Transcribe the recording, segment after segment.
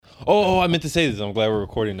Oh, I meant to say this. I'm glad we're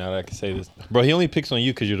recording now that I can say this. Bro, he only picks on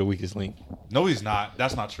you because you're the weakest link. No, he's not.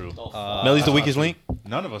 That's not true. Melly's the weakest link?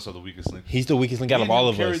 None of us are the weakest link. He's the weakest link out of all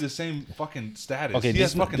of carry us. the same fucking status. Okay, he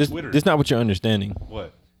has fucking Twitter. This is not what you're understanding.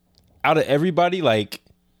 What? Out of everybody, like,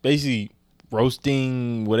 basically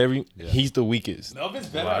roasting, whatever, he's the weakest. Melvin's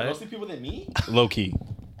better at roasting people than me? Low key.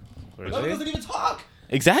 Melvin doesn't even talk.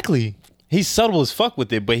 Exactly. He's subtle as fuck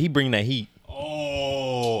with it, but he bring that heat.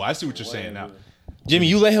 Oh, I see what you're saying now. Jimmy,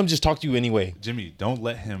 you let him just talk to you anyway. Jimmy, don't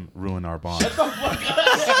let him ruin our bond. See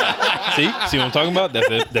what I'm talking about?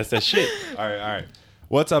 That's that shit. All right.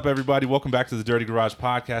 What's up, everybody? Welcome back to the Dirty Garage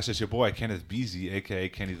Podcast. It's your boy, Kenneth Beasy, a.k.a.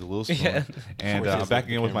 Kenny the Little Spoon. Yeah. And I'm back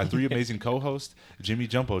again with my three amazing co-hosts, Jimmy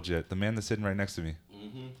Jumbo Jet, the man that's sitting right next to me.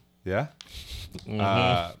 Mm-hmm. Yeah?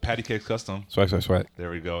 Mm-hmm. Patty Cakes Custom. Swag.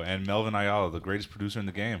 There we go. And Melvin Ayala, the greatest producer in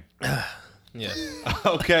the game. Yeah.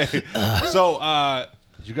 Okay. So,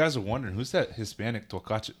 you guys are wondering, who's that Hispanic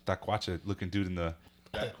taquache looking dude in the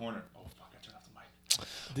back corner? Oh, fuck, I turned off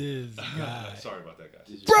the mic. This guy. Sorry about that,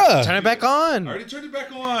 guys. Bruh! Turn it back on. I already turned it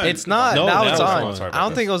back on. It's not. No, now now it's it's on. on. Sorry I about don't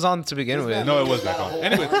that. think it was on to begin with. No, it was back on.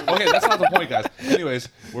 Anyway, okay, that's not the point, guys. Anyways,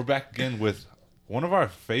 we're back again with one of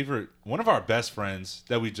our best friends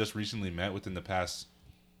that we just recently met within the past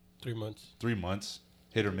 3 months. 3 months,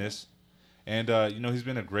 hit or miss. And, he's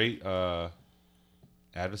been a great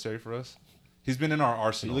adversary for us. He's been in our Are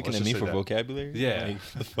arsenal. you looking Let's at me just for say that. vocabulary? Yeah.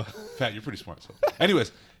 Pat, you're pretty smart. So.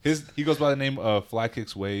 Anyways, he goes by the name of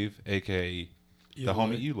FlyKicksWave, a.k.a. the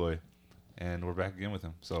homie Eloy. And we're back again with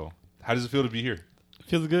him. So, how does it feel to be here?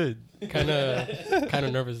 Feels good. Kind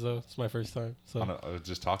of nervous though. It's my first time. So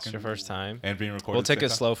Just talking? It's your first time. And being recorded. We'll take at the it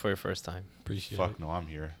same slow for your first time. appreciate time? it. Fuck no, I'm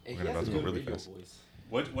here. We're about to go really fast.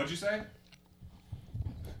 What'd you say?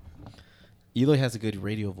 Eloy has a good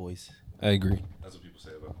radio voice. I agree. That's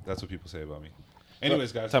what people say about me.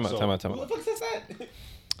 Anyways, guys. Time out. Who the fuck says that?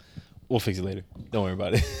 We'll fix it later. Don't worry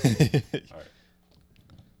about it. All right.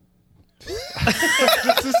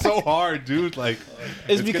 This is so hard, dude. Like,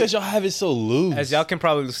 it's because y'all have it so loose. As y'all can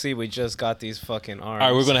probably see, we just got these fucking arms. All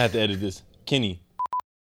right, we're going to have to edit this. Kenny.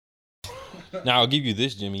 Now, I'll give you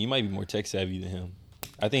this, Jimmy. You might be more tech savvy than him.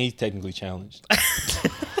 I think he's technically challenged.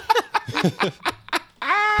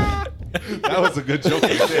 That was a good joke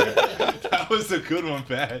right there. That was a good one,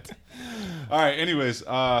 Pat. All right. Anyways,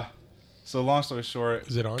 so long story short,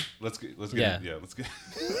 Is it on? let's get let's Yeah. get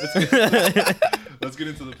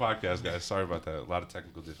into the podcast, guys. Sorry about that. A lot of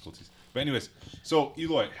technical difficulties. But anyways, so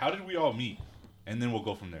Eloy, how did we all meet? And then we'll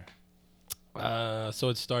go from there. So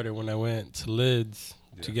it started when I went to Lids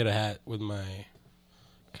to get a hat with my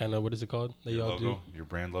kind of, what is it called that Your y'all logo, do? your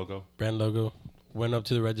brand logo. Brand logo. Went up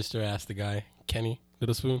to the register, asked the guy, Kenny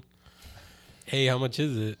Little Spoon, hey, how much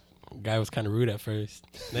is it? Guy was kind of rude at first.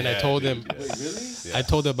 Then I told him, Yeah. I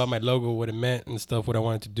told him about my logo, what it meant and stuff, what I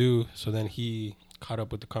wanted to do. So then he caught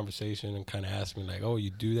up with the conversation and kind of asked me like, oh, you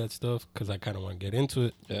do that stuff? Because I kind of want to get into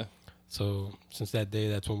it. Yeah. So since that day,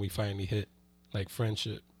 that's when we finally hit like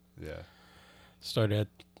friendship. Yeah. Started at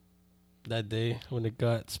that day when it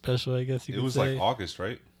got special, I guess you It could was say. like August,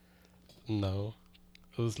 right? No.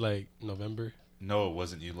 It was like November. No, it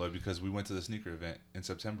wasn't, Eloy, because we went to the sneaker event in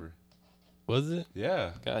September. Was it?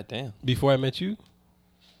 Yeah. God damn. Before I met you?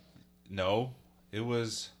 No, it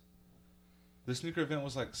was. The sneaker event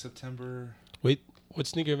was like September. Wait, what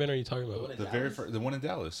sneaker event are you talking about? The very first, the one in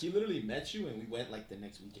Dallas. He literally met you and we went like the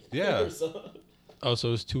next weekend. Yeah. Oh, so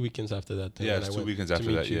it was 2 weekends after that. Then Yeah, when it's I 2 went weekends to after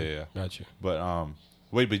meet that. you. Yeah. Got you. But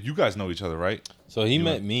wait, but you guys know each other, right? So he You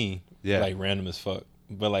met went- me, Yeah. like random as fuck,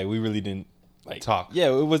 but like we really didn't like Talk.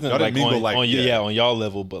 Yeah, it wasn't Y'all like didn't mingle on, like- on yeah. on y'all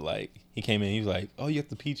level, but like he came in, he was like, "Oh, you got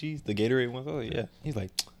the PGs, the Gatorade ones?" Oh yeah. He's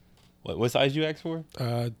like, "What size you asked for?"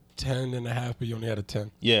 10.5, but you only had a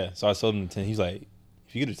 10. Yeah. So I sold him the 10. He's like,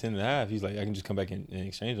 "If you get a 10.5," he's like, "I can just come back and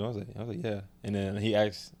exchange them." I was like, "Yeah." And then he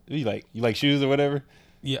asked, he's like, "You like shoes or whatever?"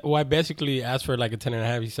 Yeah, well, I basically asked for like a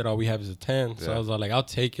 10.5. He said, all we have is a 10. So Yeah. I was like, I'll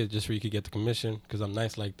take it just so you could get the commission because I'm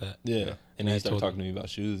nice like that. Yeah. And then I he started told talking to me about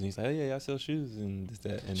shoes, and he's like, "Oh yeah, I sell shoes and this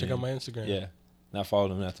that." And Check then, out my Instagram. Yeah. And I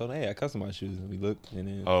followed him, and I told him, "Hey, I customize shoes," and we looked, and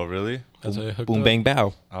then Oh, really? That's how I hooked boom, up. bang,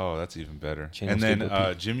 bow. Oh, that's even better. Chain And of then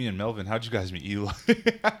stable Jimmy and Melvin, how'd you guys meet Eloy?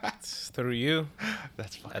 Through you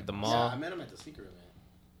That's fucking. at the Yeah, mall. I met him at the sneaker event.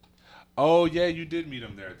 Oh yeah, you did meet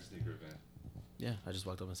him there at the sneaker event. Yeah, I just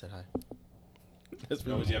walked up and said hi.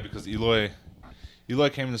 No, yeah, because Eloy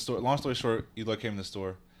came in the store. Long story short, Eloy came in the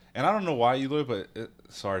store, and I don't know why Eloy, but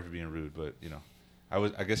sorry for being rude, but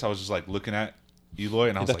I guess I was just like looking at Eloy,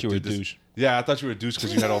 and I was thought like, you were a dude, douche. Yeah, I thought you were a douche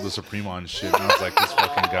because you had all the Supreme on and shit, and I was like, this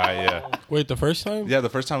fucking guy, yeah. Wait, the first time? Yeah, the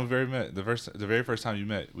first time we met, the very first time you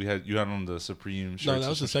met, you had on the Supreme shirts. No, that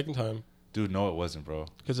was the second time. Dude, no, it wasn't, bro.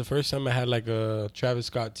 Because the first time I had like a Travis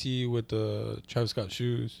Scott tee with the Travis Scott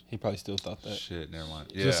shoes. He probably still thought that. Shit, never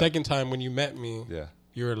mind. The second time when you met me, Yeah.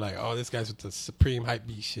 you were like, "Oh, this guy's with the Supreme Hype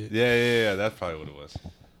Beast shit." Yeah. That's probably what it was.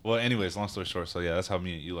 Well, anyways, long story short, so yeah, that's how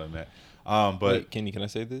me and Eloy met. But Wait, Kenny, can I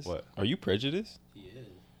say this? What? Are you prejudiced? He is.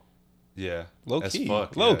 yeah, Low as key.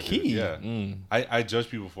 fuck. Low Yeah, dude. key. Yeah. Mm. I judge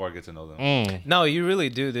people before I get to know them. No, you really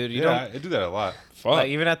do, dude. You I do that a lot. Fuck. like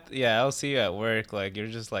even I'll see you at work. Like you're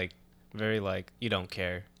just like very like you don't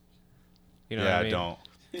care. You know Yeah, what I I mean? don't.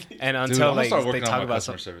 And Dude, until I'm gonna like start they working on talk my about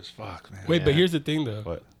customer something. service. Fuck, man. Wait, but Yeah. here's the thing though.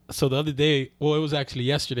 What? So the other day, well, it was actually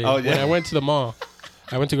yesterday. Oh, When yeah. I went to the mall,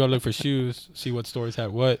 I went to go look for shoes, see what stores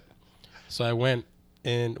had what. So I went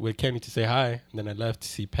in with Kenny to say hi. And then I left to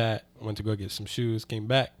see Pat. I went to go get some shoes, came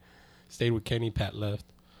back, stayed with Kenny. Pat left.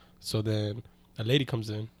 So then a lady comes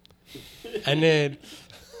in. And then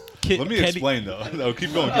Let me explain though. No,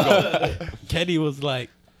 keep going. Kenny was like,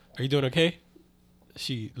 "Are you doing okay?"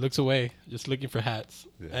 She looks away, just looking for hats.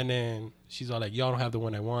 Yeah. And then she's all like, "Y'all don't have the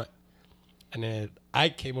one I want." And then I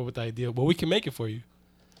came up with the idea, well, we can make it for you.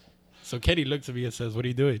 So Kenny looks at me and says, "What are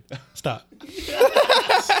you doing? Stop."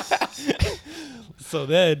 So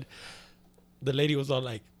then the lady was all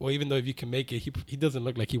like, "Well, even though if you can make it, he doesn't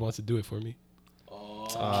look like he wants to do it for me."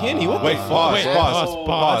 Kenny, what Wait, the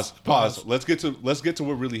pause. Let's get to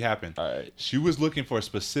what really happened. All right. She was looking for a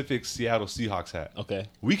specific Seattle Seahawks hat. Okay.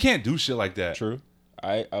 We can't do shit like that. True.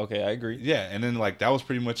 I agree. Yeah, and then like that was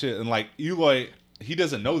pretty much it. And like Eloy, he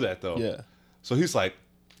doesn't know that though. Yeah. So he's like,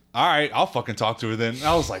 "All right, I'll fucking talk to her then." And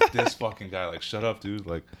I was like, "This fucking guy, like, shut up, dude."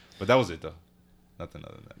 Like, but that was it though. Nothing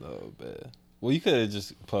other than that. Oh, bad. Well, you could have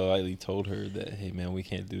just politely told her that, "Hey, man, we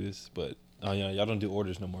can't do this." But y'all don't do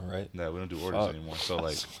orders no more, right? Yeah, we don't do orders Fuck. anymore. So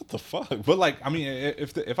like, What the fuck? but like, I mean,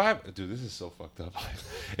 if I have, dude, this is so fucked up.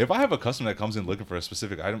 If I have a customer that comes in looking for a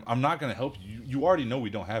specific item, I'm not gonna help you. You already know we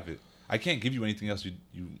don't have it. I can't give you anything else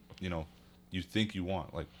you know you think you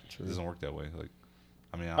want. Like, True. it doesn't work that way. Like,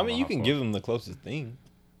 I mean, I mean, you can give them the closest thing.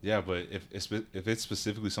 Yeah, but if it's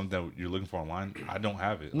specifically something that you're looking for online, I don't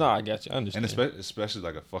have it. No, I got you. I understand. And especially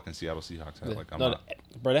like a fucking Seattle Seahawks hat. Like, I'm no, not.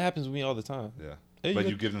 bro, that happens with me all the time. Yeah. Hey, But got-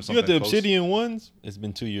 you give them You something got the close. obsidian ones? It's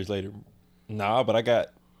been 2 years later. Nah, but I got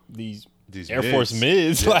these Air mids. Force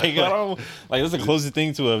mids. Yeah. Like, I don't like that's the closest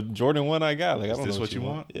thing to a Jordan 1 I got. Like, I Is don't this know what you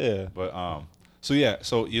want? Yeah. But so yeah,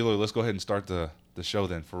 so Eloy, let's go ahead and start the show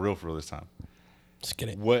then for real this time. Let's get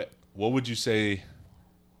it. What would you say?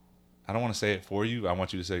 I don't want to say it for you. I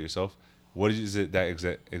want you to say it yourself. What is it that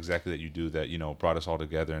exactly that you do that brought us all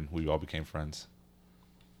together and we all became friends?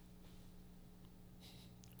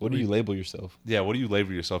 What do you label yourself? Yeah, what do you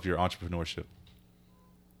label yourself? Your entrepreneurship.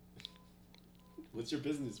 What's your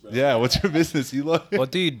business, bro? Yeah, what's your business, Eloy?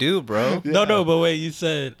 What do you do, bro? No, but wait, you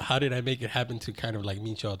said, how did I make it happen to kind of like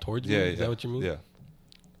meet y'all towards me? Yeah, Is that what you mean? Yeah.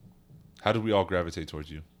 How did we all gravitate towards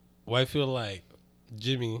you? Well, I feel like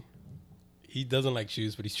Jimmy, he doesn't like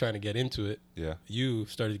shoes, but he's trying to get into it. Yeah. You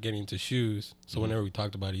started getting into shoes, so whenever we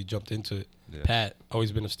talked about it, you jumped into it. Yeah. Pat,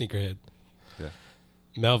 always been a sneakerhead. Yeah.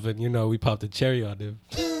 Melvin, we popped a cherry on him.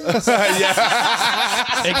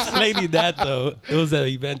 Explaining that though, it was at an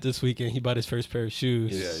event this weekend. He bought his first pair of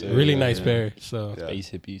shoes. Yes, Really sir. nice Yeah. pair. So Yeah. Space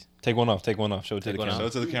hippies. Take one off. Show it to Take the one camera. Show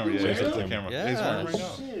it to the camera. Yeah, Show it show it to to the the camera. Yeah. He's wearing it right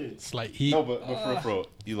now. it's like he. No, but for real,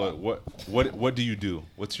 Eloy, what do you do?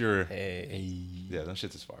 What's your Hey. Yeah, them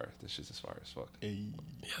shits is fire. This shit's is fire as fuck. Yeah,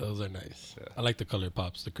 those are nice. Yeah. I like the color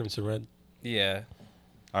pops, the crimson red. Yeah.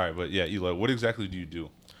 All right, but yeah, Eloy, what exactly do you do?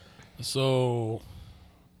 So,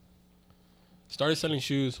 started selling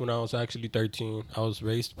shoes when I was actually 13. I was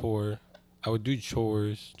raised poor. I would do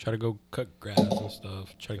chores, try to go cut grass and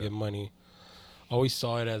stuff, try to get money. Always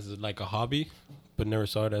saw it as like a hobby, but never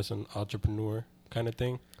saw it as an entrepreneur kind of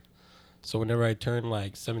thing. So whenever I turned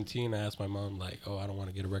like 17, I asked my mom like, "Oh, I don't want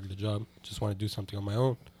to get a regular job. Just want to do something on my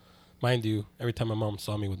own." Mind you, every time my mom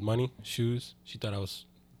saw me with money, shoes, she thought I was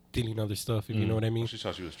dealing other stuff, if you know what I mean. She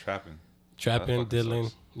thought she was trapping. Trapping, That fucking diddling,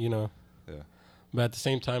 sucks. Yeah. But at the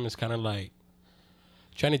same time, it's kind of like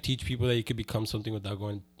trying to teach people that you could become something without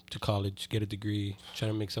going to college, get a degree, try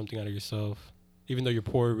to make something out of yourself. Even though you're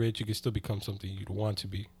poor or rich, you can still become something you'd want to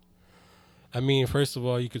be. I mean, first of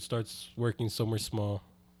all, you could start working somewhere small,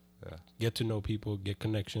 get to know people, get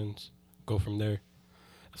connections, go from there.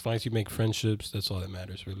 As long as you make friendships, that's all that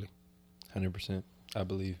matters, really. 100%. I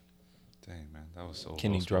believe. Dang, man, that was so.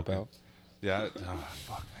 Can he drop well-spoken. out? Yeah.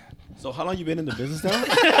 Fuck, man. So how long you been in the business now?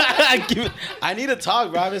 I need to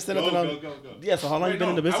talk, bro. I've been standing up on. go. Yeah. So how long you been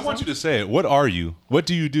in the business? I want you to say it. What are you? What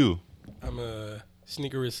do you do? I'm a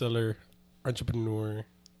sneaker reseller, entrepreneur,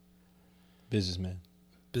 Businessman.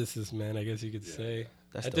 businessman, I guess you could say.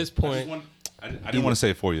 That's At dope. this point, I didn't want to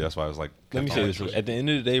say it for you. That's why I was like. Let me say this. At the end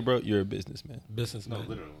of the day, bro, you're a businessman. Businessman. No,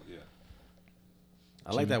 literally, yeah.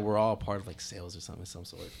 I like that we're all part of like sales or something of some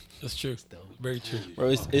sort. That's true. Very true.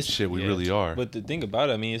 Bro, it's Shit, we really are. But the thing about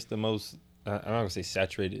it, I mean, it's the most, I'm not going to say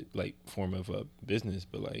saturated, like, form of business,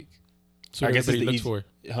 but, like. So I guess everybody it's looks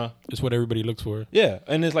for. Huh? It's what everybody looks for. Yeah,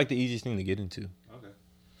 and it's, like, the easiest thing to get into. Okay.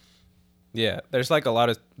 Yeah, there's like a lot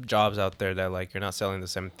of jobs out there that like you're not selling the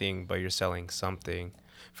same thing, but you're selling something.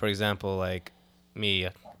 For example, like me,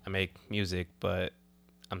 I make music, but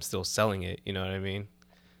I'm still selling it. You know what I mean?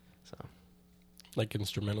 So. Like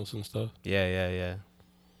instrumentals and stuff. Yeah.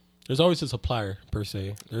 There's always a supplier per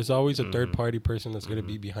se. There's always a third party person that's gonna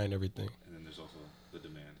be behind everything. And then there's also the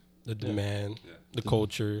demand. The demand, Yeah. the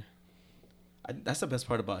culture. That's the best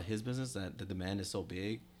part about his business, that the demand is so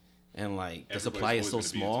big, and like the Everybody's supply is so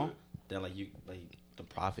always gonna be small into it. that like the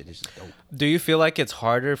profit is just dope. Do you feel like it's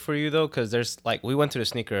harder for you though? Because there's like we went to the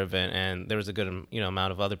sneaker event and there was a good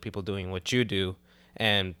amount of other people doing what you do,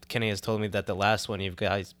 and Kenny has told me that the last one you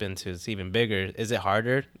guys been to is even bigger. Is it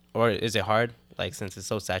harder or is it hard? Like since it's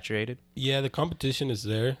so saturated. Yeah, the competition is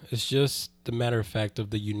there. It's just the matter of fact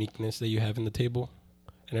of the uniqueness that you have in the table.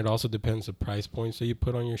 And it also depends the price points that you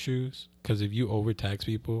put on your shoes. Because if you overtax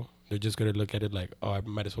people, they're just going to look at it like, oh, I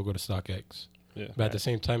might as well go to StockX. Yeah. But at the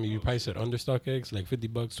same time, if you price it under StockX, like $50,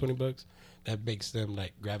 $20, that makes them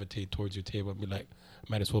like gravitate towards your table and be like,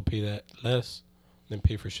 might as well pay that less than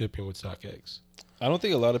pay for shipping with StockX. I don't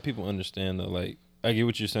think a lot of people understand that. Like, I get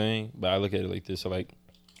what you're saying, but I look at it like this. So, like,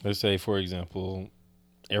 let's say, for example,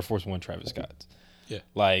 Air Force One Travis Scott's. Yeah.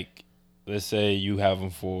 Like, let's say you have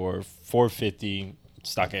them for $450.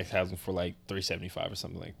 StockX has them for like $375 or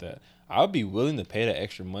something like that. I'll be willing to pay that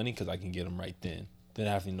extra money because I can get them right then. Then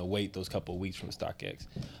having to wait those couple of weeks from StockX.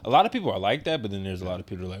 A lot of people are like that, but then there's a lot of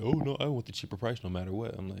people who are like, oh no, I want the cheaper price no matter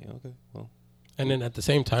what. I'm like, okay, well. And then at the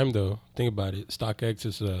same time, though, think about it. StockX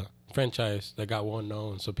is a franchise that got well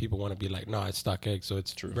known, so people want to be like, no, it's StockX, so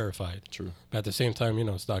it's verified. True. But at the same time,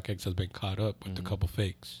 StockX has been caught up with a couple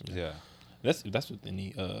fakes. Yeah. That's with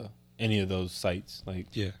any of those sites. Like,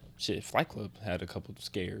 Yeah. shit, Flight Club had a couple of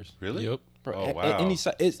scares. Really? Yep. Bro, Oh, wow. Any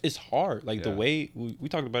site, it's hard. Like, the Yeah. way we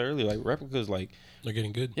talked about earlier, like, replicas, like, They're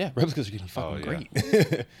getting good. yeah, replicas are getting fucking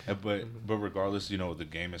yeah. great. But regardless, the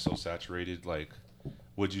game is so saturated. Like,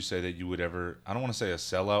 would you say that you would ever? I don't want to say a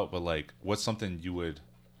sellout, but like, what's something you would?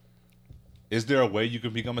 Is there a way you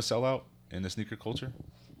could become a sellout in the sneaker culture?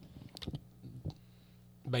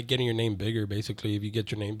 By getting your name bigger, basically, if you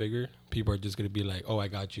get your name bigger, people are just going to be like, oh, I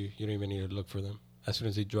got you. You don't even need to look for them. As soon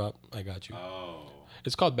as they drop, I got you. Oh.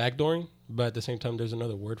 It's called backdooring, but at the same time, there's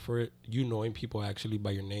another word for it. You knowing people actually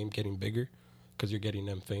by your name getting bigger because you're getting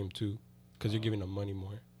them fame too, because you're giving them money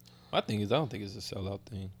more. I don't think it's a sellout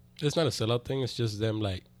thing. It's not a sellout thing. It's just them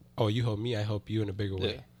like, oh, you help me, I help you in a bigger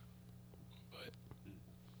way.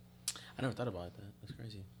 I never thought about that. That's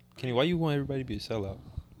crazy. Kenny, why you want everybody to be a sellout?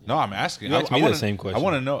 No, I'm asking. You asked me wanna, the same question. I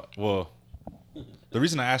want to know. Well, the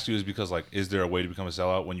reason I asked you is because, like, is there a way to become a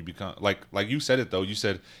sellout when you become like you said it though? You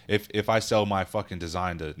said if I sell my fucking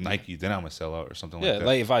design to Nike, then I'm a sellout or something like that. Yeah,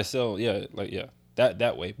 like if I sell,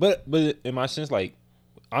 that way. But in my sense, like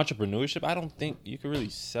entrepreneurship, I don't think you can really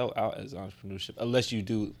sell out as entrepreneurship unless you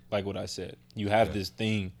do like what I said. You have this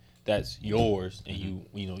thing that's yours, and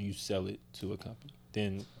you sell it to a company.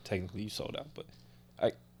 Then technically you sold out, but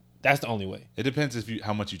that's the only way. It depends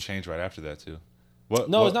how much you change right after that too. It's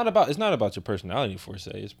not about your personality per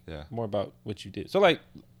se. It's more about what you did. So like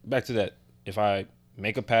back to that, if I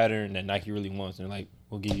make a pattern that Nike really wants, and like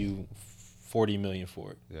we'll give you $40 million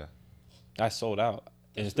for it. Yeah, I sold out.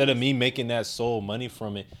 And instead of me making that sole money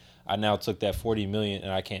from it, I now took that $40 million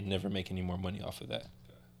and I can't never make any more money off of that.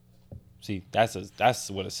 See, that's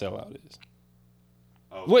what a sellout is.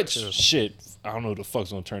 Oh, Which shit, I don't know who the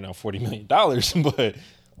fuck's gonna turn down $40 million, but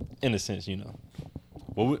in a sense, Eloy,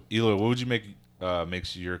 what would you make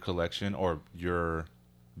makes your collection or your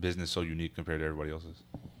business so unique compared to everybody else's?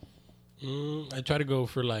 I try to go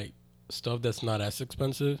for like stuff that's not as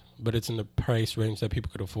expensive, but it's in the price range that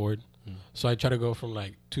people could afford. So I try to go from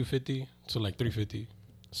like $250 to like $350.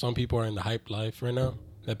 Some people are in the hype life right now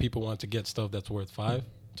that people want to get stuff that's worth $500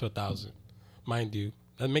 to $1,000. Mind you,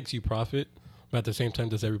 that makes you profit, but at the same time,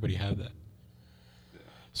 does everybody have that?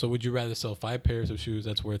 So would you rather sell 5 pairs of shoes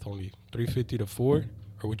that's worth only $350 to $400,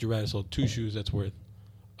 or would you rather sell 2 shoes that's worth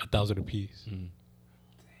 $1,000 a piece?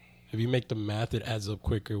 If you make the math, it adds up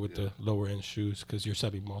quicker with the lower end shoes because you're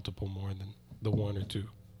selling multiple more than the 1 or 2.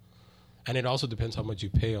 And it also depends how much you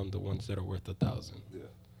pay on the ones that are worth $1,000. Yeah.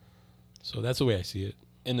 So that's the way I see it.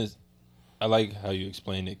 And I like how you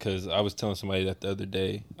explained it because I was telling somebody that the other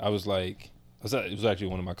day. I was like, It was actually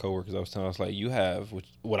one of my coworkers. I was telling. I was like, you have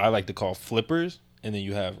what I like to call flippers, and then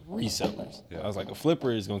you have resellers. Yeah. I was like, a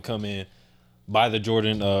flipper is gonna come in, buy the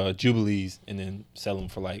Jordan Jubilees, and then sell them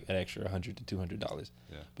for like an extra $100 to $200.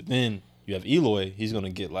 Yeah. But then you have Eloy. He's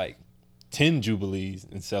gonna get like 10 Jubilees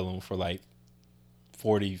and sell them for like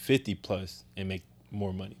 40, 50 plus, and make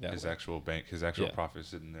more money that His way. actual profit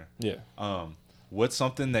sitting there. Yeah. What's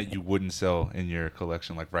something that you wouldn't sell in your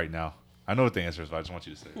collection like right now? I know what the answer is, but I just want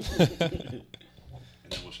you to say it. And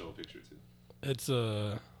then we'll show a picture too. It's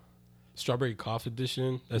a strawberry cough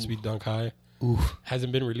edition. SB Dunk High.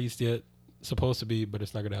 Hasn't been released yet. Supposed to be, but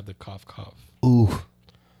it's not gonna have the cough.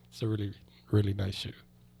 It's a really, really nice shoe.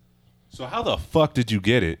 So how the fuck did you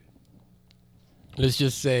get it? Let's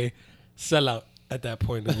just say sell out at that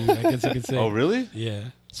point of view, I guess you could say. Oh, really? Yeah.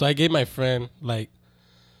 So I gave my friend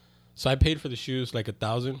so I paid for the shoes like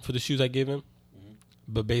 $1,000 for the shoes I gave him,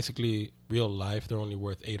 but basically real life they're only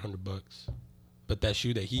worth $800. But that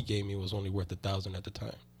shoe that he gave me was only worth $1,000 at the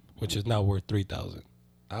time, which is now worth $3,000.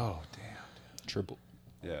 Oh, damn. Triple.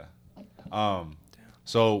 Yeah.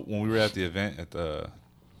 So when we were at the event at the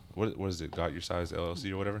what is it? Got Your Size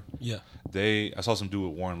LLC or whatever. Yeah. I saw some dude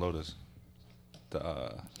with Warren Lotus. The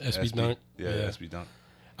SB Dunk. Yeah, Yeah. SB Dunk.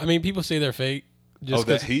 I mean, people say they're fake. Just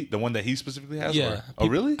The one that he specifically has? Yeah. Or, oh,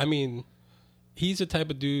 really? I mean, he's the type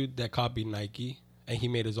of dude that copied Nike and he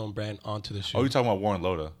made his own brand onto the shoe. Oh, you're talking about Warren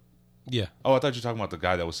Loda. Yeah. Oh, I thought you were talking about the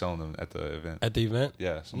guy that was selling them at the event. At the event?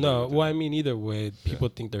 Yeah. No, well, I mean, either way, people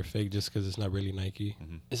think they're fake just because it's not really Nike.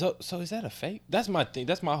 So is that a fake? That's my thing.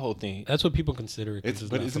 That's my whole thing. That's what people consider it. 'Cause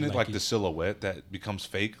But not isn't from it like Nike. the silhouette that becomes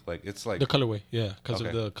fake? Like it's like The colorway, yeah, because Okay.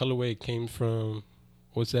 of the colorway came from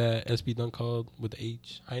what's that SB Dunk called with the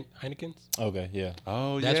H Heineken's? Okay, yeah.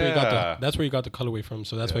 oh That's yeah. where you got the colorway from.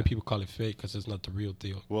 So that's Yeah. why people call it fake because it's not the real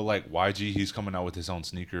deal. Well, like YG, he's coming out with his own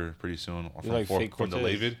sneaker pretty soon from, like fake from the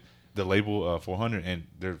Cortez. label 400, and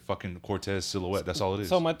they're fucking Cortez silhouette. That's all it is.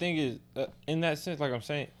 So my thing is, in that sense, like I'm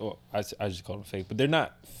saying, well, I just call them fake, but they're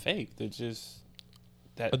not fake. They're just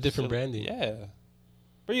that A different branding. Yeah,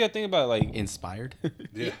 but you gotta think about it, like, Inspired.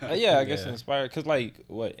 yeah. yeah, I guess Yeah. inspired, because like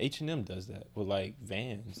what H&M does that with like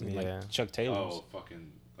Vans and Yeah. like Chuck Taylors. Oh,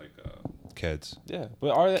 fucking like Keds. Yeah,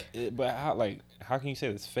 but how can you say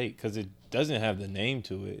that's fake? Because it doesn't have the name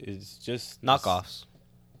to it. It's just Knockoffs.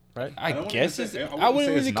 Right? I don't guess even it's. say- I wouldn't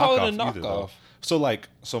say it's really call it a knockoff either, though. knockoff.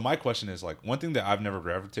 So my question is like one thing that I've never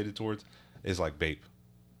gravitated towards is like Bape,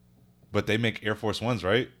 but they make Air Force Ones,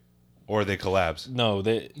 right? Or they collabs. No,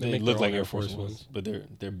 they make look their like own Air Force Ones, but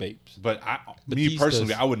they're Bapes. But But me these personally,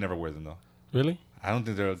 does- I would never wear them though. Really? I don't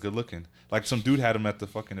think they're good looking. Like some dude had them at the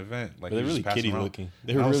fucking event. Like But they're he was really just passing kitty around. looking. And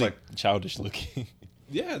They're I was really like, childish looking.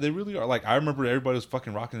 yeah, they really are. Like I remember everybody was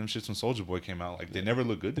fucking rocking them shits when Soulja Boy came out. Like they never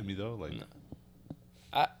looked good to me though. Like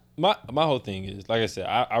My whole thing is, like I said,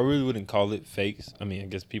 I really wouldn't call it fakes. I mean, I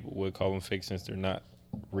guess people would call them fakes since they're not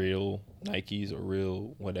real Nikes or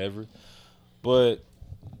real whatever. But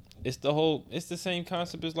it's the same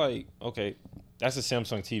concept as like, okay, that's a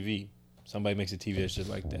Samsung TV. Somebody makes a TV that's just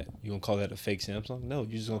like that. You gonna call that a fake Samsung? No,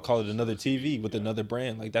 you're just gonna call it another TV with another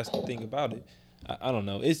brand. Like that's the thing about it. I don't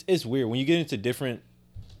know. It's weird when you get into different,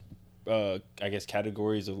 I guess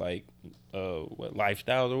categories of like, what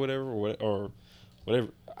lifestyles or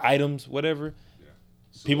whatever items, whatever.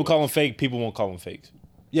 People call them fake. People won't call them fakes.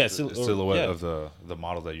 Yeah, the silhouette of the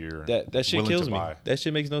model that you're that shit willing kills to me. buy. That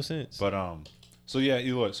shit makes no sense. But so yeah,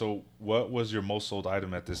 Eloy. So what was your most sold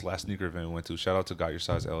item at this last sneaker event we went to? Shout out to Got Your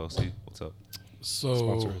Size LLC. What's up? So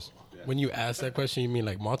Sponsor us. when you ask that question, you mean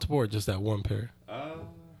like multiple or just that one pair?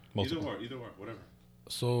 Either or, whatever.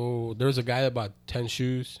 So there was a guy that bought 10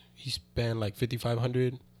 shoes. He spent like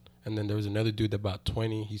 $5,500, and then there was another dude that bought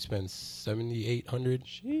 20. He spent $7,800.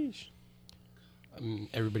 Sheesh.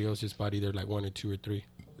 Everybody else just bought either like 1 or 2 or 3.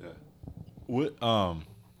 Yeah. What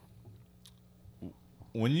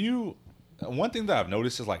when you one thing that I've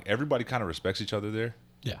noticed is like everybody kind of respects each other there.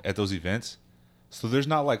 Yeah. At those events, so there's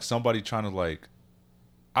not like somebody trying to like.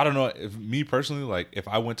 I don't know. If me personally, like if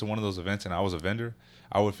I went to one of those events and I was a vendor,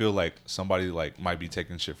 I would feel like somebody like might be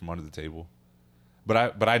taking shit from under the table.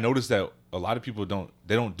 But I noticed that a lot of people don't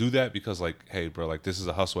do that because like, hey bro, like this is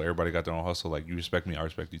a hustle. Everybody got their own hustle. Like you respect me, I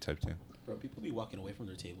respect you type thing. Bro, people be walking away from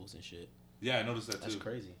their tables and shit. Yeah, I noticed that That's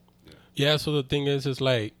crazy. Yeah, so the thing is, it's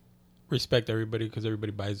like respect everybody because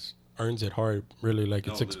everybody earns it hard. Really, like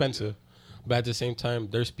it's expensive. But at the same time,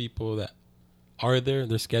 there's people that are there.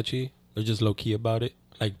 They're sketchy. They're just low key about it.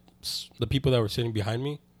 Like the people that were sitting behind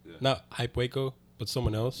me, not Hype Waco, but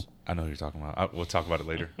someone else. I know who you're talking about. We'll talk about it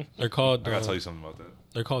later. They're called. I gotta tell you something about that.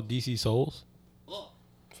 They're called DC Souls.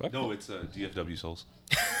 No, it's DFW Souls.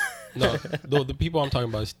 No, the people I'm talking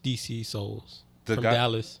about is DC Souls The from guy-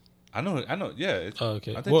 Dallas. I know. Yeah.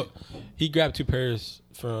 Okay. I think Well, he grabbed 2 pairs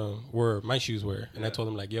from where my shoes were, and I told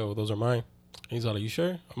him like, "Yo, those are mine." And he's all like, "You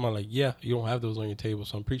sure?" I'm all like, "Yeah, you don't have those on your table,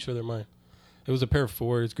 so I'm pretty sure they're mine." It was a pair of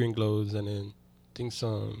 4s, green glows, and then I think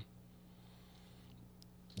some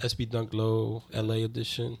SB Dunk Low LA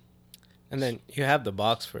edition. And then you have the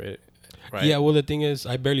box for it, right? Yeah. Well, the thing is,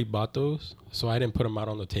 I barely bought those, so I didn't put them out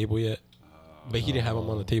on the table yet. But he didn't have them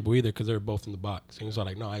on the table either because they were both in the box. And he was all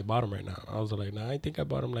like, "No, I bought them right now." I was like, "Nah, I think I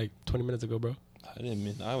bought them like 20 minutes ago, bro." I wouldn't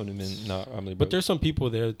have been. No, I mean, But there's some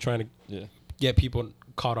people there trying to get people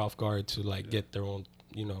caught off guard to like get their own,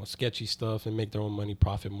 sketchy stuff and make their own money,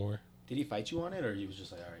 profit more. Did he fight you on it, or he was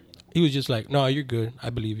just like, all right, He was just like, "No, you're good.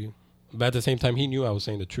 I believe you." But at the same time, he knew I was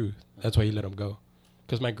saying the truth. That's why he let him go.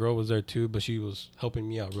 Because my girl was there too, but she was helping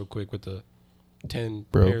me out real quick with the 10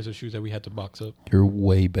 pairs of shoes that we had to box up. You're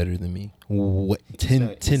way better than me.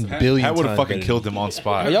 10 billion Pat would have times fucking better killed than him on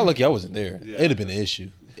spot. Y'all lucky I wasn't there. Yeah. It'd have been an issue.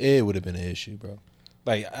 It would have been an issue, bro.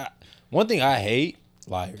 Like, one thing I hate,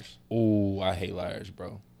 liars. Oh, I hate liars,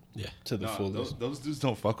 bro. Yeah. To the fullest. Those dudes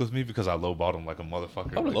don't fuck with me because I lowball them like a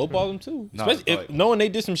motherfucker. I would have lowballed them too. Nah, Especially like- if knowing they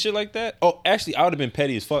did some shit like that. Oh, actually, I would have been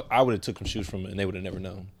petty as fuck. I would have took some shoes from it and they would have never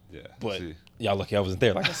known. Yeah. But see. y'all lucky I wasn't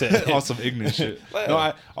there, like I said. On some ignorant shit. No,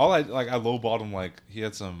 I lowballed him like he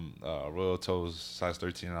had some Royal Toes size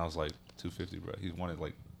 13 and I was like $250, bro. He wanted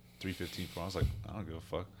like $315 for. I was like, I don't give a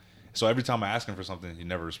fuck. So every time I ask him for something, he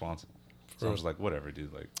never responds. So I was like, whatever,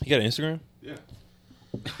 dude. Like, You got an Instagram? yeah.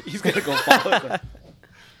 he's gonna go follow him.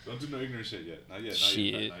 Don't do no ignorant shit yet. Not yet.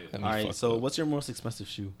 Shit. Not yet. Let All me right, fuck so up. what's your most expensive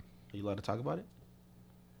shoe? Are you allowed to talk about it?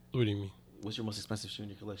 What do you mean? What's your most expensive shoe in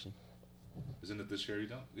your collection? Isn't it the cherry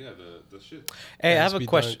down? Yeah, the shit. Hey, I have a SB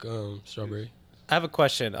question. Dunk, strawberry. I have a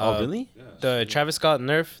question. Really? Yeah. The Travis Scott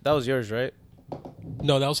Nerf, that was yours, right?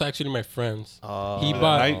 No, that was actually my friend's. He That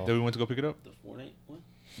bought. night that we went to go pick it up? The Fortnite one?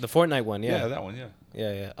 The Fortnite one, Yeah, yeah. that one, yeah.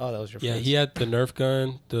 Yeah. Oh, that was your Yeah, friend's. he had the Nerf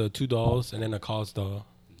gun, the 2 dolls, and then a cause doll.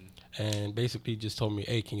 And basically just told me,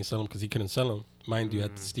 "Hey, can you sell them?" Because he couldn't sell them. Mind you,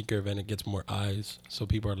 at the sneaker event, it gets more eyes. So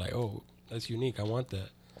people are like, "Oh, that's unique. I want that."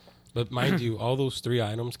 But mind you, all those 3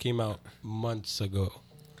 items came out months ago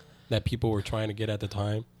that people were trying to get at the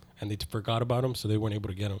time. And they forgot about them, so they weren't able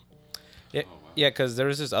to get them. Yeah, because there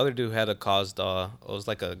was this other dude who had a cause doll. It was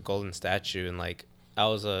like a golden statue, and like I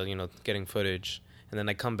was, getting footage, and then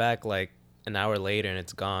I come back like an hour later and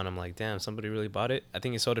it's gone. I'm like, damn, somebody really bought it. I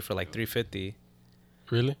think he sold it for like $350.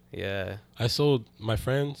 Really? Yeah. I sold my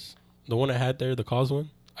friend's, the one I had there, the cause one.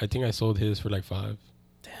 I think I sold his for like $5.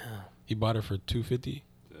 Damn. He bought it for $250.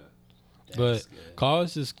 Yeah. But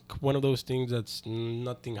cause is one of those things that's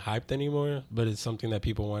nothing hyped anymore, but it's something that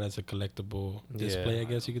people want as a collectible display, Yeah. I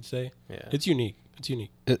guess you could say. Yeah. It's unique. It's unique.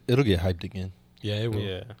 It'll get hyped again. Yeah, it will.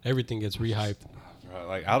 Yeah. Everything gets rehyped. Bro,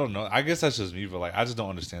 like, I don't know. I guess that's just me, but like, I just don't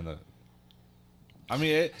understand that. I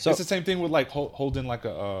mean, it's So- the same thing with like holding like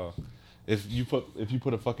a. If you put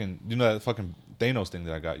a fucking that fucking Thanos thing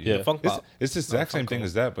that I got you. Yeah. Funk It's, Pop. it's the exact same thing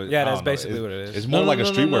as that, but Yeah, I that's don't know. basically what it is. It's more like a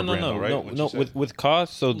streetwear brand, though, right? No, What no. you said. With Cause,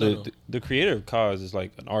 so No. the creator of Cause is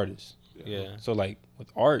like an artist. Yeah. So like with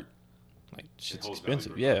art, like shit's holds value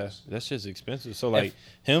expensive. Yeah, regardless. that shit's expensive. So like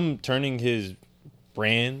him turning his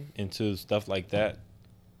brand into stuff like that,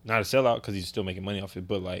 not a sellout because he's still making money off it,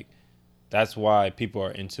 but like that's why people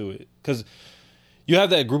are into it. Because you have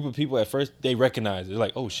that group of people at first, they recognize it. They're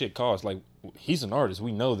like, oh shit, Cause, like he's an artist.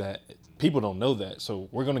 We know that. People don't know that, so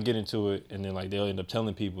we're gonna get into it, and then like they'll end up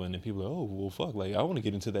telling people, and then people are, oh well, fuck, like I want to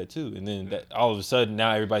get into that too, and then that all of a sudden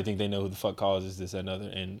now everybody think they know who the fuck Cause is, this and another,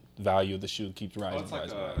 and value of the shoe keeps Oh, rising. it's like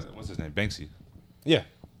rising. what's his name? Banksy. Yeah,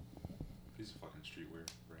 He's a fucking streetwear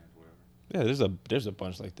brand, whatever. yeah. There's a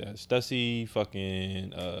bunch like that. Stussy,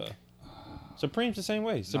 fucking Supreme's the same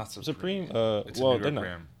way. Not Supreme. It's a Well, New they're York not.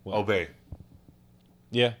 brand. Well, Obey.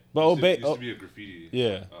 Yeah, but Used to- Obey. used to be a graffiti.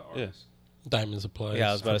 Yeah, Artist. Diamond Supplies. Yeah,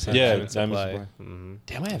 I was about to say. Yeah, Diamond Diamond Supply. Supply. Mhm.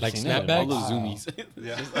 Damn, I haven't Like seen that. snapbacks? All those zoomies.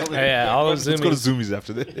 Yeah. Yeah, all those Let's go to zoomies. Zoomies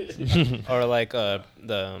after this. Or like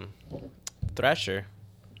the Thrasher.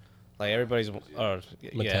 Like everybody's.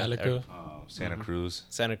 Metallica. Santa Cruz.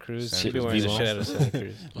 Santa Cruz. Santa Should be Cruz. wearing the V-Lone. shit out of Santa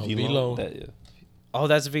Cruz. Oh, V-Lone? V-Lone. That, yeah. Oh,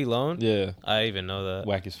 that's V-Lone? Yeah, I even know that.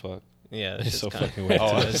 whack as fuck. Yeah, It's that's so kinda, fucking whack.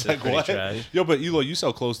 Oh, that's it's just like pretty what? trash. Yo, but Eloy, you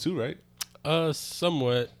sell clothes too, right?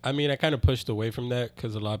 Somewhat. I mean, I kind of pushed away from that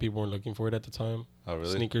because a lot of people weren't looking for it at the time. Oh, really?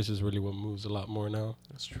 Sneakers is really what moves a lot more now.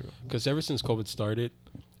 That's true. Because ever since COVID started,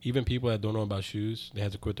 even people that don't know about shoes, they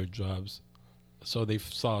had to quit their jobs. So they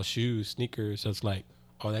saw shoes, sneakers. That's like,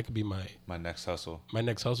 oh, that could be my My next hustle.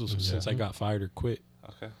 next hustle since I got fired or quit.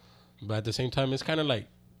 Okay. But at the same time, it's kind of like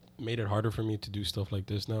made it harder for me to do stuff like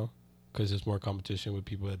this now because there's more competition with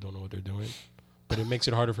people that don't know what they're doing. But it makes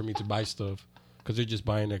it harder for me to buy stuff because they're just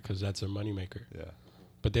buying it because that's their moneymaker. Yeah.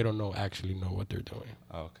 but they don't actually know what they're doing.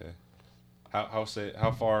 Oh, okay.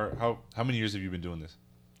 How many years have you been doing this?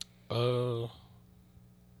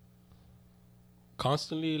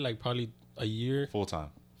 Constantly, like probably a year. Full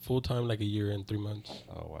time, like a year and 3 months.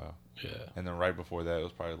 Oh wow. Yeah. And then right before that, it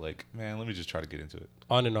was probably like, man, let me just try to get into it.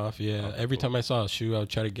 On and off, yeah. Okay, Every cool. time I saw a shoe, I would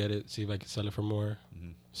try to get it, see if I could sell it for more.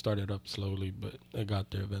 Mhm. Started up slowly, but I got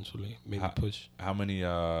there eventually. Made me push. How many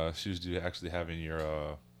shoes do you actually have in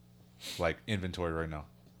your like inventory right now?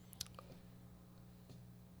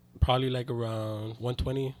 Probably like around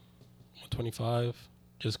 120, 125,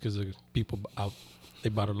 just because people out. They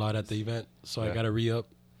bought a lot at the event, so Yeah. I got to re-up.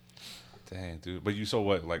 Dang, dude. But you sold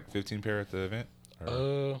what, like 15 pair at the event?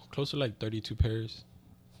 Close to like 32 pairs.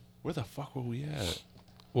 Where the fuck were we at?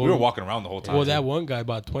 Well, we were walking around the whole time. Well, that one guy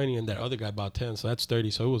bought 20 and that other guy bought 10, so that's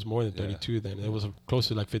 30. So it was more than 32 then. It was close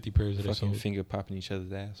to like 50 pairs that I Fucking sold. finger popping each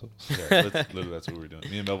other's assholes. Yeah, literally that's what we were doing.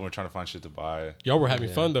 Me and Melvin were trying to find shit to buy. Y'all were having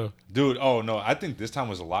fun though. Dude, oh no, I think this time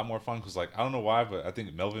was a lot more fun because like I don't know why, but I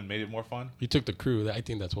think Melvin made it more fun. You took the crew. I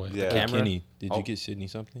think that's why. Yeah. Hey, Kenny, did you get Sydney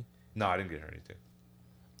something? No, I didn't get her anything.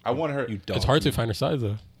 I wanted her. It's hard to find her size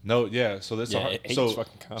though. No, yeah. So that's Yeah, so.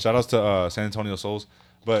 fucking confident. Shout outs to San Antonio Souls,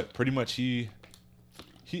 but pretty much she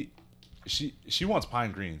wants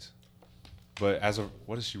pine greens, but as of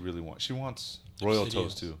what does she really want? She wants royal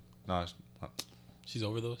toast too. No, She's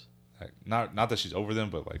over those. like, not that she's over them,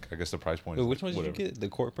 but like I guess the price point. Wait, is which like, ones did you get? The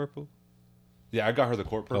court purple? Yeah, I got her the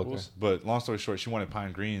court purples, Okay. but long story short, she wanted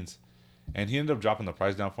pine greens, and he ended up dropping the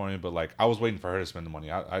price down for me. But like I was waiting for her to spend the money.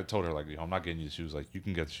 I told her like, I'm not getting you the shoes. Like you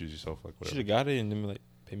can get the shoes yourself. Like Should whatever. have got it and then like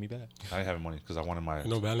pay me back. I didn't have money because I wanted my. I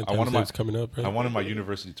know I Valentine's wanted Day my. is coming up, right? I wanted my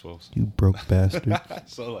university 12s. You broke bastard.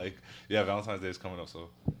 So like, yeah, Valentine's Day is coming up, so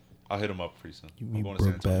I'll hit him up pretty soon. You I'm going to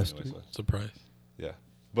San broke Antonio bastard. anyway, so Surprise. yeah.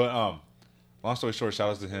 But long story short, shout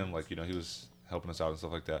outs to him. Like he was helping us out and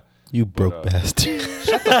stuff like that. You broke uh, bastard.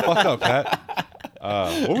 Shut the fuck up, Pat.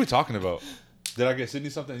 What were we talking about? Did I get Sydney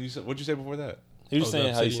something? You said, what'd you say before that? He was Oh, saying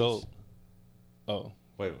the how you obsidians. sold. Oh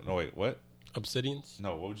Wait, what? Obsidians.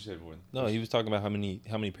 No, what would you say before? no, he was talking about how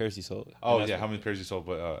many pairs he sold. Oh And yeah, how many pairs you sold?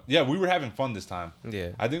 But yeah, we were having fun this time. Yeah.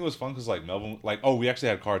 I think it was fun because like Melvin, like we actually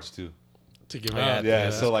had cards too. To give Oh, out. Yeah, yeah,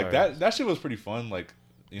 so like cards. that shit was pretty fun. Like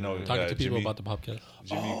Talking to people Jimmy, about the podcast.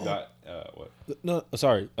 Jimmy got what? No,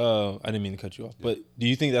 sorry. I didn't mean to cut you off. But do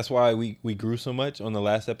you think that's why we grew so much on the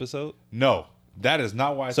last episode? No, that is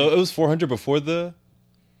not why. So it was 400 before the.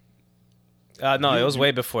 No, it was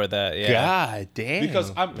way before that. Yeah. God damn. because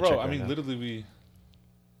check I right mean, now. literally we.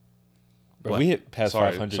 Bro, we hit past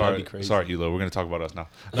 500. That'd be crazy. Sorry, Elo. We're gonna talk about us now.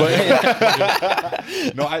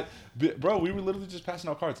 But no, bro, we were literally just passing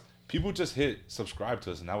out cards. People just hit subscribe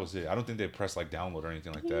to us, and that was it. I don't think they pressed like download or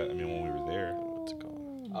anything like that. I mean, when we were there.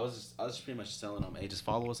 I was just pretty much telling them, hey, just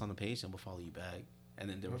follow us on the page and we'll follow you back. And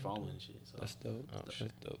then they were following and shit. So That's dope. That's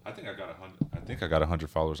dope. I think I got 100. I think I got 100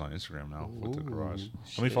 followers on Instagram now with the garage.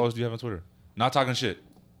 How many shit. followers do you have on Twitter? Not talking shit.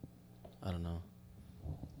 I don't know.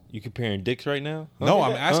 You comparing dicks right now? Huh? No,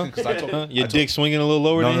 I'm asking because I told Huh? Your I told- dick swinging a little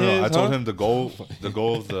lower No, than no, his. no. I told huh? him the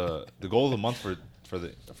goal of the month for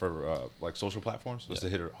like social platforms was to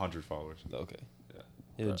hit 100 followers. Okay.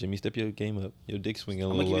 Yeah, Jimmy, step your game up. Your dick swinging a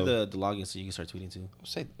I'm gonna little give you low. the login so you can start tweeting too.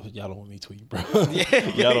 Say, y'all don't want me tweet, bro. Yeah.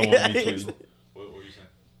 Y'all don't want me tweet. What were you saying?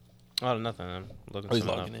 Oh, nothing. I'm looking Oh, he's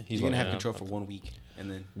something logging up. in. He's You're gonna have logging control in. for 1 week,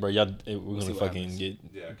 and then Bro, y'all, we're see gonna what fucking happens. get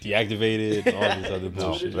Yeah, deactivated and all this other No,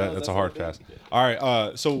 bullshit. that's a hard pass. All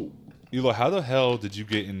right, so Elo, how the hell did you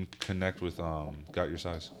get in connect with Got Your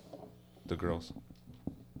Size, the girls?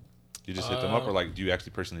 You just hit them up, or like, do you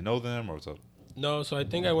actually personally know them, or what's up? No, so I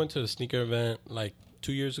think I went to a sneaker event like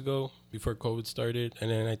 2 years ago before COVID started, and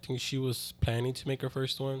then I think she was planning to make her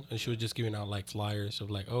first one, and she was just giving out like flyers of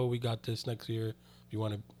like, oh, we got this next year. If you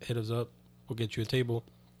want to hit us up, we'll get you a table.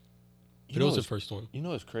 You But it know was the what's- first one. You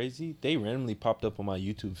know what's crazy? They randomly popped up on my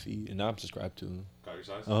YouTube feed, and now I'm subscribed to them. Got Your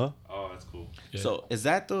Size? Uh-huh. Oh, that's cool. Yeah. So is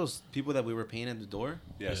that those people that we were paying at the door?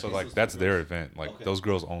 Yeah, so It's like those that's two their girls. event. Like Okay. those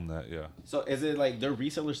girls own that. Yeah. So is it like they're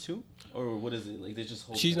resellers too, or what is it? Like they just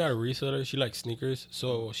hold She's that? not a reseller. She likes sneakers,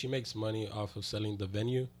 so she makes money off of selling the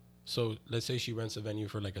venue. So let's say she rents a venue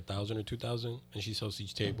for like 1,000 or 2,000, and she sells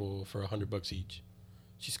each table for $100 each.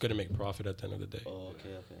 She's gonna make profit at the end of the day. Oh,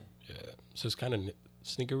 okay. Yeah. So it's kind of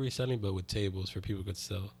sneaker reselling, but with tables for people could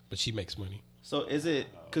sell. But she makes money. So is it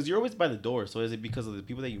because you're always by the door? So is it because of the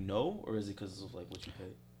people that you know, or is it because of like what you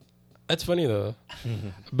pay? That's funny though,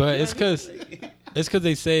 but it's because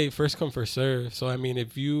they say first come first serve. So I mean,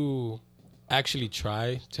 if you actually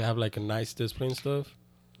try to have like a nice display and stuff,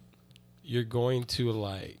 you're going to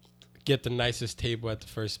like get the nicest table at the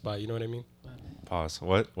first spot. You know what I mean? Pause.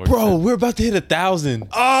 What? Bro, we're about to hit 1,000.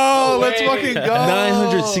 Oh, let's fucking go.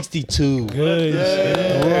 962. Good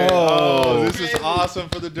shit. Bro. Oh, this is awesome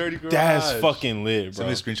for the Dirty Garage. That's fucking lit, Send bro.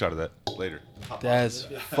 me a screenshot of that later. That's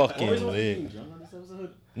fucking lit.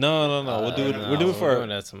 No. We'll do it. We'll do it for. We'll do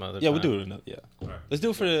that some other Yeah, we'll time. do it another. Yeah. Right. Let's do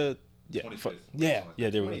it for the. Yeah. 25th. Yeah.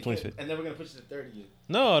 There we go. 25th. And then we're gonna push it to 30.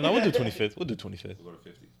 No, we'll do 25th. We'll do 25th. We'll go to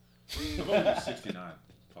 50. I'm going to 69.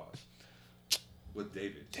 Pause. With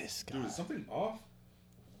David. This guy. Dude, is something off?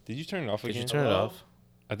 Did you turn it off Did again? you turn it off?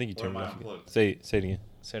 I think you Or turned it am I off again. unplugged? Say it again.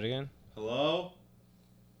 Say it again. Hello?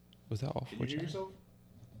 Was that off? Can you hear yourself?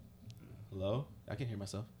 Hello? I can hear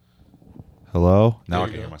myself. Hello? Now There I you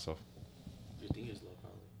can go. hear myself. Your thing is low,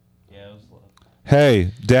 probably. Yeah, it was low.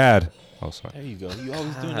 Hey, Dad. Oh, sorry. There you go. You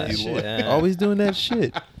always doing Ah, that shit. yeah. Always doing that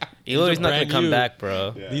shit. Eloy's not gonna brand come new. back,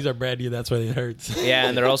 bro. Yeah. These are brand new. That's why it hurts. Yeah,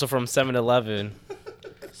 and they're also from 7-Eleven.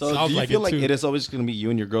 So Sounds do you like feel it like too. it is always gonna be you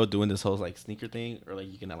and your girl doing this whole like sneaker thing, or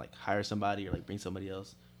like you can like hire somebody or like bring somebody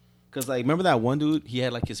else? Cause like remember that one dude, he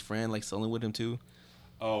had like his friend like selling with him too.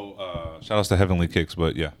 Oh, shout outs to Heavenly Kicks,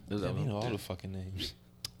 but yeah. There's that You know one. all the fucking names.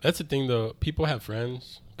 That's the thing, though. People have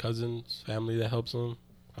friends, cousins, family that helps them.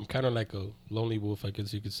 I'm kind of like a lonely wolf, I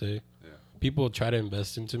guess you could say. Yeah. People try to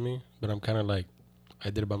invest into me, but I'm kind of like, I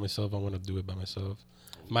did it by myself. I want to do it by myself.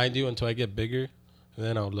 Mind you, until I get bigger, and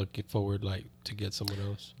then I'll look forward like to get someone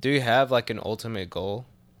else. Do you have like an ultimate goal,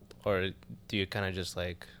 or do you kind of just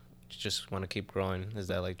like just want to keep growing? Is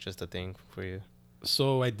that like just a thing for you?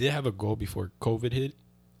 So I did have a goal before COVID hit.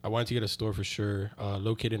 I wanted to get a store for sure,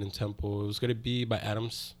 located in Temple. It was gonna be by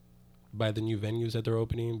Adams, by the new venues that they're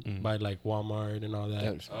opening, by like Walmart and all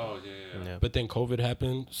that. Oh, yeah. Yeah. But then COVID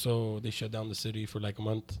happened, so they shut down the city for like a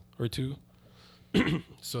month or two.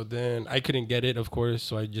 So then I couldn't get it, of course.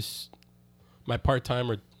 So I just, my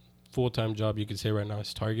part-time or full-time job, you could say right now,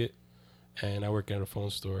 is Target. And I work at a phone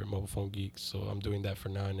store, Mobile Phone Geeks. So I'm doing that for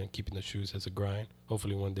now and then keeping the shoes as a grind.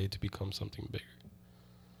 Hopefully one day to become something bigger.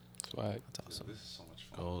 Swag. That's awesome. This is so much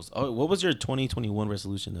fun. Goals. Oh, what was your 2021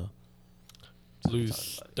 resolution though?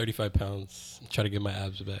 Lose 35 pounds, try to get my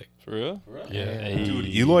abs back. For real? Yeah. Hey. Dude,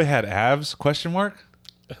 Eloy had abs? Question mark?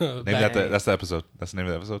 Maybe Back- that's the episode. That's the name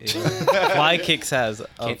of the episode. FlyKicks has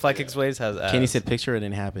FlyKicksWave has abs. Kenny said picture it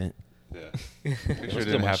didn't happen. Yeah. Picture What's didn't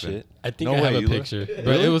doing my happen. shit? I think No I have way, a Eloy. picture. But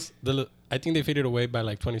Really? it was I think they faded away by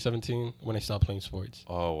like 2017 when I stopped playing sports.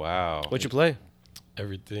 Oh, wow. What'd you play?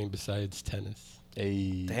 Everything besides tennis.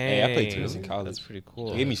 Hey. Dang, Hey, I played tennis in college. That's pretty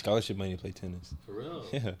cool. They gave me scholarship money to play tennis. For real?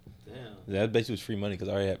 Yeah. Damn. That basically was free money because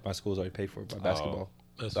I already had, my school's already paid for it by basketball.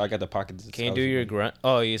 That's- So I got the pockets. Can you do your grunt?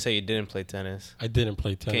 Oh, you say you didn't play tennis. I didn't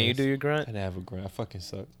play tennis. Can you do your I grunt? didn't have a grant. I fucking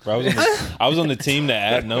suck. Bro, I was on the team that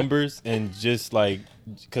add numbers and just like,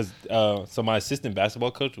 cause so my assistant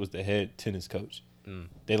basketball coach was the head tennis coach.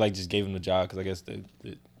 They like just gave him the job because I guess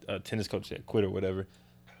the tennis coach had quit or whatever.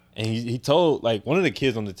 And he told like one of the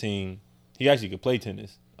kids on the team, he actually could play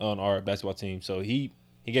tennis on our basketball team. So he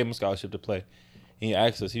gave him a scholarship to play. And he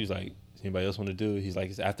asked us, he was like, does anybody else want to do it? He's like,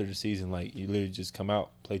 it's after the season. Like, you literally just come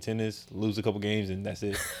out, play tennis, lose a couple games, and that's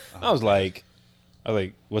it. I was like,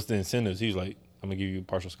 what's the incentives? He was like, I'm going to give you a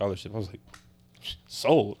partial scholarship. I was like,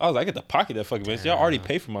 sold. I was like, I get to pocket that fucking bitch. Y'all already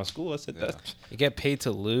paid for my school. I said, Yeah. that's, You get paid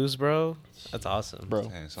to lose, bro. That's awesome, bro,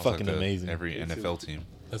 Dang, sounds fucking like amazing. Every NFL team.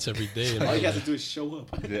 That's every day. All you have to do is show up.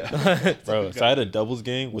 Yeah. Bro, so I had a doubles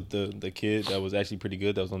game with the kid that was actually pretty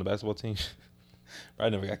good that was on the basketball team. Bro, I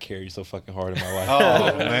never got carried so fucking hard in my life.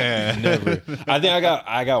 Oh, man. Never. I think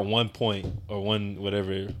I got 1 point or one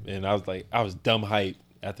whatever, and I was like, I was dumb hype.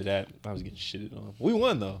 After that, I was getting shitted on. We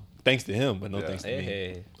won though, thanks to him, but no Yeah. thanks to me.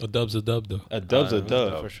 Hey, A dub's a dub, though. A dub's a Uh,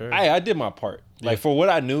 dub for sure. I did my part. Like for what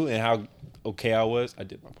I knew and how okay I was, I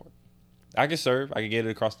did my part. I could serve. I could get it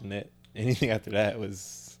across the net. Anything after that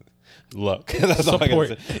was luck. That's all I Support.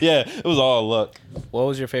 can say. Yeah, it was all luck. what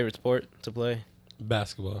was your favorite sport to play?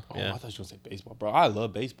 Basketball. Oh, Yeah. I thought you were gonna say baseball, bro. I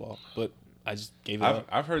love baseball, but I just gave it up.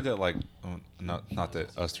 I've heard that, like, not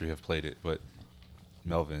that us three have played it, but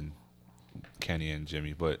Melvin, Kenny, and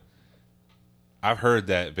Jimmy, but I've heard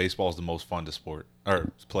that baseball is the most fun to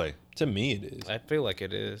play. To me, it is I feel like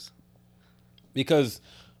it is. because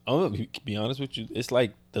I'm gonna be honest with you. It's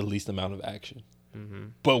like the least amount of action.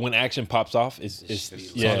 But when action pops off, it's all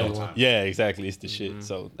the time. yeah, exactly. It's the shit.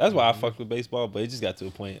 So that's why I fucked with baseball. But it just got to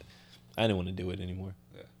a point I didn't want to do it anymore.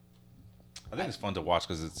 I think it's fun to watch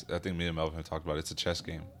because I think me and Melvin have talked about it. It's a chess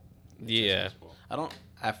game. Yeah.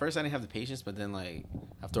 At first I didn't have the patience, but then like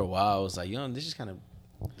after a while I was like, this is kind of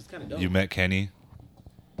dope. You met Kenny.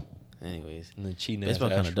 Anyways, And then cheating. baseball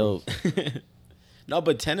kind of dope. No,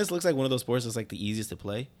 but tennis looks like one of those sports that's like the easiest to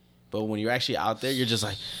play. But when you're actually out there, you're just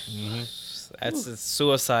like, That's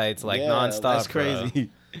suicides like yeah, nonstop. That's bro. crazy.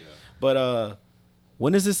 But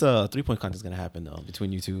When is this 3-point contest gonna happen though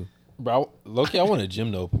between you two? Bro, Loki, I want a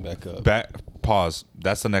gym to open back up. Pause.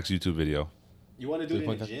 That's the next YouTube video. You want to do it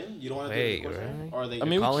in the gym? You don't want to do it in the course? Or are they? I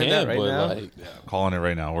mean, we calling can, that right but now? like, Calling it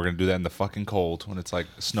right now. We're gonna do that in the fucking cold when it's like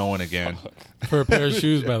snowing again. For a pair of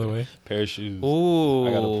shoes, by the way. pair of shoes. Ooh. I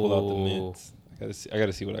gotta pull out the mints. I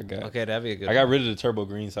gotta see what I got. Okay, that'd be a good I got rid of the turbo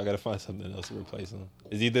green, so I gotta find something else to replace them.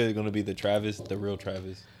 It's either gonna be the Travis, the real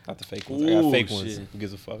Travis, not the fake ones. I got fake ones. Who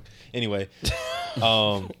gives a fuck? Anyway,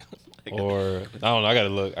 or I don't know. I gotta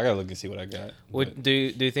look and see what I got. Do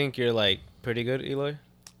you think you're like pretty good, Eloy?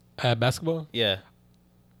 At basketball? Yeah.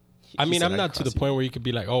 I mean, said I'm I'd not to the cross you. point where you could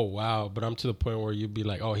be like, oh, wow. But I'm to the point where you'd be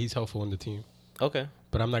like, oh, he's helpful in the team. Okay.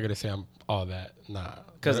 But I'm not going to say I'm all that. Nah.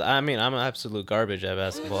 Because, I mean, I'm absolute garbage at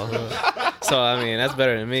basketball. So, I mean, that's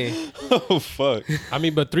better than me. Oh fuck! I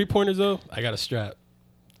mean, but 3-pointers, though, I got a strap.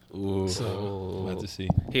 Ooh, So, I'm about to see.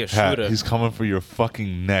 He a Pat, shooter. he's coming for your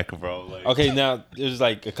fucking neck, bro. Like, Okay, now there's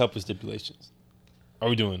like a couple stipulations. Are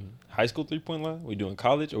we doing high school 3-point line? Are we doing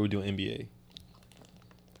college or are we doing NBA?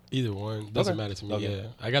 either one. Doesn't Okay. matter to me. Okay. Yeah.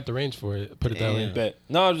 I got the range for it. Put it that way. Bet.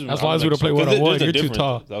 No, I'm just, As I'm long as we making don't play sure. 'Cause one-on-one, there's a you're too difference.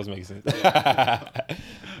 tall. That was making sense.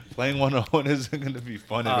 playing 1-on-1 isn't gonna be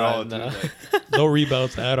fun at all, dude. no. Like, No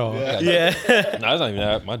rebounds at all. Yeah. No, it's not even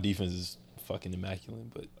that. My defense is fucking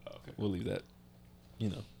immaculate, but we'll leave that. You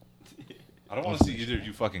know. I don't want to see either of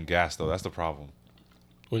you fucking gas though. That's the problem.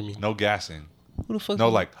 What do you mean? No gassing. Who the fuck? No,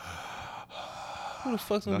 like who the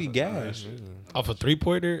fuck's gonna be nothing. gassed? Off a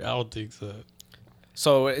 3-pointer? I don't think so.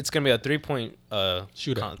 So it's going to be a 3-point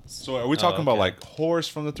Shootout. So are we talking about okay. like horse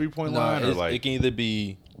from the 3-point No, line or it like? can either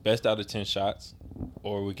be best out of 10 shots,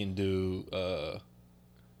 or we can do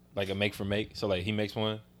like a make for make. So like he makes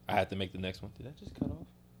one, I have to make the next one. Did that just cut off?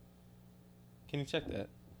 Can you check that?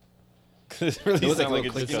 'Cause it really It was sounds like like a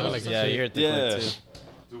it little just cut click. off. Yeah, you heard the Yeah. click too.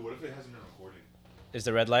 Dude, what if it hasn't been recording? Is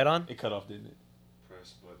the red light on? It cut off, didn't it?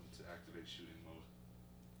 Press button to activate shooting mode.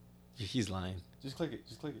 He's lying. Just click it.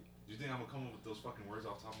 Just click it. Do you think I'm gonna come up with those fucking words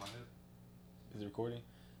off the top of my head? Is it recording?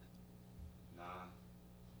 Nah.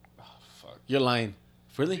 Oh fuck. You're lying.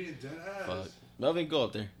 Really? Being dead ass. Fuck. Melvin, go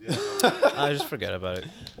up there. Yeah. I just forget about it.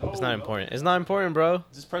 It's not important. It's not important, bro.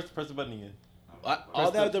 Just press the button again.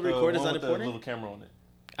 All that the record is one not with the important? little camera on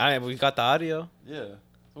it. We got the audio. Yeah.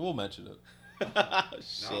 So we'll match it up. Now I'm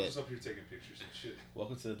Shit. just up here taking pictures and shit.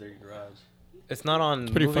 Welcome to the Dirty Garage. It's not on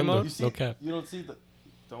Pretty movie fun, though. mode. No cap. You don't see the.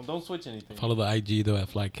 Don't switch anything. Follow the IG, though, at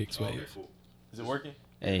Okay, FlyKicksWave. cool. Is it working?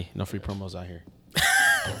 Hey, no free promos out here.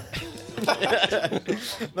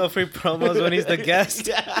 No free promos when he's the guest.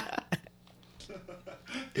 No,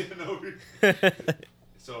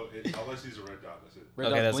 so unless he's a red dot, that's it. Red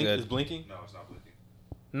Okay, dot that's blink, good. Is blinking? No, it's not blinking.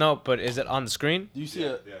 No, but is it on the screen? Do you see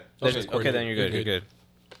Yeah, it? yeah. There's- Okay, Okay, then you're good. You're good.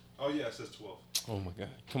 Oh yeah, it says 12. Oh my god.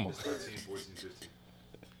 Come on. It's 13, 14, 15.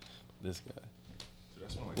 This guy. So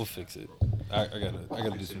that's one like We'll fix it. I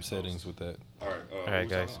gotta do some settings with that. All right, All right,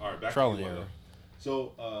 guys. All right, back Trial to and Eloy. error.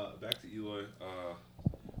 So back to Eloy.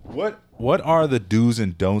 What are the do's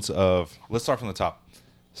and don'ts of? Let's start from the top.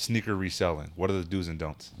 Sneaker reselling. What are the do's and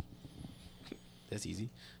don'ts? That's easy.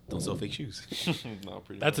 Don't sell fake shoes. No,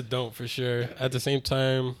 pretty That's a don't for sure. At the same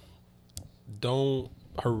time, don't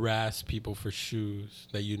harass people for shoes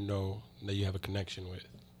that you know that you have a connection with,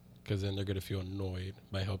 because then they're gonna feel annoyed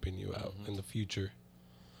by helping you out in the future.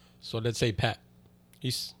 So let's say Pat,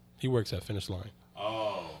 he works at Finish Line.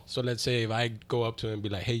 Oh. So let's say if I go up to him and be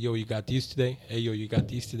like, "Hey yo, you got these today? Hey yo, you got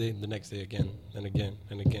these today?" And the next day again and again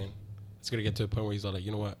and again. It's gonna get to a point where he's all like,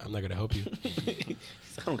 "You know what? I'm not gonna help you."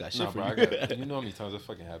 I don't got shit Nah, for bro. you. You know how many times that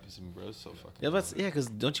fucking happens to me, bro? It's so fucking. Yeah, but because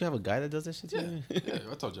don't you have a guy that does that shit too? Yeah,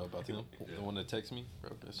 I told y'all about him. The one that texts me,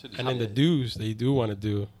 bro. That shit is. And then the dudes they do want to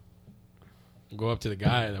do, go up to the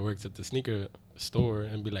guy that works at the sneaker store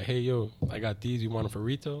and be like, "Hey yo, I got these. You want them for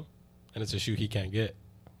retail?" And it's a shoe he can't get.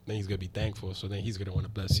 Then he's gonna be thankful. So then he's gonna want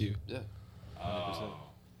to bless you. Yeah. 100%.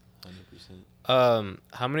 100%.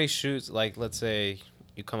 How many shoes? Like, let's say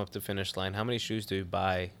you come up to Finish Line. How many shoes do you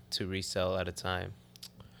buy to resell at a time?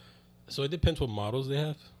 So it depends what models they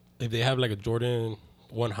have. If they have like a Jordan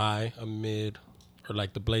 1 high, a mid, or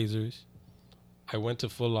like the Blazers. I went to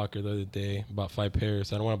Foot Locker the other day, bought 5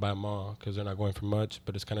 pairs. I don't want to buy them all because they're not going for much,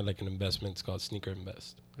 but it's kind of like an investment. It's called Sneaker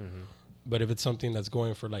Invest. Mm-hmm. But if it's something that's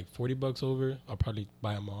going for like $40 over, I'll probably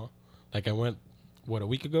buy them all. Like I went, a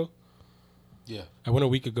week ago? Yeah. I went a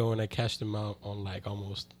week ago and I cashed them out on like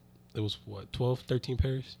almost, it was 12, 13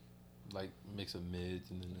 pairs? Like mix of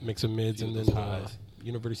mids and then. Mix of mids few and of then those highs.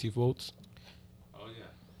 University Volts. Oh yeah.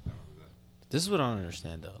 I remember that. This is what I don't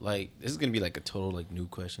understand though. Like, this is gonna be like a total like new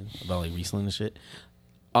question about like reselling and shit.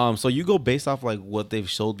 So you go based off like what they've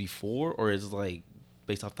sold before, or is it like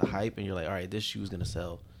based off the hype, and you're like, all right, this shoe's gonna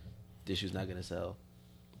sell, this shoe's not gonna sell.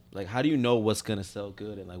 Like, how do you know what's gonna sell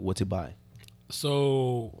good and like what to buy?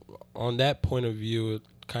 So on that point of view, it's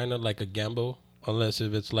kind of like a gamble, unless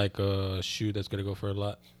if it's like a shoe that's gonna go for a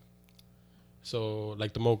lot. So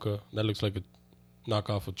like the Mocha, that looks like a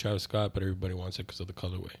knockoff of Travis Scott, but everybody wants it because of the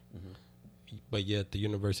colorway. Mm-hmm. But yet the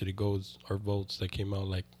University Golds or Volts that came out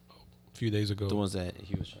like a few days ago, The ones that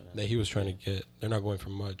he was trying to get, they're not going for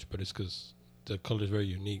much, but it's because the color is very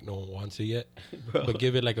unique. No one wants it yet. But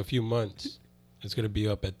give it like a few months, it's gonna be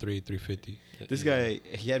up at $350. This guy,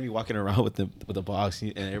 he had me walking around with the box,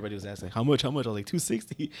 and everybody was asking how much. I was like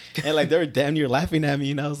 $260, and like they were damn near laughing at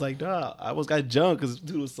me, and I was like, "Duh, I almost got junked because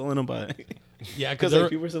dude was selling them by." Yeah, because like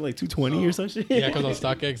people were selling like $220 or some shit. Yeah, because on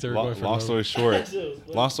StockX they were going for long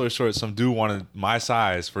story short, some dude wanted my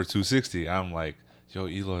size for $260. I'm like, yo,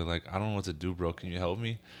 Eloy, like I don't know what to do, bro. Can you help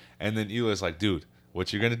me? And then Eloy's like, dude,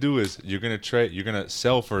 what you're gonna do is you're gonna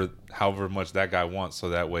sell for however much that guy wants, so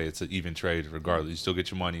that way it's an even trade regardless. You still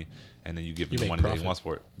get your money, and then you give him the money that he wants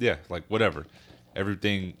for it. Yeah, like whatever,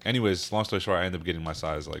 everything. Anyways, long story short, I ended up getting my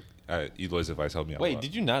size. Like Eloy's advice helped me out. Wait,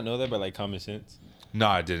 did you not know that by like common sense? No,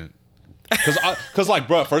 I didn't. Cause like,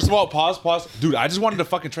 bro, first of all, pause, dude. I just wanted to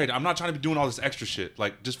fucking trade. I'm not trying to be doing all this extra shit.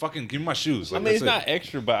 Like, just fucking give me my shoes. Like, I mean, it's not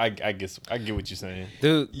extra, but I guess I get what you're saying,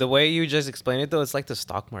 dude. The way you just explained it though, it's like the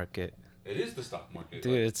stock market. It is the stock market,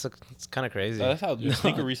 dude. It's kind of crazy. That's how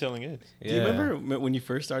sneaker reselling is. Yeah. Do you remember when you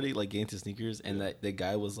first started like getting into sneakers, and that the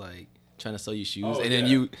guy was like trying to sell you shoes, and then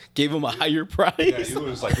you gave him a higher price? Yeah,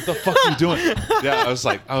 Eloy was like, "What the fuck are you doing?" Yeah, Eloy was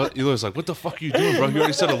like, "What the fuck are you doing, bro? You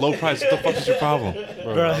already said a low price. What the fuck is your problem,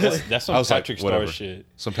 bro?" That's some Patrick Star shit.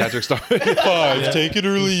 Some Patrick Star. Take it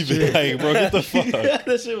or leave it. Like, bro, get the fuck.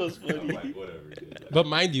 That shit was funny. Like, whatever. But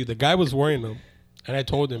mind you, the guy was wearing them, and I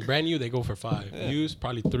told him brand new they go for $5, used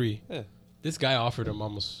probably $3. Yeah. This guy offered him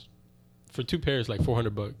almost for 2 pairs like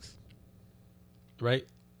 $400, right?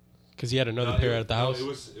 Because he had another pair at the house. It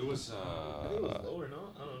was lower, no?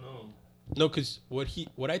 I don't know. No, because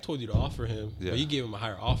what I told you to offer him, but you gave him a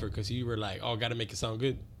higher offer because you were like, oh, got to make it sound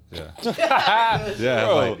good. Yeah. Yeah.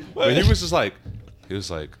 Bro, like, but he was just like,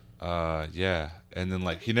 yeah. And then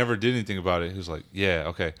like he never did anything about it. He was like, yeah,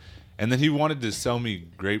 okay. And then he wanted to sell me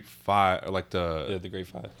Grape 5, or like the Grape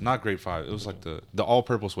 5. Not Grape 5. It was like the all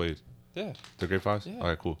purple suede. Yeah. The Grape 5s? Yeah. All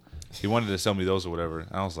right, cool. He wanted to sell me those or whatever.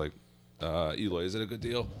 And I was like, Eloy, is it a good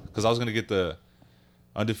deal? Because I was going to get the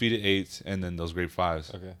undefeated 8s and then those Grape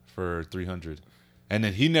 5s for $300. And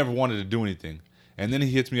then he never wanted to do anything. And then he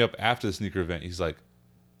hits me up after the sneaker event. He's like,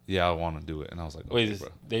 yeah, I want to do it. And I was like, okay, wait, bro.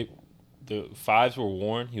 The 5s were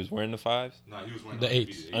worn? He was wearing the 5s? No, he was wearing the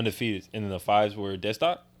 8s. Undefeated. And then the 5s were dead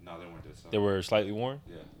stock? No, they weren't dead stock. They were slightly worn?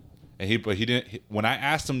 Yeah. And he didn't. When I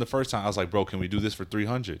asked him the first time, I was like, bro, can we do this for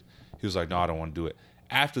 $300? He was like, no, I don't want to do it.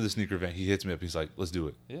 After the sneaker event, he hits me up. He's like, let's do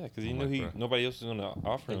it. Yeah, because he knew nobody else was going to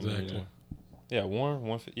offer him. Exactly. Yeah, worn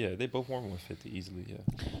 150. Yeah, they both worn 150 easily. Yeah.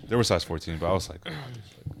 They were size 14, but I was like,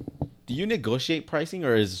 do you negotiate pricing,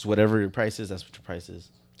 or is whatever your price is, that's what your price is?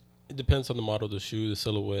 It depends on the model, the shoe, the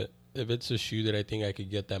silhouette. If it's a shoe that I think I could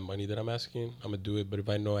get that money that I'm asking, I'm going to do it. But if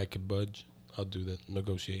I know I could budge, I'll do that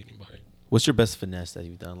negotiating by it. What's your best finesse that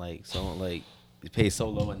you've done? Like, someone like you pay so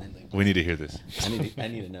low and then like, we need to hear this. I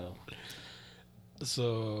need to know.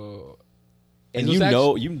 So, and you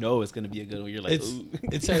know it's gonna be a good one. You're like,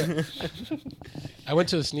 I went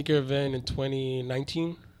to a sneaker event in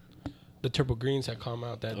 2019. The Turbo Greens had come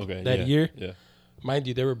out that year. Yeah. Mind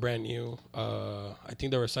you, they were brand new. I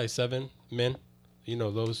think they were size 7 men. You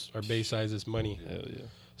know, those are base sizes, money. Hell yeah.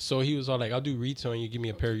 So he was all like, I'll do retail and you give me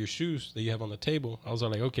a pair of your shoes that you have on the table. I was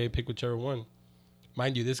all like, okay, pick whichever one.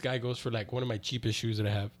 Mind you, this guy goes for like one of my cheapest shoes that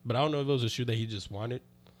I have. But I don't know if it was a shoe that he just wanted.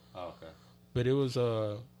 Oh, okay. But it was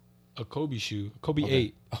a Kobe shoe, Kobe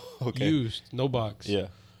 8, used, no box. Yeah.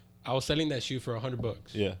 I was selling that shoe for $100.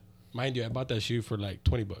 Yeah. Mind you, I bought that shoe for like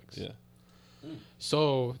 $20. Yeah.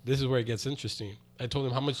 So this is where it gets interesting. I told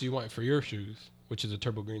him, how much do you want for your shoes, which is a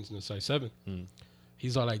Turbo Greens in the size 7.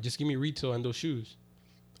 He's all like, just give me retail and those shoes.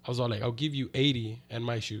 I was all like, I'll give you 80 and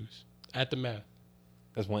my shoes at the math.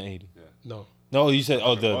 That's 180. Yeah. No, you said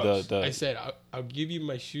the. I said I'll give you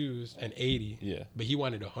my shoes and 80. Yeah. But he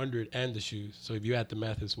wanted 100 and the shoes. So if you add the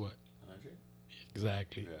math, it's what? 100.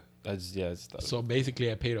 Exactly. Yeah. So basically,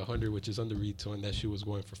 I paid 100, which is under retail, and that shoe was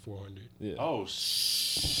going for 400. Yeah. Oh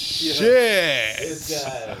shit! This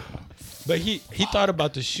guy. But he thought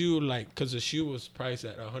about the shoe like because the shoe was priced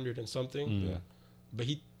at 100 and something. Yeah. But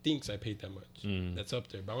he thinks I paid that much. That's up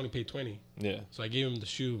there. But I only paid 20. Yeah. So I gave him the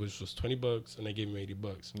shoe, which was $20, and I gave him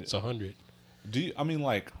 $80. It's 100. Do you? I mean,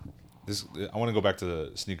 like this. I want to go back to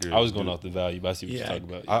the sneaker. I was going off the value, but I see what you're talking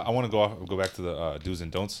about. I want to go back to the do's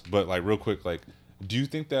and don'ts. But like real quick, like, do you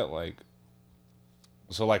think that like,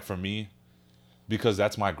 so like for me, because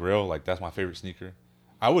that's my grill. Like that's my favorite sneaker.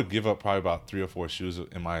 I would give up probably about 3 or 4 shoes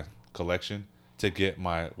in my collection to get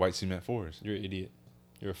my white cement 4s. You're an idiot.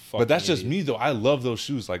 You're a fucking But that's just idiot. me though. I love those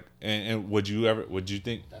shoes. Like, and would you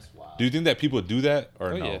think? That's wild. Do you think that people do that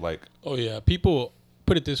or Oh, no? yeah. Like, Oh yeah, people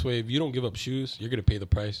put it this way: if you don't give up shoes, you're gonna pay the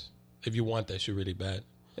price. If you want that shoe really bad,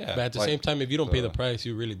 Yeah. but at the like, same time, if you don't pay the price,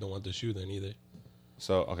 you really don't want the shoe then either.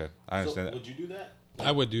 so okay, I So understand that. would you do that?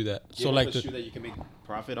 I would do that. So So like a shoe that you can make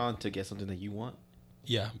profit on to get something that you want.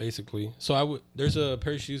 yeah, basically. So I would. There's a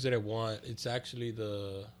pair of shoes that I want. It's actually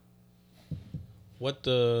the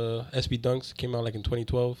SB Dunks came out like in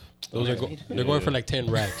 2012. Those are they're going for like 10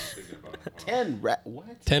 racks. 10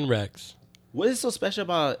 what? 10 racks. What is so special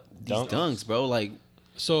about these Dunks? dunks, bro? Like,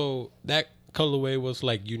 So that colorway was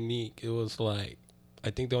like unique. It was like I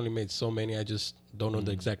think they only made so many. I just don't know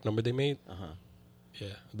the exact number they made. Yeah,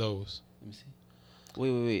 those. let me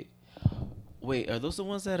see. Wait, are those the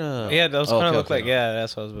ones that Yeah, those kind of okay, look okay. like. Yeah,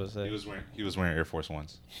 that's what I was about to He say. was wearing Air Force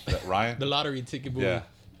Ones. That Ryan. The lottery ticket movie. Yeah.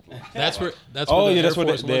 That's where Oh the yeah, Air that's what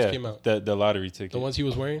Force ones yeah, came out. the lottery ticket. The ones he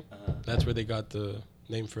was wearing. That's where they got the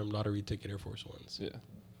name from. Lottery ticket Air Force Ones. Yeah.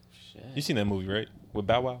 Shit. You seen that movie, right? With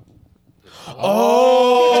Bow Wow.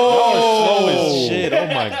 Oh, Oh shit! Oh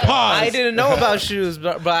my god! I didn't know about shoes,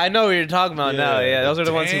 but I know what you're talking about now. Yeah, those are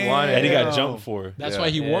the ones he wanted. And he got Damn. jumped for. That's Yeah. why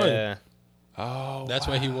he won. Yeah. Oh, That's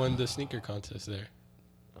why he won the sneaker contest there.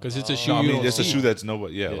 Because it's a shoe. no, I you mean, don't it's a see. shoe that's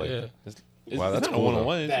nobody. Yeah, like Yeah. It's, Wow, that's not cool, a one though. on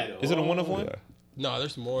one. Is it a one of one? yeah. No,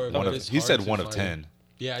 there's more. One but of, it's he hard said to 1 of find. 10.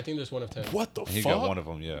 Yeah, I think there's 1 of 10. What the And he fuck? got 1 of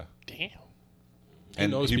them. Yeah, Damn. He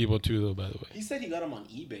and knows people too, though. By the way. He said he got them on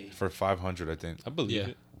eBay. for 500, I think, I believe Yeah.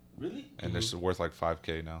 it. Really? and it's worth like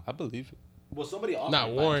 5K now. I believe it. Well, somebody offered Not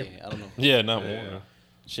him worn. 5K. I don't know. Yeah, not Yeah. more.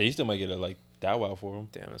 Shit, he still might get a like that wow for him.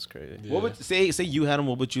 Damn, that's crazy. Yeah. What would say you had them?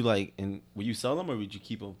 What would you like? And would you sell them or would you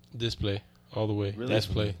keep them? Display all the way. Really?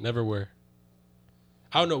 Display. Never wear.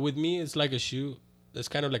 I don't know. With me, it's like a shoe. It's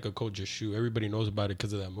kind of like a culture shoe. Everybody knows about it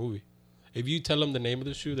because of that movie. If you tell them the name of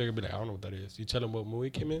the shoe, they're gonna be like, I don't know what that is. You tell them what movie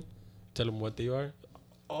came in, tell them what they are.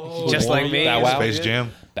 Oh, Just like me. Bow Wow. Space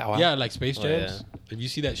Jam. Bow Wow. Yeah, like Space Oh, Jams. If you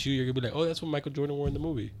see that shoe, you're gonna be like, oh, that's what Michael Jordan wore in the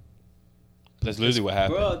movie. That's literally what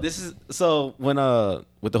happened. Bro, this is so when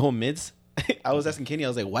with the whole mids, I was asking Kenny. I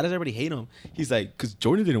was like, why does everybody hate him? He's like, because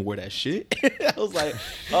Jordan didn't wear that shit. I was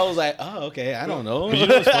like, oh, okay, I don't know. But you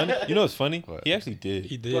know what's funny? You know what's funny? What? He actually did.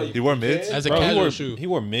 He did. He wore mids. As a Bro, he casual wore, shoe. he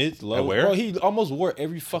wore mids, lows. At where? Bro, he almost wore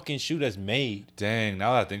every fucking shoe that's made. Dang,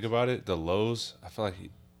 now that I think about it, the lows, I feel like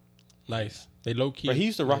Nice. They low key. But he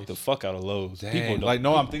used to rock nice. the fuck out of lows. dang, People don't. like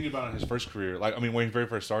no, I'm thinking about it in his first career. Like I mean, when he very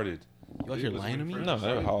first started. You out here lying to me? No,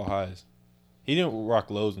 they were all highs. He didn't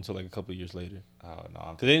rock lows until like a couple of years later. Oh no,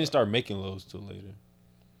 Cause they didn't start making lows till later.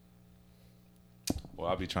 Well,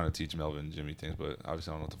 I'll be trying to teach Melvin and Jimmy things, but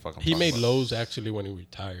obviously I don't know what the fuck I'm He talking made about. lows actually when he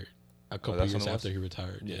retired. A couple that's years when it after was? he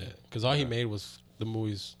retired. Yeah. Yeah. Because all he made was the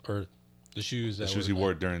movies or the shoes that The shoes were he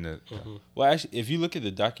wore during the. Well, actually, if you look at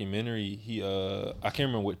the documentary, he I can't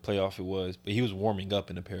remember what playoff it was, but he was warming up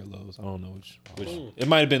in a pair of lows. I don't know which it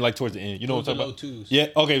might have been like towards the end. You know what I'm Those talking are about? low twos. Yeah.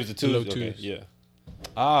 Okay, it was the The low twos. Okay, twos. yeah.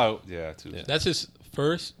 Ah, yeah, too. Yeah. That's his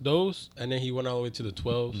first those, and then he went all the way to the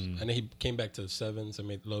 12s, and then he came back to the 7s and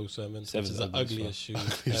made low 7s. Sevens Which is the ugly as ugliest shoe.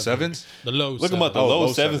 ever. Sevens? The low Look them up. The Oh, low low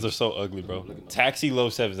sevens sevens. are so ugly, bro. Taxi low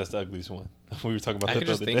sevens. That's the ugliest one. We were talking about I that could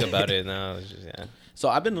the just other think day. about it now. It's just, yeah. So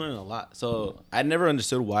I've been learning a lot. So I never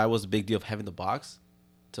understood why it was a big deal of having the box.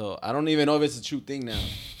 So I don't even know if it's a true thing now.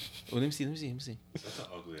 Oh, let me see. That's an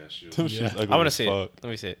ugly ass shoe. Them shit's ugly I want to as see fuck. it. Let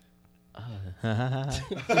me see it.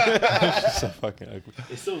 So fucking ugly.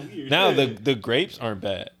 It's so weird. Now the grapes aren't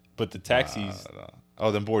bad, but the taxis.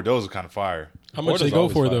 Oh, them Bordeaux are kind of fire. How much they Bordeaux's go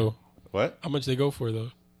always for fire. though? What? How much they go for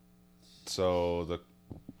though? So the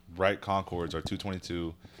right Concords are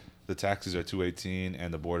 222, the taxis are 218,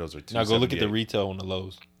 and the Bordeaux are 278. Now go look at the retail on the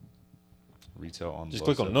lows. retail on. Just low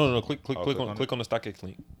click on side. no click Oh, click on it? click on the StockX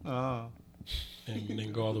link. Oh. And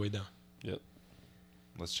then go all the way down. Yep.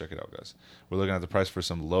 Let's check it out, guys. We're looking at the price for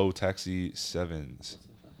some low taxi sevens.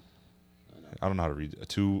 I don't know how to read.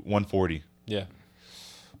 140. Yeah.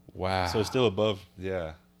 Wow. So it's still above.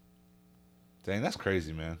 Yeah. Dang, that's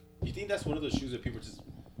crazy, man. You think that's one of those shoes that people just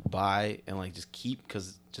buy and like just keep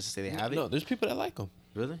because just to say they have it? No, there's people that like them,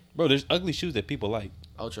 Really? bro. There's ugly shoes that people like.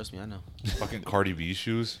 Oh, trust me, I know. Fucking Cardi B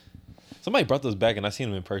shoes. Somebody brought those back and I seen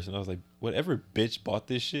them in person. I was like, whatever bitch bought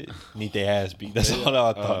this shit, need their ass beat. That's all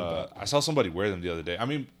I thought about. I saw somebody wear them the other day. I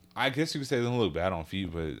mean, I guess you could say they don't look bad on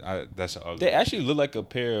feet, but that's ugly. They actually look like a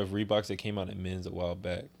pair of Reeboks that came out in men's a while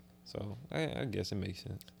back. So I guess it makes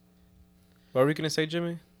sense. What were we gonna say,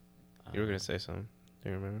 Jimmy? You were gonna say something. Do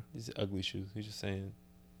you remember? These are ugly shoes. He's just saying.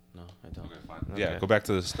 No, I don't. Okay, fine. Okay. Yeah, go back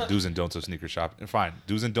to the do's and don'ts of sneaker shopping. Fine,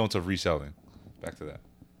 do's and don'ts of reselling. Back to that.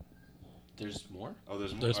 There's more. Oh,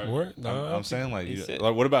 there's more. There's All more? right. No, I'm saying like, he said-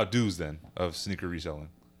 like, what about dues then of sneaker reselling?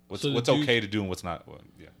 What's So the what's dues- okay to do and what's not? Well,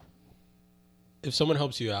 yeah. If someone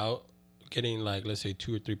helps you out, getting like, let's say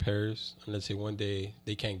 2 or 3 pairs, and let's say one day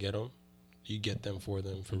they can't get them, you get them for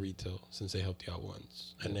them for retail since they helped you out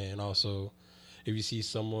once. And then also, if you see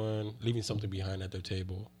someone leaving something behind at their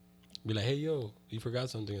table, be like, hey, yo, you forgot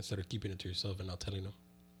something, instead of keeping it to yourself and not telling them.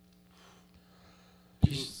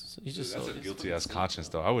 You just That's a guilty ass conscience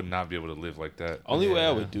though. I would not be able to live like that. Only way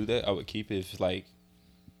I would do that, I would keep it if like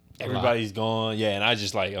everybody's gone. Yeah, and I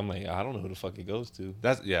just like I'm like I don't know who the fuck it goes to.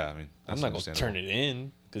 That's yeah. I mean, I'm that's not gonna turn it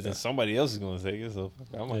in because then somebody else is gonna take it. So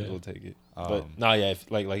I might as well take it. But nah, yeah. If,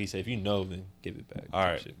 like you said, if you know, then give it back. All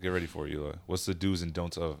right, Shit. get ready for it, Eloy. What's the do's and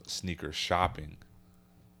don'ts of sneaker shopping?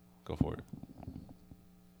 Go for it.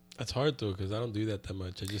 That's hard though, because I don't do that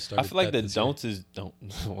much. I just started. I feel like that the this year. don'ts is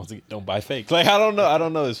don't buy fake. Like I don't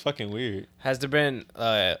know. It's fucking weird. Has there been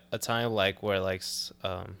a time like where like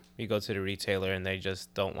you go to the retailer and they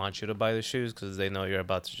just don't want you to buy the shoes because they know you're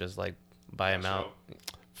about to just like buy them out?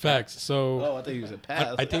 Facts. So Oh, I thought you was a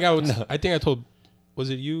pass. I think I would. I think I told.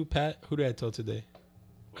 Was it you, Pat? Who did I tell today?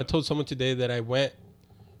 I told someone today that I went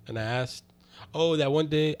and I asked. Oh, that one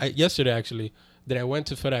day, yesterday actually, that I went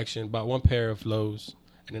to Foot Action, bought 1 pair of lows,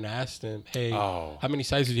 and then I asked him, "Hey, how many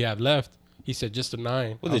sizes do you have left?" He said just a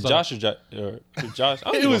 9. Was it Josh or Josh?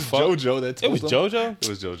 It was JoJo that told It was them. JoJo. It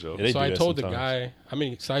was JoJo. Yeah, they So do I that told the sometimes. guy, how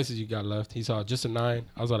many sizes you got left? He saw just a 9.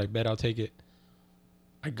 I was like, bet I'll take it.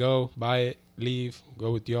 I go, buy it, leave,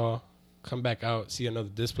 go with y'all, come back out, see another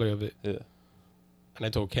display of it. Yeah. And I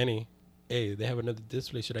told Kenny, hey, they have another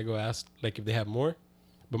display. Should I go ask, like, if they have more?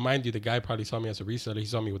 But mind you, the guy probably saw me as a reseller. He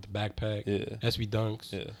saw me with the backpack, SB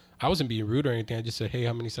Dunks. Yeah. I wasn't being rude or anything. I just said, hey,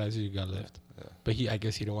 how many sizes you got left? Yeah. But I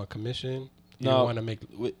guess he didn't want commission. He No, didn't want to make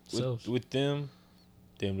sales. with them.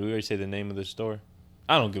 Damn, do we already say the name of the store?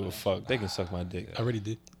 I don't give a fuck. They can suck my dick. I already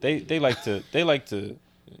did. They like to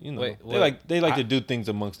you know Wait, they like to do things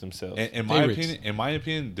amongst themselves. In my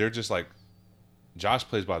opinion, they're just like Josh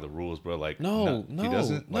plays by the rules, bro. Like he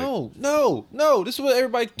doesn't. Like, no. This is what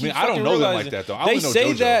everybody keeps. I mean, I don't fucking know them realizing. like that, though. I They only know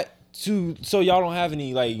say JoJo. that so y'all don't have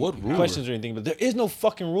any like What rule? questions or anything, but there is no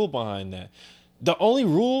fucking rule behind that. The only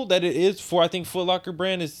rule that it is for I think Foot Locker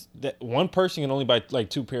brand is that one person can only buy like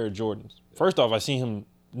 2 pair of Jordans. First off, I seen him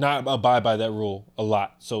not abide by that rule a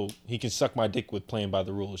lot, so he can suck my dick with playing by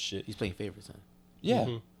the rules shit. He's playing favorites, huh?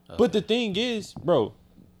 Yeah. But the thing is, bro,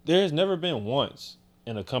 there's never been once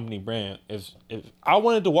in a company brand if I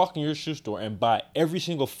wanted to walk in your shoe store and buy every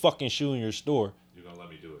single fucking shoe in your store, You're gonna let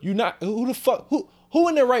me do it. you not who the fuck who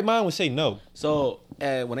in their right mind would say no? So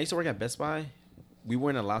when I used to work at Best Buy, we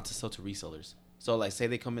weren't allowed to sell to resellers. So like, say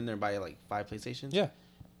they come in there and buy like 5 PlayStations. Yeah.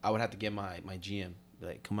 I would have to get my GM, be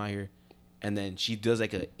like, come out here, and then she does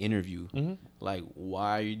like an interview, like,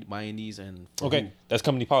 why are you buying these and for Okay, who? that's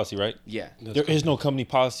company policy, right? Yeah. There is no company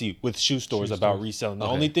policy with shoe stores about reselling. The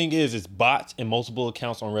only thing is it's bots and multiple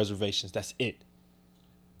accounts on reservations. That's it.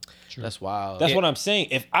 That's wild. That's what I'm saying.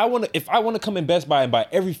 If I want to come in Best Buy and buy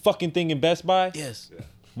every fucking thing in Best Buy, Yes.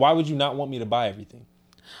 why would you not want me to buy everything?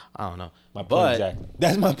 I don't know. My point But exactly.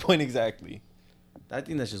 That's my point exactly. I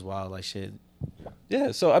think that's just wild, like shit.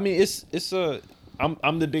 Yeah, so I mean,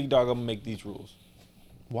 I'm the big dog. I'm gonna make these rules.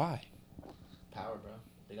 Why? Power, bro.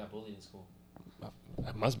 They got bullied in school.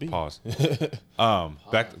 That must be. Pause.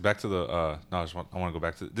 Back to the no. I want to go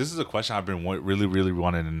back to this. Is a question I've been really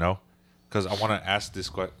wanting to know because I want to ask this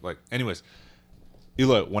question. Like, anyways,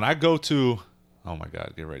 Eloy, when I go to, oh my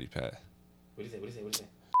God, get ready, Pat. What do you say?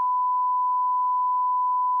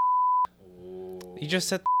 You just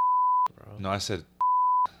said No, I said.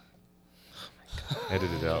 Edit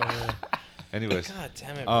it out. Anyways, God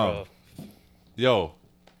damn it, bro. yo,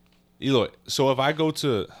 Eloy. So if I go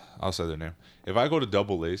to, I'll say their name. If I go to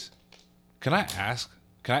Double A's, can I ask?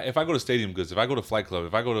 If I go to Stadium Goods, if I go to Flight Club,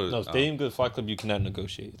 if I go to No, Stadium Goods Flight Club, you cannot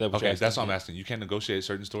negotiate. okay, that's what I'm asking. You can't negotiate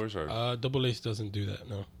certain stores, or Double Ace doesn't do that,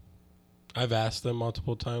 no. I've asked them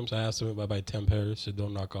multiple times. I asked them if I buy 10 pairs, so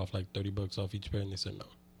don't knock off like $30 off each pair, and they said no.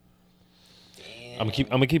 I'm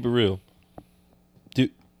gonna keep it real.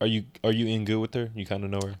 Dude, are you in good with her? You kind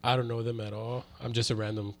of know her. I don't know them at all. I'm just a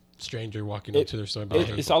random stranger walking up to their store and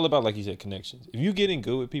buying It's all about, like you said, connections. If you get in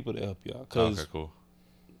good with people, they help you out. okay, cool.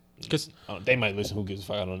 Because They might listen. Who gives a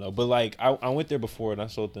fuck? I don't know. But like, I went there before and I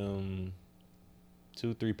sold them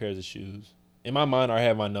 2-3 pairs of shoes. In my mind, I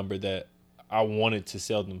had my number that I wanted to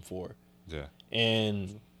sell them for. Yeah.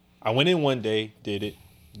 And I went in one day, did it.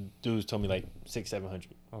 Dudes told me like 600-700.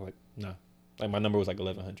 I was like, nah. Like my number was like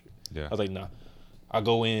 1100. Yeah. I was like, nah. I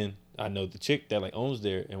go in. I know the chick that like owns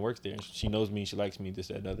there and works there. And she knows me. She likes me. This,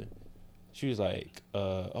 that, and other. She was like,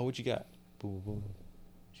 oh, what you got? boom, boom.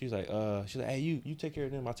 She's like, hey, you take care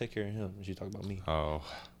of them, I'll take care of him. And she talked about me. Oh.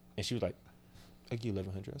 And she was like, I give you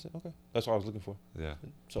 $1,100. I said, okay. That's what I was looking for. Yeah.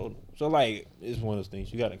 So like, it's one of those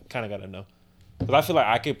things you gotta know. Because I feel like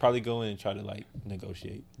I could probably go in and try to like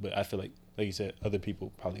negotiate, but I feel like you said, other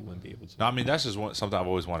people probably wouldn't be able to. No, I mean that's just something I've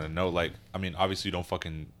always wanted to know. Like, I mean, obviously you don't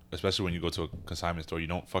especially when you go to a consignment store, you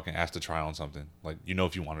don't fucking ask to try on something. Like, you know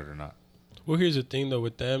if you want it or not. Well, here's the thing though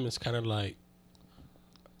with them, it's kind of like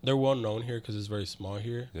they're well known here because it's very small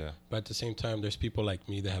here. Yeah. But at the same time, there's people like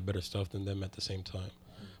me that have better stuff than them at the same time.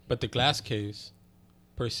 But the glass case,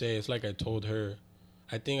 per se, it's like I told her,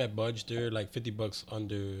 I think I budged her like $50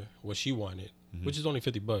 under what she wanted, which is only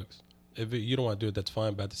 $50. If you don't want to do it, that's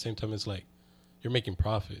fine. But at the same time, it's like you're making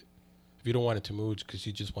profit. If you don't want it to move because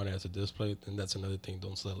you just want it as a display, then that's another thing.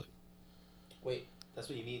 Don't sell it. Wait, that's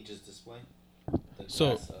what you mean? Just display?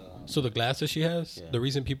 So the glass that she has, Yeah. the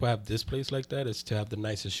reason people have displays like that is to have the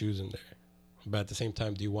nicest shoes in there. But at the same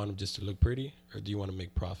time, do you want them just to look pretty or do you want to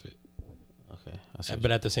make profit? Okay.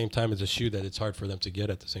 But at the same time, it's a shoe that it's hard for them to get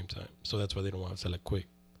at the same time. So that's why they don't want to sell it quick.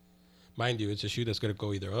 Mind you, it's a shoe that's going to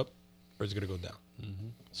go either up or it's going to go down. Mm-hmm.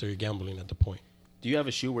 So you're gambling at the point. Do you have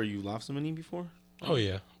a shoe where you lost some money before? Oh,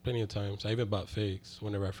 yeah. Plenty of times. I even bought fakes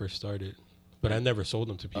whenever I first started. But I never sold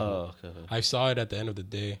them to people. Oh, okay. I saw it at the end of the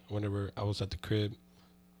day whenever I was at the crib.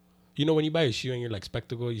 You know, when you buy a shoe and you're like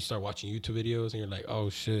spectacle, you start watching YouTube videos and you're like,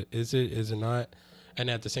 oh, shit, is it not?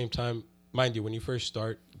 And at the same time, mind you, when you first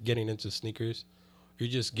start getting into sneakers, you're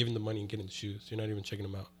just giving the money and getting the shoes. You're not even checking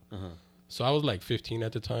them out. Uh-huh. So I was like 15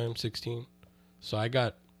 at the time, 16. So I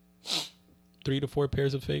got 3 to 4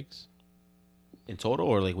 pairs of fakes. In total,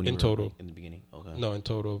 or like when you In were total. like, in the beginning? Okay. No, in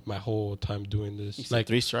total, my whole time doing this. You said Like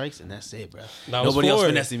 3 strikes and that's it, bro. That was Nobody else 4.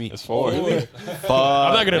 finessing me. It's 4. Fuck.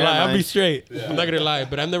 I'm not gonna Never lie. I'll be mind. straight. I'm not gonna lie.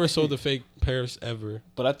 But I've never sold a fake pairs ever.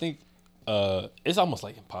 But I think it's almost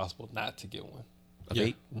like impossible not to get one. A Yeah.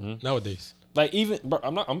 fake? Nowadays. Like even, bro,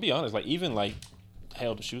 I'm gonna be honest. Like even like,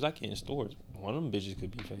 hell, the shoes I get in stores, one of them bitches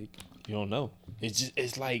could be fake. You don't know. It's just,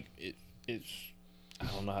 it's like it's. I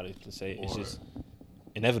don't know how to say it. It's just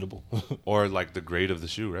inevitable. Or like the grade of the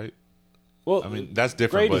shoe, right? Well, I mean, that's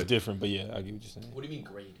different. grade is But different, but yeah, I get what you're saying. What do you mean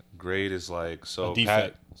grade? grade is like so. A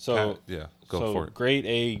defect. Yeah, go for it. Grade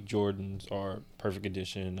A Jordans are perfect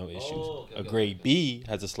condition, no issues. A grade B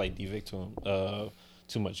has a slight defect to them.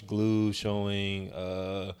 Too much glue showing.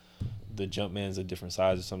 The Jumpman's a different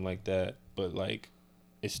size or something like that. But like,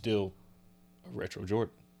 it's still a retro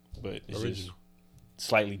Jordan, but it's just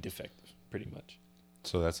slightly defective, pretty much.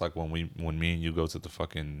 So that's like when me and you go to the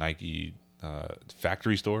fucking Nike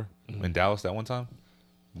factory store in Dallas that one time.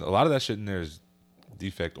 A lot of that shit in there is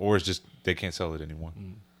defect, or it's just they can't sell it anymore.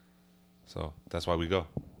 So that's why we go.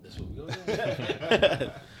 That's what we go.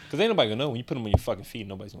 Because ain't nobody gonna know when you put them on your fucking feet.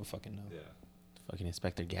 Nobody's gonna fucking know. Fucking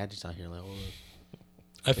Inspector Gadgets out here, like, oh,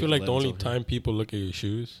 I feel like the only over here. time people look at your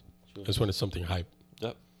shoes is when it's something hype.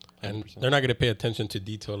 Yep. And 100%. they're not going to pay attention to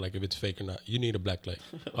detail, like if it's fake or not. You need a black light.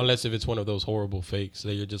 Unless if it's one of those horrible fakes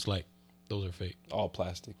that you're just like, those are fake. All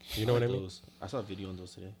plastic. You know what I mean? Those. I saw a video on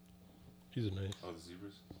those today. These are nice. Oh, the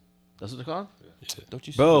zebras. That's what they're called? Don't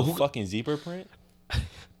you see Bro, the who- fucking zebra print?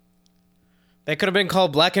 That could have been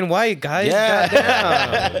called black and white, guys. Yeah.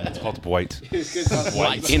 Goddamn. It's called white.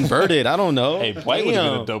 White. Inverted. I don't know. Hey, white would have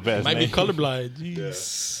been a Damn. dope ass Might name. be colorblind.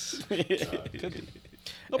 Jeez.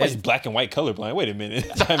 Nobody's black and white colorblind. Wait a minute.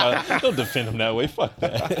 Time out. Don't defend them that way. Fuck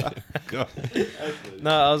that.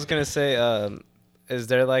 No, I was gonna say, is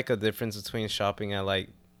there like a difference between shopping at like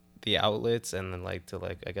the outlets and then like to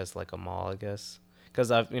like I guess like a mall? I guess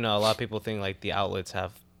because a lot of people think like the outlets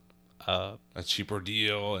have A cheaper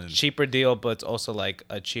deal and cheaper deal, but it's also like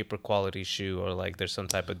a cheaper quality shoe or like there's some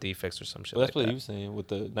type of defects or some shit Well, that's like what that. he was saying with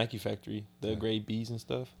the Nike factory, the grade B's and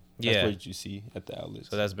stuff. That's Yeah. what you see at the outlets.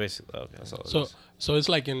 So that's basically okay. that's all it So, is. so it's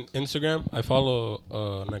like in Instagram, I follow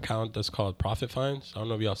an account that's called Profit Finds. I don't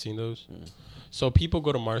know if y'all seen those. So people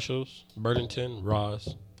go to Marshall's, Burlington,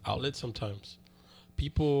 Ross, outlets sometimes.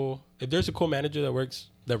 People, if there's a co-manager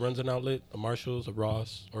that runs an outlet, a Marshall's, a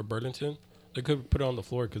Ross, or Burlington, they could put it on the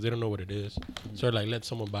floor because they don't know what it is. So like, let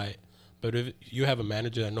someone buy it. But if you have a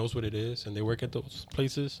manager that knows what it is and they work at those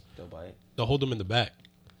places, They'll buy it. they'll hold them in the back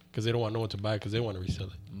because they don't want no one to buy it because they want to resell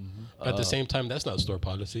it. But at the same time, that's not store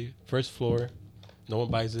policy. First floor, no one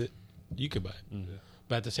buys it. You could buy it.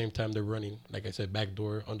 But at the same time, they're running, like I said,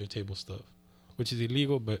 backdoor, under table stuff, which is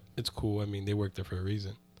illegal, but it's cool. I mean, they work there for a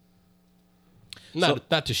reason.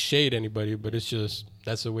 Not to shade anybody, but it's just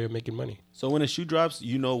that's a way of making money. So when a shoe drops,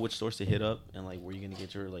 you know which stores to hit up and like where you're gonna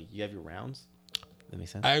get your you have your rounds. That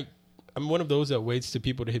makes sense. I'm one of those that waits to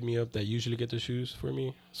people to hit me up that usually get the shoes for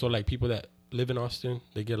me. So like people that live in Austin,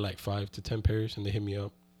 they get like 5 to 10 pairs and they hit me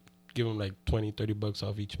up give them like $20-$30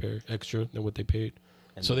 off each pair extra than what they paid.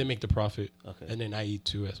 And So they make the profit. Okay. And then I eat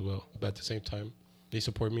too as well. But at the same time, they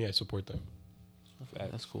support me, I support them.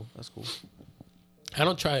 That's cool. That's cool. I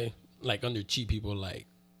don't try like under cheap people. Like,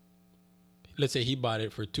 let's say he bought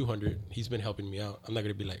it for $200. He's been helping me out. I'm not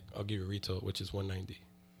gonna be like, I'll give you retail, which is $190.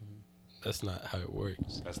 That's not how it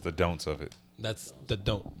works. That's the don'ts of it. That's the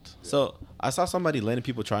don't. So I saw somebody letting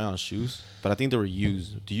people try on shoes, but I think they were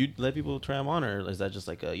used. Do you let people try them on, or is that just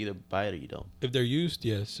like either buy it or you don't? If they're used,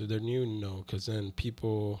 yes. If they're new, no. Because then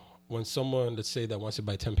people, when someone, let's say that wants to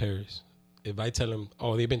buy 10 pairs, if I tell him,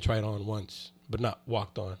 oh, they've been tried on once, but not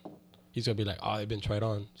walked on, he's gonna be like, oh, they've been tried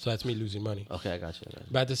on. So that's me losing money. Okay, I got you.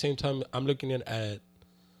 But at the same time, I'm looking at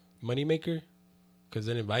moneymaker. Because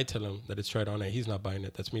then if I tell him that it's tried on and he's not buying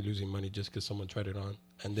it, that's me losing money just because someone tried it on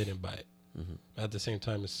and they didn't buy it. At the same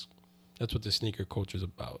time, that's what the sneaker culture is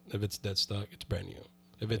about. If it's dead stock, it's brand new.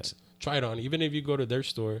 If it's tried on, even if you go to their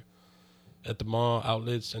store at the mall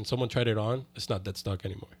outlets and someone tried it on, it's not dead stock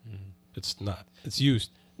anymore. It's not. It's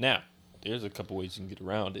used. Now, there's a couple ways you can get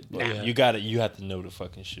around it. But Yeah. you have to know the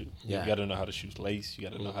fucking shoe. Yeah. You got to know how to shoot lace. You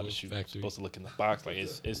got to know how to shoot. Factory. Supposed to look in the box. Like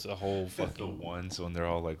it's a whole The fucking. ones when they're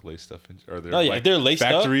all like laced up, or they're Oh yeah, like if they're laced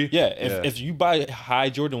factory. up. Yeah, if you buy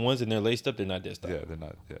high Jordan 1s and they're laced up, they're not dead stock. Yeah, they're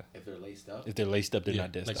not. Yeah. If they're laced up, If they're laced up, they're Yeah,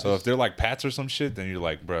 not dead like stock. So if they're like Pats or some shit, then you're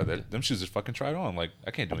like, bro, them shoes are fucking tried on. Like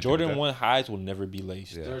I can't do anything Jordan with that. 1 highs will never be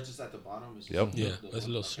laced. Yeah. they're just at the bottom. It's Yep. Yeah, that's a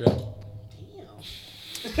little strap.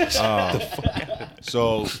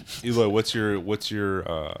 So Eloy, what's your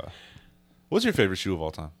favorite shoe of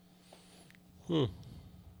all time?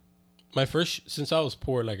 My first, since I was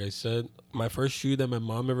poor, like I said, my first shoe that my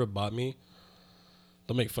mom ever bought me,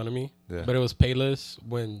 don't make fun of me, Yeah. but it was Payless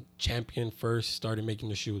when Champion first started making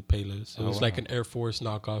the shoe with Payless. It was like an Air Force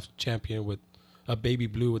knockoff Champion with a baby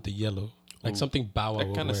blue with the yellow. Like something Bow Wow That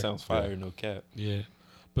would kind of wear. sounds fire. No cap. Yeah.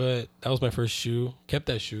 But that was my first shoe. Kept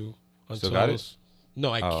that shoe until got I it? was...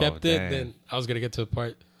 No, I Oh, kept it. dang. Then I was going to get to the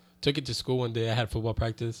part. Took it to school one day. I had football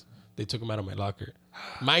practice. They took them out of my locker.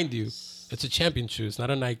 Mind you, it's a Champion shoe. It's not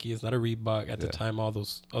a Nike. It's not a Reebok. At the time, all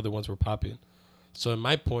those other ones were popping. So at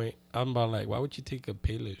my point, I'm about like, why would you take a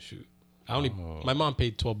Payless shoe? My mom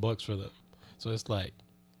paid $12 for them. So it's like,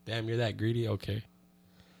 damn, you're that greedy? Okay.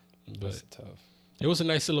 That's But tough. it was a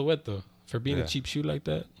nice silhouette, though. For being Yeah. a cheap shoe like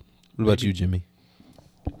that. What about you, Jimmy?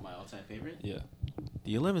 my all-time favorite. Yeah.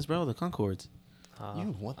 The 11s, bro. The Concords.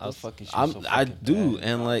 You want I the was- fucking shoes so I fucking do, bad.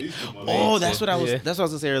 and like, these are my oh, mates, that's what I was. yeah. That's what I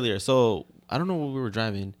was gonna say earlier. So I don't know what we were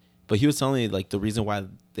driving, but he was telling me like the reason why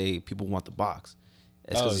people want the box.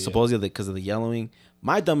 It's Oh, because yeah. supposedly because of the yellowing.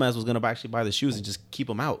 My dumbass was gonna actually buy the shoes and just keep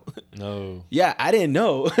them out. No. Yeah, I didn't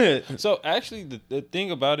know. So actually, the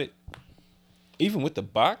thing about it, even with the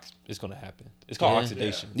box, it's gonna happen. It's called Yeah.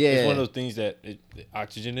 oxidation. Yeah. It's one of those things that the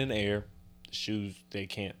oxygen in the air, the shoes they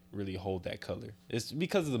can't really hold that color. It's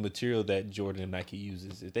because of the material that Jordan and Nike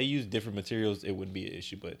uses. If they use different materials, it wouldn't be an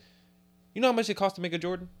issue. But you know how much it costs to make a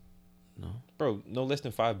Jordan? No. Bro, no less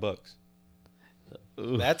than $5.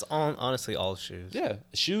 That's on honestly all shoes. Yeah,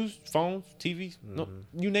 shoes, phones, TVs, no,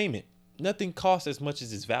 you name it. Nothing costs as much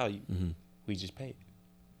as its value. We just pay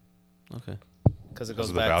it. Okay. Because it Because goes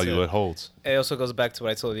of the back value to. it holds. It also goes back to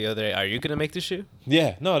what I told you the other day. Are you gonna make the shoe?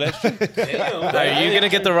 Yeah, no, that's true. Are you gonna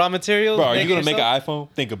get the raw materials? Bro, are you it gonna make yourself? an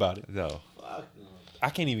iPhone? Think about it. No. I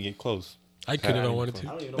can't even get close. I could if I wanted to.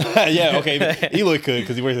 don't even know. Yeah, okay. Eloy could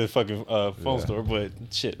because he works at a fucking phone Yeah. store. But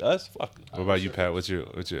shit, us, fuck. What about you, Pat? What's your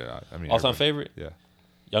I mean, All-time everybody- favorite? Yeah.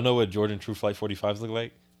 Y'all know what Jordan True Flight 45s look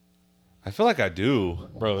like? I feel like I do.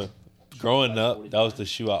 Bro, growing up, that was the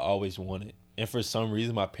shoe I always wanted. And for some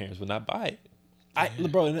reason, my parents would not buy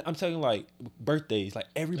it. Bro, and I'm talking like birthdays. Like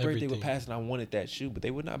every birthday would Everything. pass and I wanted that shoe, but they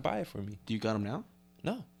would not buy it for me. Do you got them now?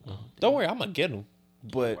 No. Don't worry, I'm going to get them.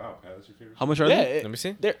 But Wow, Pat, that's your favorite. How much are yeah, they? Let me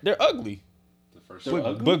see. They're ugly. The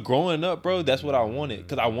first But growing up, bro, that's what I wanted.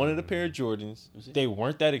 Because I wanted a pair of Jordans. They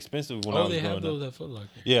weren't that expensive when I Oh, was they growing have up. those at Foot Locker.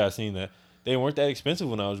 Yeah, I seen that. They weren't that expensive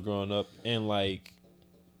when I was growing up. And like,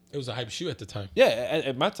 It was a hype shoe at the time. yeah,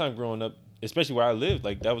 at my time growing up, especially where I lived,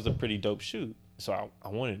 like that was a pretty dope shoe. So I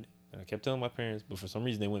wanted it. And I kept telling my parents, but for some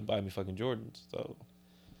reason they wouldn't buy me fucking Jordans. So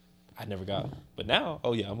I never got them. But now,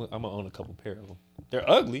 oh yeah, I'm gonna own a couple pair of them. They're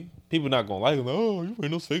ugly. People not gonna like them. Oh, you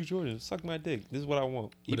wearing those fake Jordans? Suck my dick. This is what I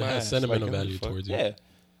want. But Eat it my has ass. sentimental I don't give value a fuck. towards you. Yeah,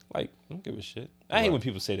 like I don't give a shit. I hate when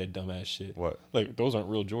people say that dumbass shit. What? Like those aren't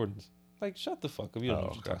real Jordans. Like shut the fuck up. You don't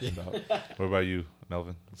know Oh, what you're talking about. What about you,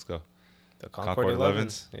 Melvin? Let's go. The Concord Concord 11s?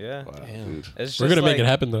 11s. Yeah. Wow, Damn. dude. It's We're just gonna make like- it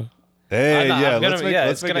happen though. Hey, I'm not- yeah, I'm gonna- let's make, yeah,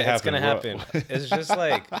 let's it's make gonna, it happen. It's gonna We're- happen. It's just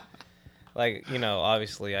like you know,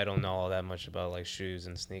 obviously I don't know all that much about like shoes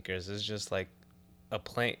and sneakers. It's just like a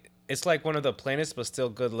plain. it's like one of the plainest but still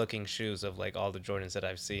good looking shoes of like all the Jordans that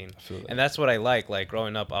I've seen. I feel that. And that's what I like. Like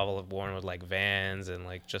growing up, I would have worn with like Vans and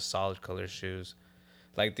like just solid color shoes.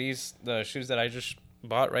 Like the shoes that I just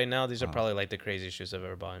bought right now, these are probably like the craziest shoes I've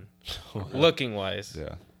ever bought. Looking wise.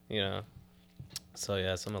 Yeah. You know. So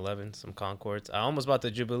yeah, some 11, some Concords. I almost bought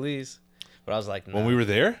the Jubilees, but I was like, nah. When we were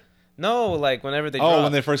there? No, like whenever they Oh, dropped.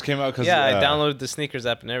 when they first came out? Cause, Yeah, I downloaded the sneakers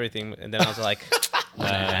app and everything, and then I was like,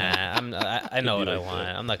 nah, I know what I want.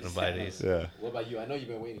 I'm not gonna buy these. Yeah. What about you? I know you've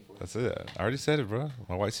been waiting for it. That's it. I already said it, bro.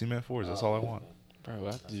 My white cement 4s. That's all I want. Bro,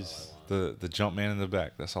 I just The jump man in the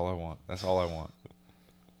back. That's all I want. That's all I want.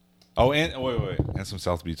 Oh, and wait. And some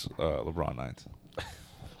South Beach LeBron 9s.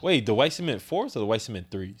 wait. The white cement 4s or the white cement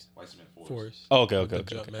 3s? White cement 4s. Force. Oh, okay. The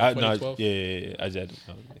jump man, No, 2012? yeah. I just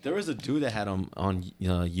know. There was a dude that had them on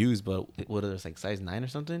used, but what are those, like size 9 or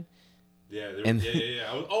something? Yeah. And- yeah.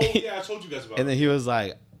 I told you guys about And then he was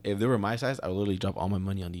like, if they were my size, I would literally drop all my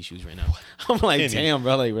money on these shoes right now. I'm like, Kenny. damn,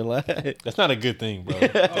 bro, like relax. That's not a good thing, bro.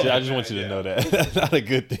 I just want you to know that. That's not a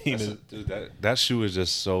good thing. Dude, that shoe is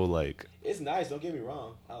just so like, It's nice. Don't get me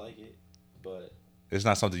wrong. I like it, but it's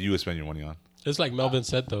not something you would spend your money on. It's like Melvin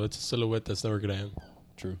said though. It's a silhouette that's never gonna end.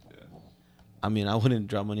 True. I mean, I wouldn't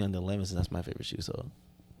drop money on the 11s, and that's my favorite shoe. So,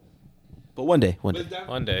 but one day. One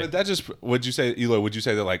day. But that just, would you say, Eloy, would you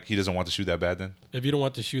say that like he doesn't want the shoe that bad then? If you don't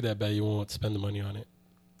want the shoe that bad, you won't spend the money on it.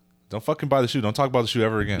 Don't fucking buy the shoe. Don't talk about the shoe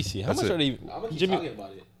ever again. Let me see. How That's much it. are they? I'm gonna keep Jimmy, talking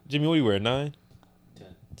about it. Jimmy, what do you wear? 9? 10.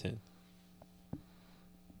 10.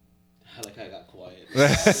 I like how I got quiet.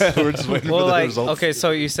 We're just waiting Well, for the like, results. okay,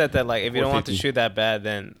 so you said that like if you don't want the 450. shoe that bad,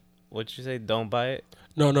 then what'd you say? Don't buy it.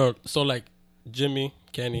 No. So like Jimmy,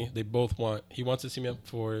 Kenny, they both want. He wants the cement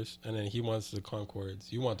 4s, and then he wants the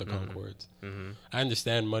Concords. You want the Concords. Mm-hmm. I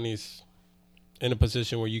understand money's in a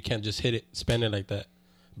position where you can't just hit it, spend it like that.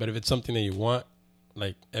 But if it's something that you want,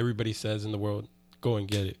 like everybody says in the world, go and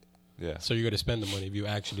get it. Yeah. So you're gonna spend the money if you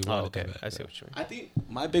actually want Oh, it okay. that bad. I see what you mean. I think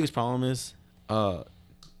my biggest problem is,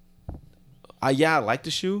 I like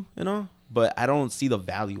the shoe, but I don't see the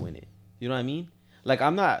value in it. You know what I mean? Like I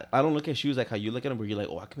don't look at shoes like how you look at them, where you're like,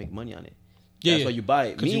 oh, I can make money on it. Yeah, That's why you buy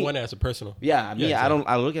it. Because you want it as a personal. Yeah, me, Yeah, I don't.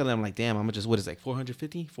 I look at them like, damn, I'm just what is it, like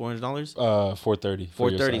 $450, $400, $430.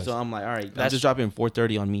 $430. So I'm like, all right, I'm That's- just dropping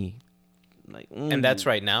 $430 on me. Like, And that's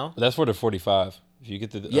right now. That's for the 45. If you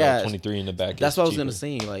get the Yeah, 23 in the back, That's it's what I was cheaper. gonna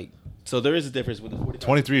say. Like, so there is a difference with the 45.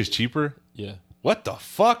 23 is cheaper? Yeah. What the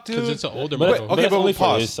fuck, dude? Because it's an older But, model. okay, that's but only we'll for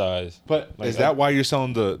pause. his size. But Like is that- that why you're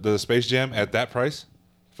selling the Space Jam at that price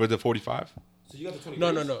for the 45? So you got the 20.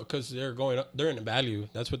 No, because they're going up. They're in value.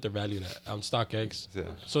 That's what they're valued at on StockX. Yeah.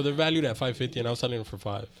 So they're valued at $550, and I was selling them for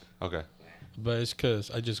 $5. Okay. But it's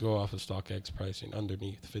because I just go off of StockX pricing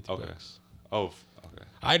underneath $50. Okay. Oh, okay.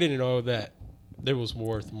 I didn't know that it was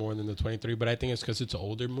worth more than the 23, but I think it's because it's an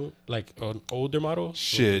older an older model.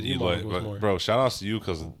 Shit, So the new Eloy. model goes more. But, bro, shout outs to you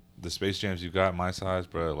because the Space Jams you got my size,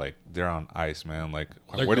 bro, like they're on ice, man. Like,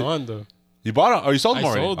 They're where did gone though. you bought them? Oh, you sold them I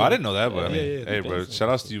already? sold Oh, I them. didn't know that, but I Yeah, mean, yeah, hey, they bro, did. shout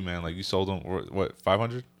outs to you, man. Like, you sold them, what,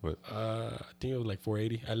 500? What? I think it was like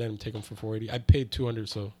 480. I let him take them for 480. I paid 200.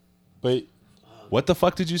 So, But What the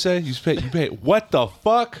fuck did you say? You paid what the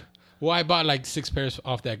fuck? well, I bought like 6 pairs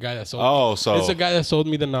off that guy that sold. Oh, so It's a guy that sold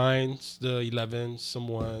me the 9s, the 11s, some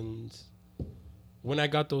 1s. When I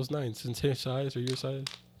got those 9s, since his size or your size.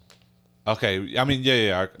 okay. I mean,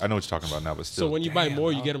 yeah. I know what you're talking about now, but still. So when you buy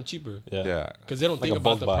more, you get them cheaper. yeah. yeah, Because they don't Like think a about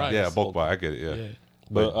bulk the buy. price. yeah, bulk buy. I get it. Yeah, Yeah.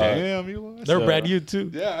 but But, damn, Eloy. They're So- brand new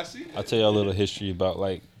too. Yeah, I see. I'll tell you a little history about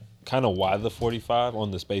like kind of why the 45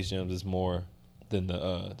 on the Space Jams is more than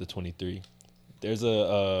the 23. There's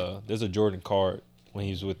a Jordan card when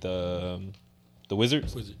he was with the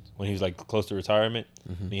Wizards, Wizards. when he was like close to retirement.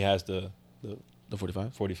 And he has the The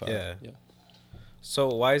 45. 45. Yeah. yeah. So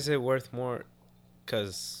why is it worth more?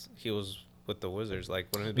 Because he was with the Wizards. Like,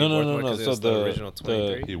 wouldn't it be No, no, worth no, more no. because it So was the the- original the-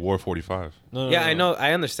 23? He wore 45. No, no, Yeah, no, I no. know.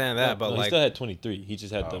 I understand that, but No, like, he still had 23. He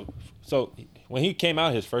just had So when he came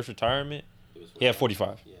out his first retirement, he had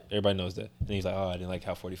 45. Yeah. Everybody knows that. And he's like, oh, I didn't like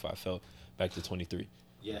how 45 felt. Back to 23.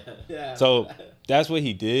 Yeah. So that's what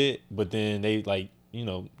he did. But then they like,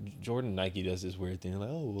 Jordan Nike does this weird thing like,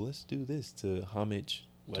 oh, well, let's do this to homage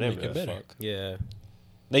whatever make it the better. fuck. yeah.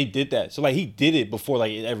 They did that. So like he did it before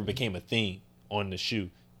like it ever became a thing on the shoe.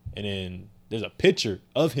 And then there's a picture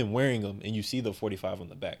of him wearing them and you see the 45 on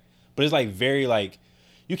the back. But it's like very like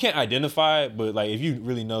you can't identify it, but like if you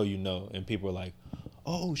really know, you know. And people are like,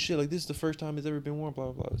 oh shit, like this is the first time it's ever been worn,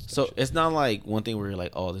 blah blah blah. So it's not like one thing where you're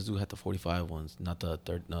like, oh, this dude had the 45 ones, not the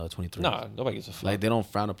 23. nah, nobody gives a fuck. Like they don't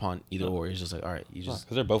frown upon either or. It's just like, all right, you just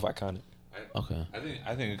because they're both iconic. okay.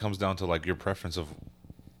 I think it comes down to like your preference of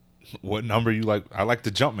what number you like. I like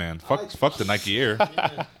the Jumpman. Fuck the Nike Air.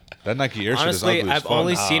 That Nike Air Honestly, shit is ugly I've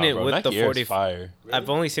only seen it bro, with Nike the Air is 40. fire. I've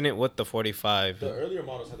only seen it with the 45. The earlier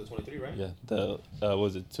models had the 23, right? Yeah, the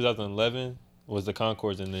was it 2011 was the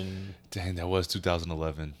Concords, and then Dang, that was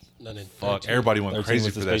 2011. And then Fuck, 13. everybody went 13 crazy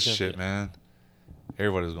was for the that Space Jam? shit, man.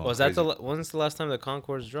 Everybody was going Was crazy. that when's the last time the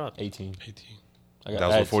Concords dropped? 18. 18. I got That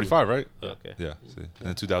was with 45, right? Okay. Yeah. See. And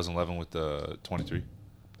then 2011 with the 23.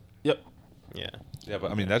 Yep. Yeah. Yeah,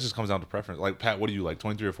 but I mean, that just comes down to preference. Like, Pat, what do you like,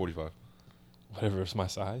 23 or 45? Whatever is my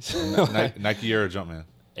size. Nike Air or Jumpman?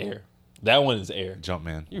 Air. That one is Air.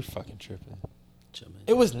 Jumpman. You're fucking tripping.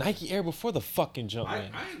 It was Nike Air before the fucking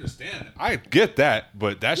Jumpman. I understand. I get that,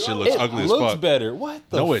 but that shit looks it ugly as looks fuck. better. What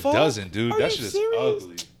the No, fuck? it doesn't, dude. Are That you shit is serious?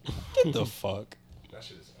 ugly. Get the fuck. That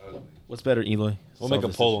shit is ugly. What's better, Eloy? We'll make a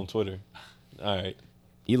Solve poll on this Twitter. All right.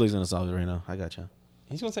 issue. Eloy's gonna solve it right now. I got you.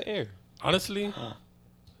 He's gonna say Air. Honestly,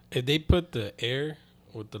 if they put the Air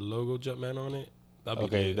with the logo Jumpman on it, that'd be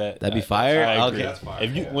Okay, good. That'd be fire? I agree. Okay. That's fire,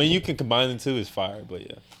 If you yeah. when you can combine the two, it's fire. But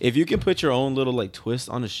yeah, If you can put your own little like twist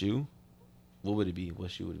on a shoe, what would it be?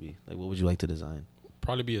 What shoe would it be? Like, what would you like to design?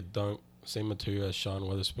 Probably be a dunk, same material as Sean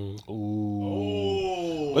Weatherspoon. ooh,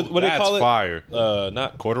 Oh, what they that's call it? fire.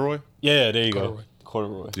 Not Corduroy? yeah. There you Corduroy. go.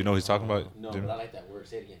 Corduroy. Do you know what he's talking about? Jimmy? like that word.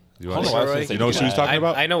 Say it again. You, I don't know want- why I was gonna You say know what she was that. talking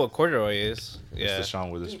about? I know what corduroy is. It's Yeah. the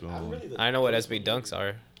Sean Witherspoon. I know what SB dunks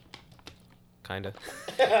are. Kinda.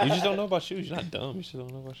 You just don't know about shoes. You're not dumb. You just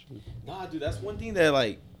don't know about shoes. Nah, dude, that's one thing that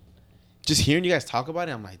like, just hearing you guys talk about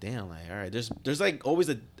it, I'm like, damn, like, all right, there's like always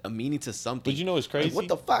a meaning to something. But you know what's crazy? Like, what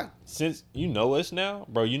the fuck? Since you know us now,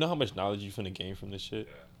 bro, you know how much knowledge you finna gain from this shit.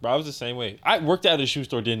 Bro, I was the same way. I worked at a shoe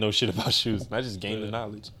store, didn't know shit about shoes, and I just gained the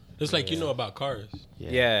knowledge. It's like you know about cars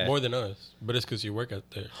Yeah. more than us, but it's because you work out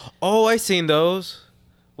there. Oh, I seen those.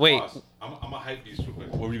 Wait, I'm gonna hype these real quick.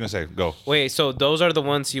 What were you gonna say? Go. wait. So those are the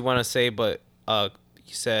ones you want to say, but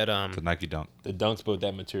you said The Nike Dunk. The dunks, but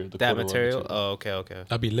that material. The that corduroy material. Oh, okay.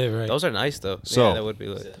 That'd be lit, right? Those are nice though. So- Yeah, that would be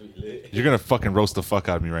lit. You're gonna fucking roast the fuck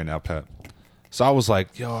out of me right now, Pat. So I was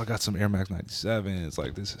like, yo, I got some Air Max 97s.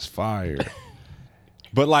 Like, this is fire.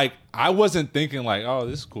 But like, I wasn't thinking like, oh,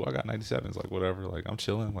 this is cool. I got 97s. Like, whatever. Like, I'm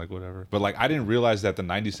chilling. Like, whatever. But like, I didn't realize that the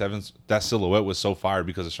 97s, that silhouette was so fire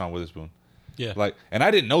because of Sean Witherspoon. Yeah. Like, and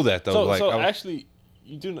I didn't know that though. So, like, so I was- actually,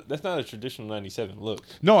 you do. That's not a traditional '97 look.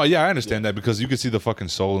 no, yeah, I understand that because you can see the fucking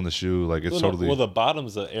sole in the shoe. Like, it's Well, totally. well, the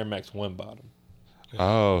bottom's a Air Max 1 bottom.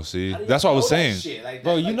 Oh, see, that's what I was saying.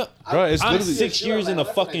 Bro, you know, Bro, it's I'm literally 6 years in a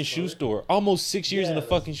fucking shoe store. Almost 6 years in a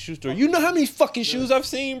fucking shoe store. You know how many fucking shoes I've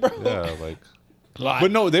seen, bro? Yeah, like.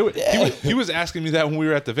 But no, they were. He was asking me that when we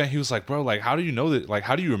were at the event. He was like, "Bro, like, how do you know that? Like,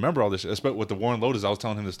 how do you remember all this shit?" Especially with the Warren Lotus, I was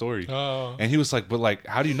telling him the story, Oh. and he was like, "But like,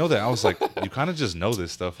 how do you know that?" I was like, "You kind of just know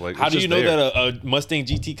this stuff. Like, How it's do you just know there." that a Mustang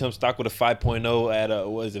GT comes stock with a 5.0 at a,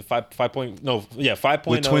 what is it, 5.0? No, yeah, 5.0.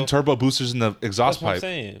 with twin turbo boosters in the exhaust That's what I'm pipe?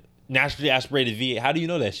 saying. Naturally aspirated V8. How do you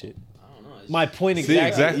know that shit? I don't know. My point See, exactly.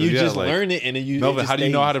 exactly, You yeah, just like- learn it and then you. Melvin, it how just do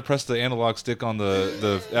you know stays. how to press the analog stick on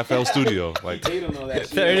the FL Studio? Like, They don't know that.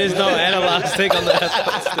 There is no analog stick on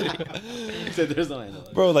the. He said there's no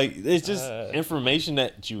analog. Bro, like it's just information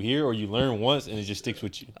that you hear or you learn once and it just sticks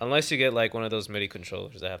with you. Unless you get like one of those MIDI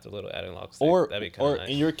controllers that have the little analog stick. Or, that'd be kind or of nice.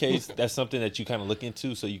 in your case, that's something that you kind of look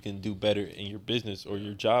into so you can do better in your business or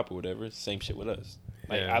your job or whatever. Same shit with us.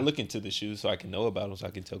 Like Yeah. I look into the shoes so I can know about them, so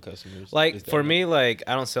I can tell customers. Like this, that, for and me, like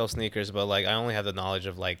I don't sell sneakers, but like I only have the knowledge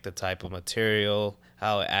of like the type of material,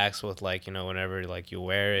 how it acts with like, you know, whenever like you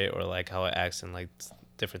wear it, or like how it acts in like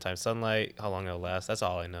different times sunlight, how long it'll last. That's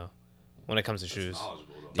all I know when it comes to shoes.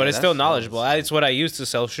 But Yeah, it's still that's- knowledgeable. It's what I use to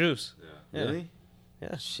sell shoes. Yeah. Really?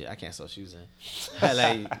 Yeah. Shit, I can't sell shoes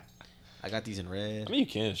then. I got these in red. I mean, you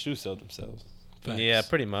can. Shoes sell themselves. Facts. Yeah,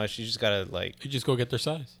 pretty much. You just gotta like You just go get their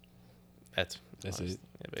size. That's honest- it. yeah,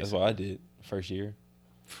 That's basically. what I did first year.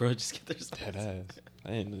 Bro, just get their Dead size. ass. I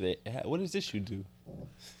didn't know that. What does this shoe do?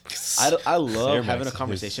 I Air love having a Max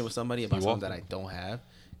conversation is- with somebody about you something walk that I don't have,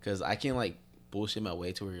 because I can like bullshit my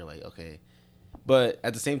way to where you're like, okay, but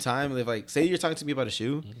at the same time, if like say you're talking to me about a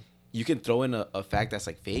shoe, you can throw in a fact that's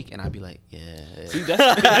like fake, and I'd be like, yeah. See, that's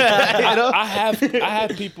I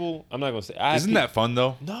have people. I'm not gonna say. I have isn't that fun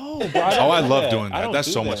though? No, bro. Oh, I don't love do doing that. don't That's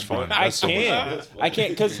do so that, much bro. fun. I That's so much can't. I can't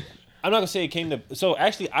because I'm not gonna say it came to. So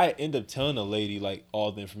actually, I end up telling a lady like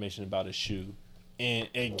all the information about a shoe, and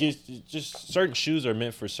it gets just certain shoes are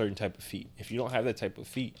meant for certain type of feet. If you don't have that type of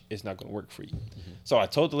feet, it's not gonna work for you. So I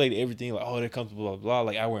told the lady everything like, oh, they're comfortable, blah blah.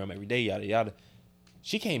 Like I wear them every day, yada yada.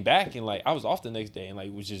 She came back and like I was off the next day and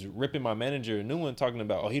like was just ripping my manager a new one talking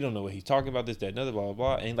about, oh, he don't know what he's talking about, this, that, another, blah, blah,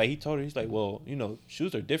 blah. And like he told her, he's like, well, you know,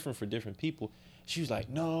 shoes are different for different people. She was like,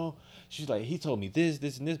 no. She's like, he told me this,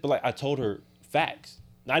 and this. But like I told her facts.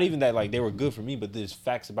 not even that like they were good for me, but there's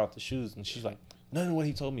facts about the shoes, and she's like, none of what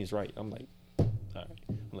he told me is right. I'm like, all right.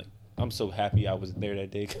 I'm like, I'm so happy I was there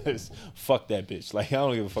that day because fuck that bitch. Like I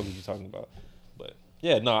don't give a fuck what you're talking about. But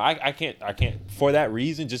yeah, no, I can't for that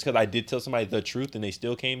reason. Just because I did tell somebody the truth and they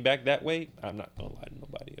still came back that way, I'm not gonna lie to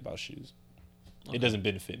nobody about shoes. Okay. It doesn't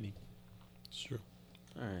benefit me. It's true.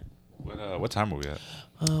 All right. What time are we at?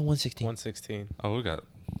 116. 116. Oh, we got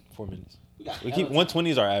 4 minutes. We keep 120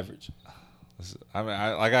 is our average. I mean,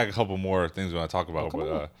 I got a couple more things we want to talk about,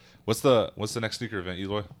 but what's the next sneaker event,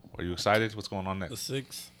 Eloy? Are you excited? What's going on next? The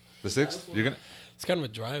 6th. The 6th? You're gonna? It's kind of a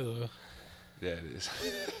drive though. Yeah, it is.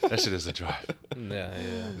 That shit is a drive. Yeah.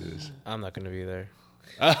 It is. I'm not gonna be there.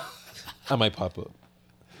 I might pop up.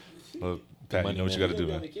 Well, Pat, you know what you got to do,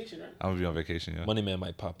 man. Vacation, right? I'm gonna be on vacation. Yeah. Money Man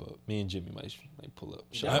might pop up. Me and Jimmy might pull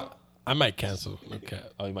up. I might cancel. Okay.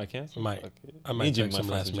 Oh, you might cancel? Might. Okay. I Me might and Jimmy take some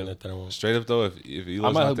might find last some minute that I won't. Straight up though, if I Eloy's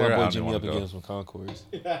might not hook there, my I boy don't Jimmy want up to and go. get him some Concords.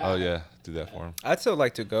 Oh yeah, do that for him. I'd still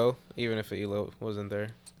like to go, even if Elo wasn't there.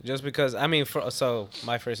 Just because, I mean, so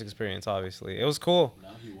my first experience, obviously, it was cool. Now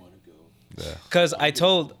you want to go. Yeah. Cause I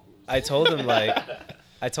told him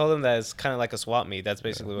that it's kind of like a swap meet. That's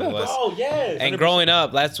basically what it was. Oh yes. And growing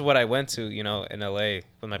up, that's what I went to, in LA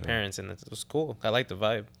with my parents, and it was cool. I liked the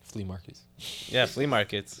vibe. Flea markets. Yeah, flea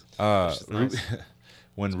markets. Nice.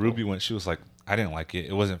 When Ruby went, she was like, I didn't like it.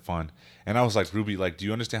 It wasn't fun. And I was like, Ruby, like, do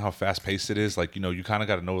you understand how fast paced it is? Like, you kind of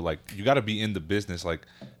got to know, like, you got to be in the business. Like,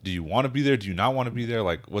 do you want to be there? Do you not want to be there?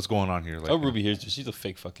 Like, what's going on here? Like, Oh, Ruby here's she's a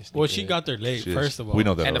fake fucking sneaker. Well, she got there late. she is. First of all, we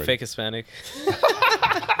know that And a already. fake Hispanic.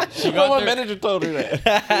 She got my there. manager told her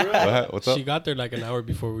that. What's up? She got there like an hour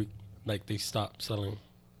before they stopped selling.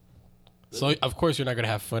 So of course you're not gonna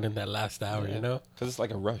have fun in that last hour, Because it's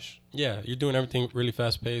like a rush. Yeah, you're doing everything really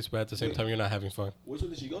fast paced, but at the same time you're not having fun. Which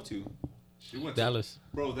one did she go to? She went Dallas.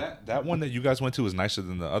 Bro, that one that you guys went to was nicer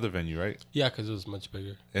than the other venue, right? Yeah, because it was much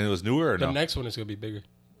bigger. And it was newer or The no? next one is gonna be bigger.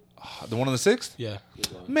 The one on the 6th? Yeah.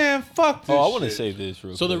 Man, fuck this Oh, I want to shit. say this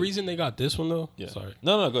real So the quick. reason they got this one though, Yeah. sorry,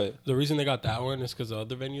 No, go ahead. the reason they got that one is because the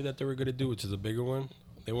other venue that they were gonna do, which is a bigger one,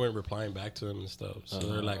 they weren't replying back to them and stuff. So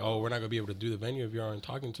they're like, "Oh, we're not gonna be able to do the venue if you aren't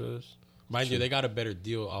talking to us." Mind you, they got a better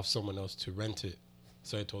deal off someone else to rent it.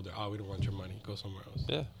 So I told her, "Oh, we don't want your money. Go somewhere else."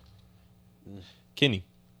 Yeah. Kenny,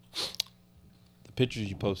 the pictures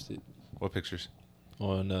you posted What pictures?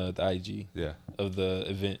 on the IG Yeah. of the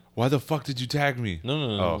event. Why the fuck did you tag me? No.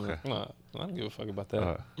 Oh, okay. Nah, I don't give a fuck about that.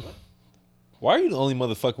 Uh, Why are you the only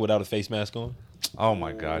motherfucker without a face mask on? oh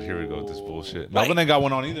my god, here we go with this bullshit. Melvin ain't got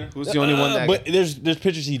one on either. Who's the only one that? But there's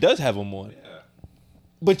pictures he does have them on.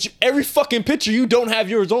 But every fucking picture you don't have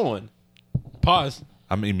yours on. Pause.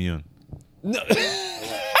 I'm immune. No.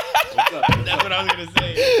 That's what I was gonna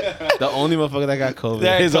say. The only motherfucker that got COVID.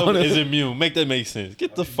 That is is immune. Make that make sense.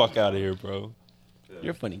 Get the fuck out of here, bro.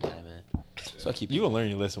 You're a funny guy, man. So I keep You gonna learn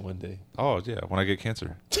your lesson one day. Oh yeah, when I get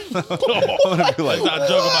cancer. Let's not joke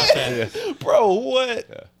about that. Bro,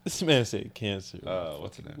 what? This man said cancer.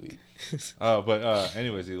 What's the name? But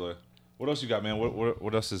anyways, Eloy, what else you got, man?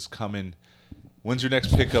 What else is coming? When's your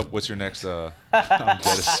next pickup? What's your next? I'm dead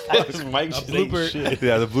as fuck. This Mike just blooper. ain't shit.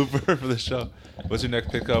 Yeah, the blooper for the show. What's your next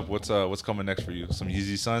pickup? What's coming next for you? Some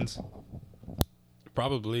Yeezy Suns?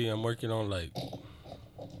 Probably, I'm working on like,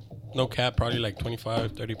 no cap, probably like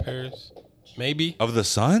 25, 30 pairs. Maybe. Of the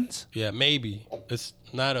Suns? Yeah, maybe. It's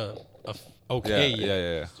not okay Yeah, yet.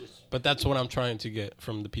 yeah. But that's what I'm trying to get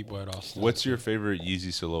from the people at Austin. What's your favorite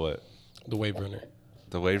Yeezy silhouette? The Wave Runner.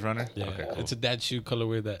 The Wave Runner? Yeah, Okay, cool. it's a dad shoe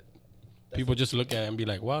colorway that people just look at and be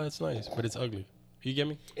like, wow, it's nice, but it's ugly. You get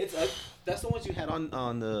me? It's that's the ones you had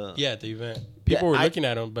on the. Yeah, at the event. People Yeah, were looking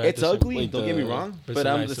at them, but It's ugly. Don't get me the- wrong, but but it's a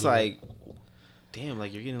I'm nice just silhouette. like, damn,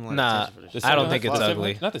 like you're getting a lot Nah, of attention for this. I don't think it's Not the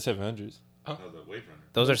ugly. 700 Not the 700s. No, the Wave Runner.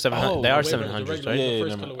 Those are 700. They are the Wave Runners, 700s, the right? regular- Yeah,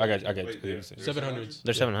 first no, colorway. I got you. Wait, What you're saying. 700s.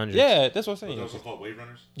 They're 700s. Yeah, that's what I'm saying. called Wave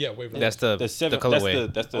Runners? Yeah, Wave Runner. That's the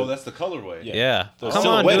colorway. That's the Oh, that's the colorway. Yeah. Yeah. The Come on,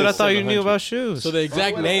 silhouette dude. I is thought you knew 700. about shoes. So the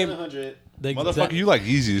exact name, the Motherfucker, exact, you like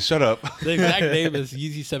Yeezys. Shut up. the exact name is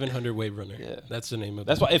Yeezy 700 Wave Runner. Yeah. That's the name of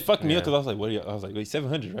That's it. why it fucked me up Yeah. because I was like, what are you? I was like, wait,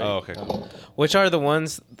 700, right? Oh, okay, cool. Which are the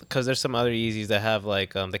ones? Because there's some other Yeezys that have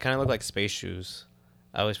like they kind of look like space shoes.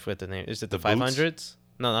 I always forget the name. Is it the The boots? 500s?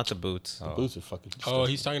 No, not the boots. The boots are fucking. Oh,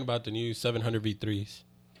 he's talking about the new 700 V3s. Is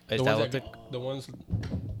The that ones, what that, the ones,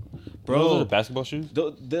 Bro, those are the basketball shoes.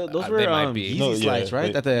 Those They were might be. Yeezy No, yeah, slides, right?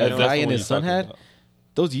 wait, That that's the the guy one and you're his son talking had. about.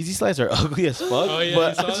 Those Yeezy slides are ugly as fuck. Oh, yeah, but you I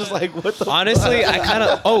was saw just that? like, what the? Honestly, I kind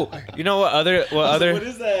of. Oh, you know what other? What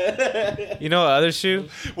is that? You know what other shoe?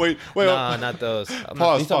 Wait. Nah, not those. I'm not-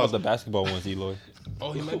 Pause, He's talking pause. about the basketball ones, Eloy.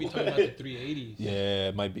 oh, he might be talking about the 380s. Yeah,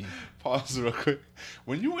 it might be. Pause real quick.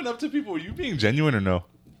 When you went up to people, were you being genuine or no?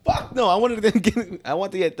 Fuck no! I wanted to get. I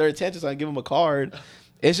want to get their attention, so I give them a card,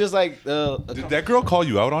 It's just like Did that girl call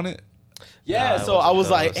you out on it? yeah. Nah, So I was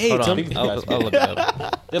like, hey, Hold tell on. me. I'll look it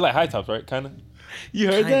up. They're like high tops, right? Kind of. You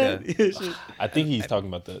heard Kinda. that? I think he's talking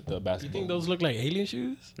about the You basketball. think those look like alien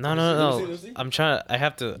shoes? No. Let's see. I'm trying. I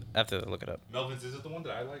have to look it up. Melvin's, is it the one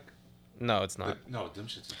that I like? No, it's not. No, them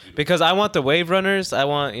shits is beautiful. Because I want the wave runners. I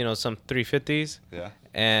want some 350s Yeah.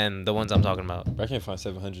 and the ones I'm talking about. I can't find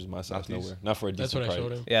 700s my size Not these? nowhere. Not for a That's decent what I price.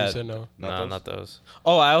 showed him. Yeah. He said no. No, not those.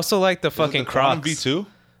 Oh, I also like the fucking Is it the Quantum Crocs. V2?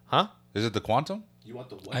 Huh? Is it the Quantum? You want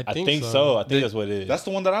the what? I think so. I think that's what it is. That's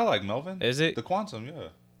the one that I like, Melvin. Is it? The Quantum? Yeah.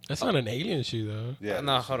 That's not an alien shoe though. Yeah.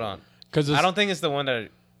 No, hold on. Because I don't think it's the one that.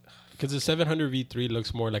 Because the 700 V3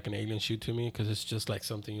 looks more like an alien shoe to me. Because it's just like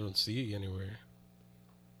something you don't see anywhere.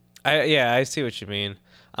 I see what you mean.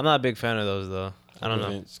 I'm not a big fan of those though. I don't know.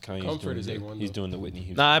 Vince Kanye's Comfort doing is the- A1 He's though. doing the Whitney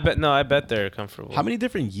Houston. I bet they're comfortable. How many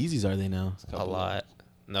different Yeezys are they now? A lot.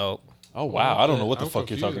 No, Oh wow! I don't know what the I'm fuck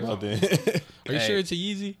you're talking about then. Are you Hey. sure it's a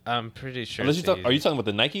Yeezy? I'm pretty sure. Unless you it's talk, Yeezy. are you talking about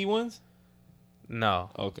the Nike ones? No,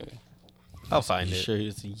 Okay. I'll find You it. sure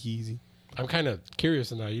it's a Yeezy? I'm kind of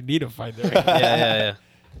curious now. You need to find it. Yeah.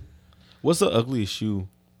 What's the ugliest shoe,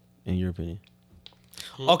 in your opinion?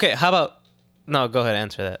 Okay, how about? No, go ahead.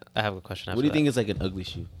 Answer that. I have a question. What do you think is like an ugly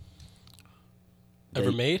shoe?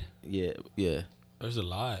 Ever made? Yeah. There's a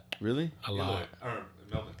lot. Really? A lot.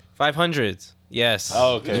 Melvin. 500s. Yes.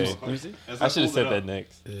 Oh, okay. Let me see. I should have said that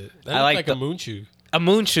next. That I like like the- a moon shoe. A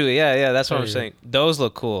moon shoe. Yeah. That's what I'm Hey. saying. Those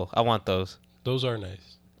look cool. I want those. Those are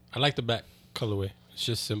nice. I like the back colorway. It's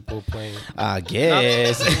just simple, plain. I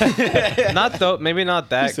guess. Not though. Maybe not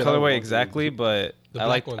that said I want colorway those. exactly, but The I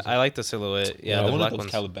like black ones. I like the silhouette. Yeah, I the wanted black those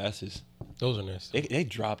ones. Calabasas. Those are nice. They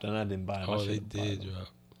dropped and I didn't buy them. I Oh, they should've bought did them. drop.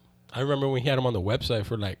 I remember when he had them on the website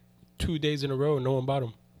for like 2 days in a row and no one bought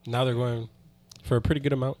them. Now they're going for a pretty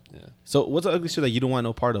good amount. So what's an ugly shoe that you don't want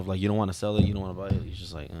no part of? Like you don't want to sell it, you don't want to buy it. You're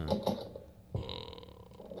just like,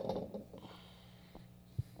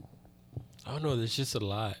 I don't know. There's just a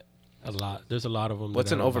lot. There's a lot of them.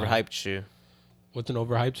 What's an overhyped shoe? What's an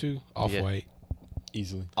overhyped shoe? Off-white.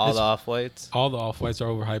 Easily. All the off whites. All the off-whites are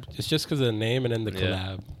overhyped. It's just because of the name and then the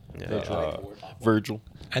Yeah. collab. Yeah. Virgil.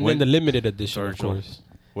 And When- then the limited edition, Virgil. of course.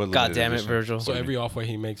 What God limited damn it, edition? Virgil. So every off-white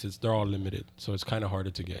he makes, they're all limited. So it's kind of harder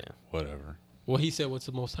to get. Whatever. Well, he said, what's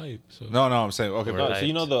the most hype? So No, I'm saying okay. Right. But, So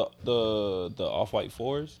you know the off-white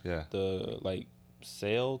fours? Yeah. The like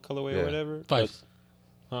sail colorway Yeah. or whatever? Fives.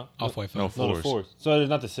 Huh? Off-white No, fives. No, the fours. So it's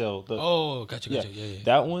not the sail. The, Oh, gotcha. yeah. Yeah.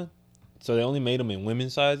 That one. So they only made them in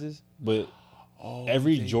women's sizes, but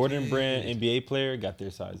every Jordan brand NBA player got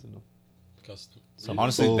their size in them. Custom. Some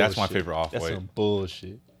honestly, that's my bullshit. favorite off That's white. some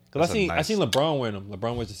bullshit. That's Cause a I nice- seen LeBron wearing them.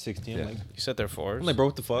 LeBron wears a 16. Yeah. I'm like, You said they're fours. I'm like, bro,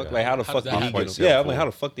 what the fuck? Like, how the How fuck does did that he happen? get them? Yeah, I'm like, how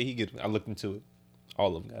the fuck did he get them? I looked into it.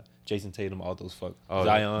 All of them got it. Jason Tatum, all those fuck. Oh,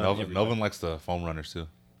 Zion. Melvin everybody. likes the foam runners too.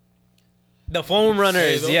 The foam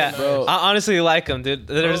runners, those yeah. are nice. Bro. I honestly like them, dude.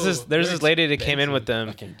 There's Bro, this they're lady that came in with them.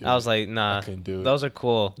 I can't do I was it. like, nah, I couldn't do it. those are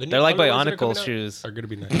cool. The new They're like colorways that are Bionicle coming out shoes. Are gonna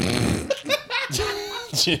be nice.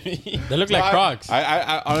 Jimmy. They look like Crocs.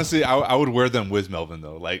 I honestly, I would wear them with Melvin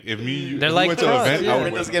though. Like if me, They're if we like went to an Crocs, event, yeah. I would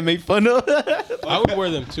wear Let's them. get made fun of. I would wear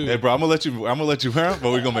them too. Hey, bro, I'm gonna let you wear them,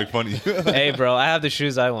 but we're gonna make fun of you. Hey, bro, I have the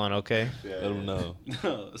shoes I want. Okay. I don't know.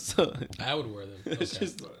 So, I would wear them. Okay.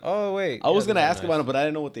 Oh wait. I was gonna those are ask about it, but I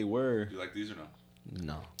didn't know what they were. You like these or no?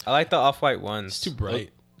 No. I like the off-white ones. It's too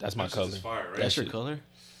bright. That's my color. fire, right? That's your shit. color?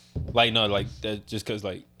 Like no, like that just cause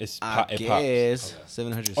like it's I it pops. guess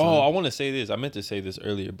 700. Oh, I want to say this. I meant to say this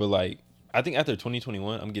earlier, but like I think after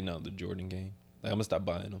 2021, I'm getting out of the Jordan game. Like I'm gonna stop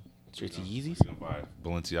buying them. straight to Yeezys. You gonna buy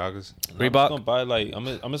Balenciagas? I'm Reebok? just gonna buy like I'm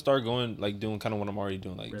gonna start going like doing kind of what I'm already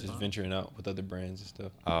doing, like just venturing out with other brands and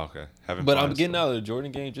stuff. Oh, okay. Having But fun I'm and getting stuff. out of the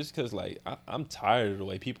Jordan game just because like I'm tired of the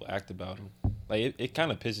way people act about them. Like it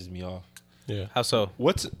kind of pisses me off. Yeah. How so?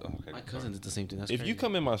 What's okay? My cousin did the same thing. That's If crazy. you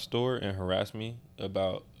come in my store and harass me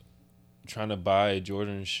about trying to buy a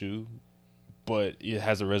Jordan shoe, but it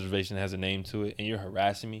has a reservation, has a name to it, and you're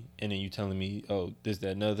harassing me, and then you telling me, oh, this,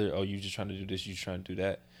 that, another, oh, you just trying to do this, you trying to do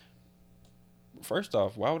that. First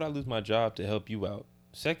off, why would I lose my job to help you out?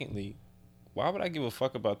 Secondly, why would I give a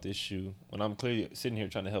fuck about this shoe when I'm clearly sitting here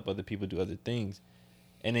trying to help other people do other things,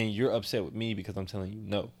 and then you're upset with me because I'm telling you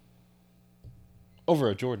no over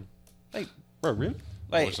a Jordan? Like, bro, really?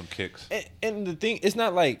 Or Like, some kicks? and the thing, it's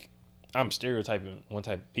not like I'm stereotyping one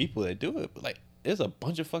type of people that do it, but like there's a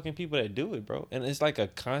bunch of fucking people that do it, bro. And it's like a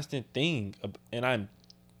constant thing, and I'm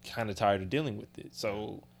kind of tired of dealing with it.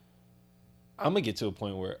 So I'm gonna get to a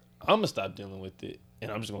point where I'm gonna stop dealing with it,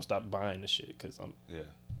 and I'm just gonna stop buying the shit because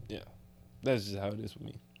Yeah. that's just how it is with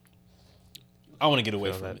me. I want to get away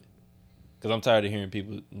Feel from that. it because I'm tired of hearing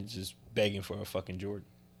people just begging for a fucking Jordan.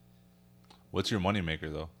 What's your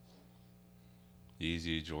moneymaker though?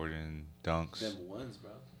 Yeezy, Jordan, Dunks. Them ones,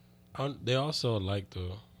 bro. They also like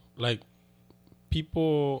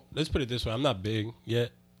people. Let's put it this way: I'm not big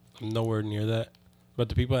yet. I'm nowhere near that. But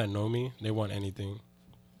the people that know me, they want anything.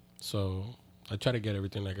 So I try to get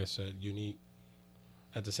everything, like I said, unique.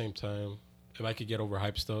 At the same time, if I could get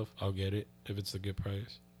overhyped stuff, I'll get it if it's a good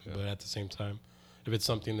price. Yeah. But at the same time, if it's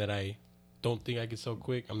something that I don't think I can sell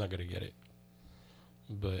quick, I'm not gonna get it.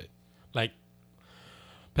 But like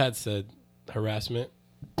Pat said, harassment.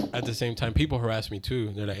 At the same time, people harass me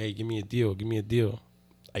too. They're like, "Hey, give me a deal. Give me a deal."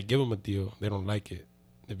 I give them a deal. They don't like it.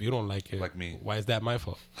 If you don't like it, like me, why is that my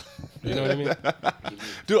fault? You know what I mean?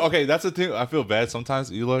 Dude, okay, that's the thing. I feel bad sometimes,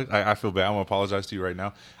 Eloy. I feel bad. I'm going to apologize to you right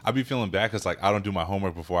now. I be feeling bad because, like, I don't do my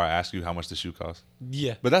homework before I ask you how much the shoe costs.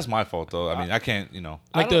 Yeah. But that's my fault, though. I mean, I can't, you know.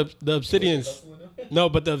 Like the Obsidians. No,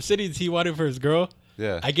 but the Obsidians he wanted for his girl.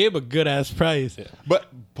 Yeah. I gave a good ass price. Yeah. But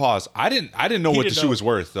pause. I didn't know what the shoe was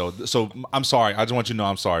worth though. So I'm sorry. I just want you to know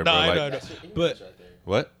I'm sorry, bro. I like, know. But Right there.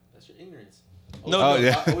 what? That's your ignorance. No,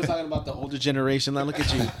 yeah. I was talking about the older generation. Now look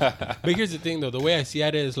at you. But here's the thing though. The way I see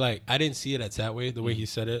it is like I didn't see it as that way. The way he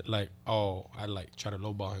said it, like, oh, I like try to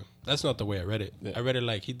lowball him. That's not the way I read it. Yeah. I read it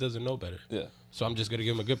like he doesn't know better. Yeah. So I'm just gonna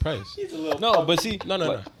give him a good price. No, but see, No.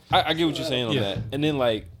 like, I get what you're saying on Yeah. that. And then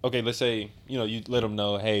like, okay, let's say you let them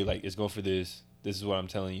know, hey, like it's going for this. This is what I'm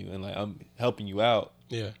telling you, and like I'm helping you out.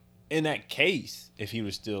 Yeah. In that case, if he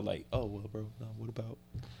was still like, oh well, bro, no, what about?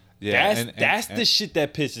 Yeah, That's the shit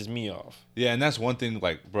that pisses me off. Yeah, and that's one thing,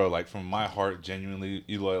 like, bro, like from my heart, genuinely,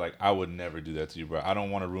 Eloy, like I would never do that to you, bro. I don't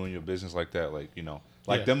want to ruin your business like that, like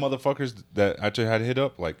like them motherfuckers that I just had hit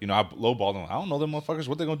up, like I lowballed them. I don't know them motherfuckers.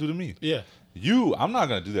 What they gonna do to me? Yeah. I'm not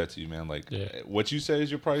gonna do that to you, man. Like what you say is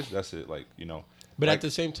your price. That's it. Like But like, at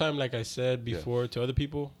the same time, like I said before to other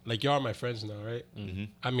people, like y'all are my friends now, right? Mm-hmm.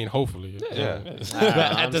 I mean, hopefully. Yeah. But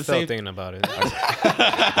I'm still thinking about it.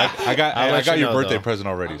 I got your birthday present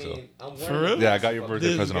already. For real? Yeah, I got your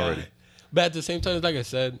birthday present already. But at the same time, like I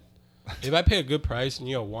said, if I pay a good price and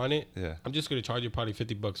you don't want it, Yeah. I'm just gonna charge you probably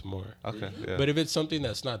 $50 more. Okay. Yeah. But if it's something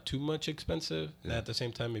that's not too much expensive, then at the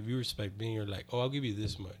same time, if you respect me, you're like, oh, I'll give you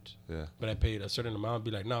this much. Yeah. But I paid a certain amount, I'll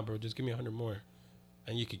be like, nah, bro, just give me 100 more,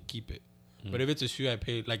 and you could keep it. But if it's a shoe I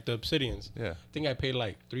paid, like the Obsidians, Yeah. I think I paid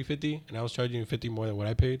like $350, and I was charging you $50 more than what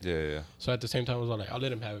I paid. Yeah. So at the same time, I was like, I'll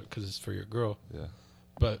let him have it because it's for your girl. Yeah.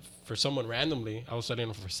 But for someone randomly, I was selling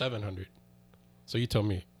them for $700. So you told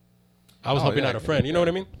me. I was Oh, helping yeah, out a friend. You know what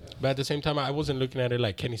I mean? But at the same time, I wasn't looking at it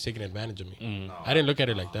like Kenny's taking advantage of me. I didn't look at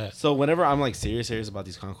it like that. So whenever I'm like serious about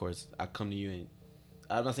these Concords, I come to you and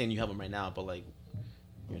I'm not saying you have them right now, but like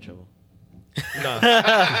you're in trouble. No.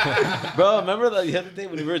 Bro, remember the other day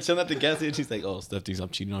when we were chilling at the gas station? She's like, "Oh, Steph thinks I'm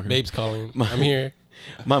cheating on her." Babe's calling. I'm here.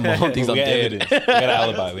 My mom thinks I'm We got dead. evidence. We got an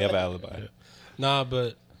alibi. We have an alibi. Nah,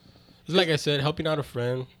 but it's like I said, helping out a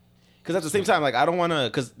friend. Because at the same time, like I don't want to.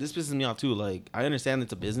 Because this pisses me off too. Like I understand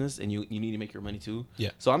it's a business and you need to make your money too. Yeah.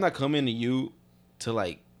 So I'm not coming to you to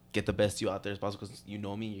like get the best deal out there as possible because you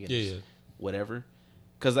know me. You're gonna just whatever.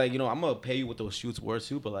 Because like I'm gonna pay you what those shoots were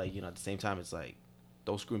too. But like at the same time, it's like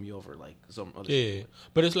don't screw me over like some other. Yeah.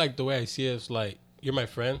 But it's like the way I see it, it's like you're my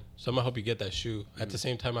friend, so I'm gonna help you get that shoe. At the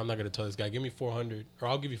same time, I'm not gonna tell this guy, give me 400, or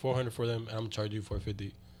I'll give you 400 for them, and I'm gonna charge you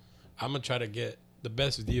 450. I'm gonna try to get the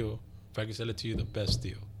best deal. If I can sell it to you, the best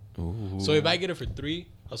deal. Ooh. So if I get it for $3,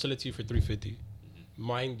 I'll sell it to you for $350.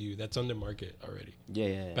 Mind you, that's under market already.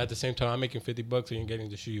 Yeah. But at the same time, I'm making $50 and you're getting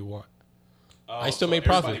the shoe you want. I still make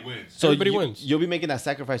profit. So Everybody wins. You'll be making that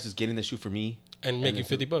sacrifice just getting the shoe for me And making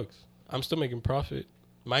 $50. I'm still making profit.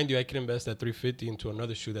 Mind you, I can invest that $350 into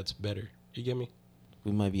another shoe that's better. You get me?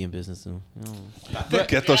 We might be in business soon.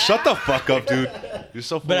 Ghetto, shut the fuck up, dude. You're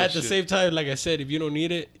so full But of at the shit. same time, like I said, if you don't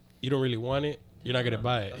need it, you don't really want it, you're not gonna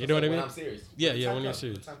buy it. You know what I mean? serious. Yeah, when you're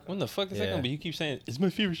serious. When the fuck is that gonna be? You keep saying it's my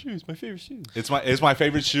favorite shoe. It's my favorite shoe. It's my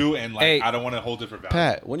favorite shoe, and like Hey. I don't want to hold it for value.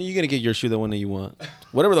 Pat, when are you gonna get your shoe the one that you want?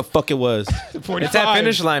 Whatever the fuck it was. It's at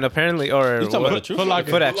Finish Line apparently, or You talking about the truth?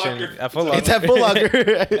 Foot Action. At Foot Locker. It's at Foot Locker.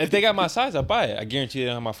 If they got my size, I buy it. I guarantee they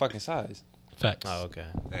don't have my fucking size. Facts. Oh, okay.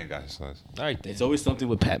 They ain't got his size. All right, then. It's always something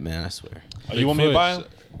with Pat, man. I swear. You want me to buy them?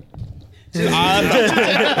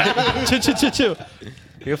 Chill.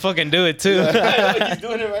 You'll fucking do it too. He's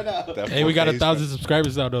doing it right now. That Hey, we got 4K 1,000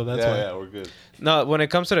 subscribers now, though. That's why. Yeah, we're good. No, when it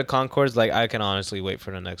comes to the Concords, like I can honestly wait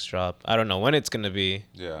for the next drop. I don't know when it's gonna be.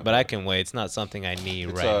 Yeah, But I can wait. It's not something I need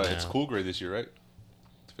It's right now. it's Cool Gray this year, right?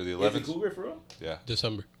 It's for the 11th. for real? Yeah,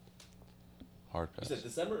 December. hard pass.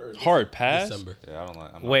 December or Hard pass. December. Yeah, I don't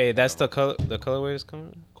like. Wait, that's the color. The colorway is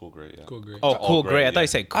coming. Cool Gray. Yeah. Cool, great. Oh, all cool gray, gray. I yeah. thought you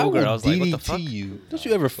said I cool will gray. I was like, what the DDT fuck? you. Don't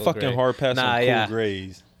you ever fucking gray. hard pass Nah, on cool yeah.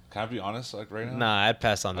 grays? Can I be honest, like right now? Nah, I'd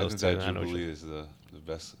pass on I those think two. that I know what Jubilee you- is the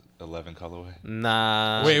best 11 colorway.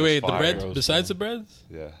 Nah. Wait, the fire. breads Gross, besides man. the breads,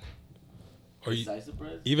 Yeah, or you, Besides the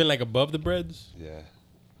bread? even like above the breads? yeah.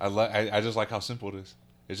 I just like how simple it is.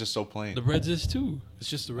 It's just so plain. The breads is too. It's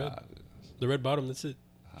just the red, the red bottom. That's it.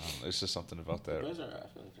 It's just something about that. Breads are, I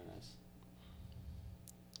feel like they're nice.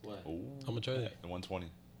 What? Ooh, I'm gonna try that. the 120.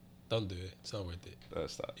 Don't do it. It's not worth it.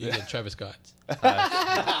 Stop. You get Travis Scott's. This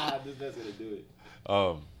guy's gonna do it.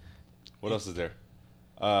 What else is there?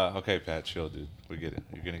 Okay, Pat, chill, dude. We get it.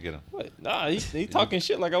 You're gonna get him. What? Nah, he talking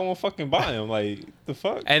shit like I won't fucking buy him. Like the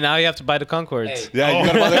fuck? And now you have to buy the Concords. Hey. Yeah, you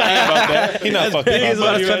gotta buy He not fucking He's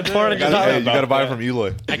about about to that. spend $400. you gotta buy it from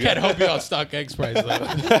Eloy. I can't help you on StockX price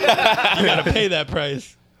though. You gotta pay that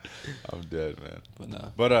price. I'm dead, man. But nah.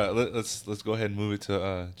 But let's go ahead and move it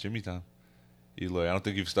to Jimmy time. Eloy, I don't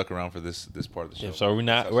think you've stuck around for this part of the show. Yeah, so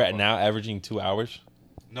we're at now averaging 2 hours.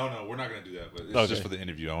 No, we're not gonna do that. But it's Okay. just for the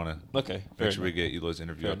interview. I want to Okay. make sure we get Eloy's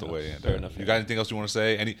interview Fair out the enough. way. And, Fair enough. You got anything else you want to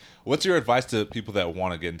say? What's your advice to people that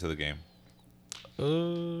want to get into the game?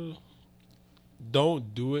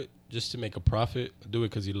 Don't do it just to make a profit. Do it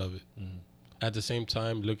because you love it. At the same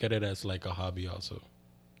time, look at it as like a hobby also.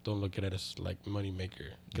 Don't look at it as like money maker,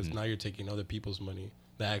 because now you're taking other people's money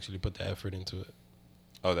that actually put the effort into it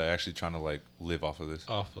Oh, they're actually trying to like live off of this.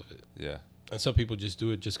 off of it. Yeah. And some people just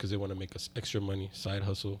do it just because they want to make extra money, side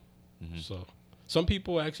hustle. So some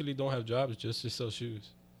people actually don't have jobs just to sell shoes.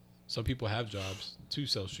 Some people have jobs to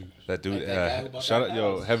sell shoes. That dude, Like that guy who bought shout that out,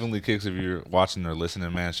 yo, house. Heavenly Kicks, if you're watching or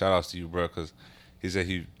listening, man, shout outs to you, bro, because he said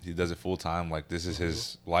he does it full time. Like, this is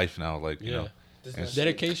his life now. Like, you know. And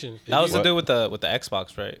Dedication. That was If to you- do with the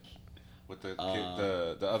Xbox, right? with the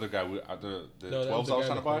other guy, the No, that 12s was the I guy was in trying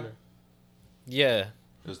the to buy, corner. Yeah.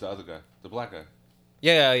 it was the other guy, the black guy.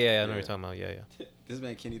 Yeah. I know what you're talking about. Yeah. This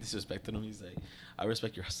man Kenny disrespected him. He's like, I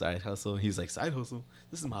respect your side hustle. He's like, side hustle?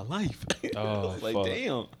 This is my life. I Oh, was like, fuck.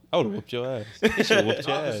 damn. I would have whooped your ass. He should have whooped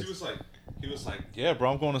your ass. He was like, yeah,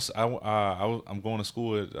 bro, I'm going to I'm going to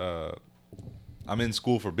school at I'm in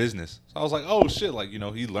school for business. So I was like, oh shit, like, you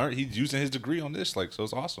know, he's using his degree on this, like, so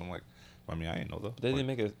it's awesome. Like, I mean, I ain't know though. They didn't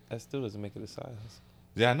make it. That still doesn't make it a side hustle.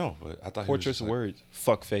 Yeah, I know, but I thought he was Portraits just of like, words.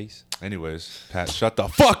 Fuck face. anyways, Pat, shut the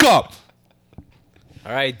fuck up.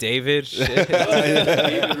 All right, David. Shit.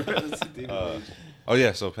 Oh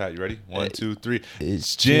yeah, so Pat, you ready? 1, 2, 3.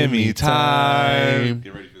 It's Jimmy time.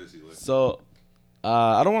 Get ready for this, Eloy. So,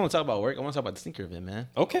 I don't want to talk about work. I want to talk about the sneaker event, man.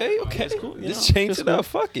 Okay. That's cool, you Just know, change that's it cool. up.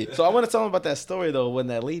 Fuck it. So I want to tell them about that story though, when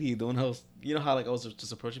that lady doing host, you know how like I was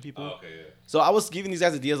just approaching people. Oh, okay, yeah. So I was giving these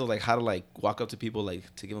guys ideas of like how to like walk up to people like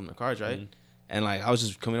to give them their cards, right? Mm-hmm. And like I was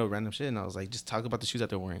just coming up with random shit, and I was like, just talk about the shoes that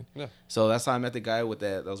they're wearing. Yeah. So that's how I met the guy with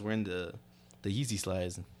that was wearing the Yeezy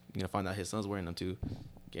slides. You know, find out his son's wearing them too.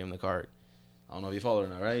 Gave him the card. I don't know if you follow or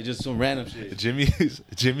not, right? Just some random shit.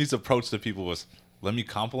 Jimmy's approach to people was, let me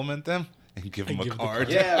compliment them and give them a give the card.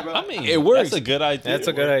 Yeah, bro. I mean, it works. That's a good idea. That's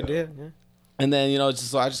a good idea. Yeah. And then, you know,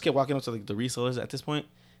 so I just kept walking up to like the resellers at this point.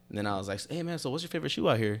 And then I was like, hey, man, so what's your favorite shoe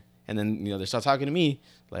out here? And then, you know, they start talking to me.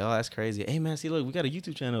 Like, oh, that's crazy. Hey, man, see, look, we got a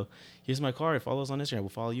YouTube channel. Here's my card. Follow us on Instagram. We'll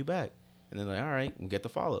follow you back. And then like, all right, we'll get the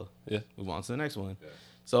follow. Yeah. Move on to the next one. Yeah.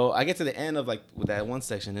 So I get to the end of like with that one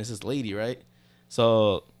section. There's this lady, right?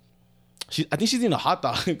 So I think she's eating a hot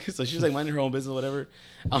dog. So she was like minding her own business or whatever.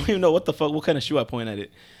 I don't even know what kind of shoe I point at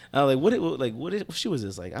it. And I was like, what shoe is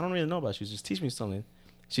this? Like, I don't really know about shoes. Just teach me something.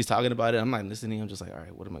 She's talking about it. I'm like listening. I'm just like, all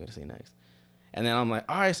right, what am I going to say next? And then I'm like,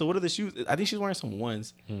 all right, so what are the shoes? I think she's wearing some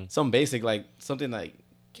ones, some basic, like something like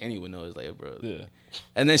Kenny would know. Is like, bro. Yeah.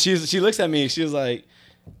 And then she looks at me. She was like,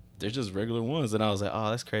 they're just regular ones. And I was like,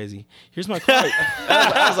 oh, that's crazy. Here's my card.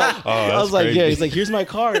 I was like, yeah. He's like, here's my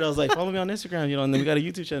card. I was like, follow me on Instagram, you know. And then we got a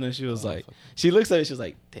YouTube channel. And she was like, she looks at me. She was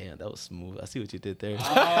like, damn, that was smooth. I see what you did there.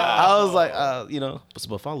 I was like, you know,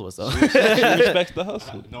 but follow us though. She respects the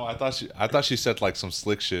hustle. No, I thought she said like some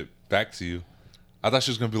slick shit back to you. I thought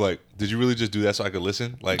she was gonna be like, "Did you really just do that so I could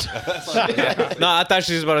listen?" Like, No, I thought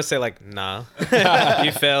she was about to say like, nah,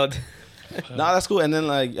 you failed. Nah, that's cool. And then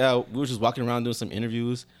like we were just walking around doing some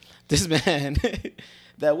interviews. This man,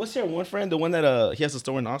 what's your one friend? The one that he has a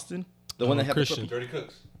store in Austin. The one that had Christian. Dirty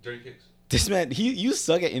Kicks. This man, you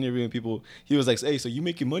suck at interviewing people. He was like, hey, so you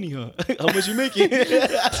making money, huh? How much you making?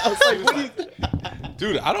 I was like, what are you?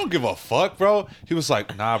 Dude, I don't give a fuck, bro. He was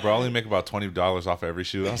like, nah, bro, I only make about $20 off every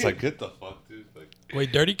shoe. I was like, get the fuck, dude. Like,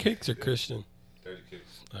 Wait, Dirty Kicks or Christian? Dirty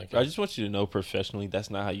Kicks. Okay. I just want you to know professionally, that's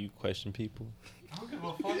not how you question people. I don't give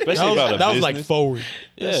a fuck. Especially about a that was business. like forward.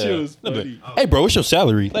 Yeah. shit was No, but- funny. hey, bro, what's your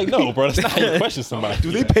salary? Like, no, bro, that's not how you question somebody.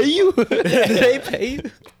 Do they pay you? Did they pay you?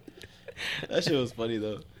 That shit was funny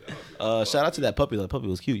though. Shout out to that puppy. That puppy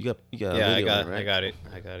was cute. You got a Yeah, video of it, right? I got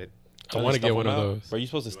it. I want to get one of those. Bro, you're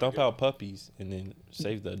supposed to stump out puppies and then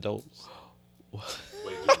save the adults.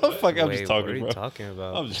 Fuck, I'm just What talking, are you bro. talking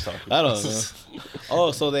about? I'm just talking. I don't know.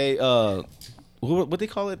 Oh, so they what they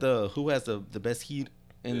call it? Who has the best heat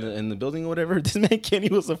in the building or whatever? This man Kenny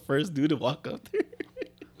was the first dude to walk up there.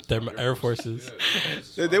 They're Air Forces.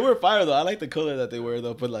 They were fire though. I like the color that they wear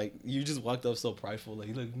though, but like you just walked up so prideful,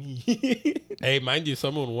 like look me. Hey, mind you,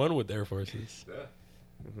 someone won with Air Forces.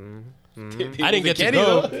 Mm-hmm. I didn't get to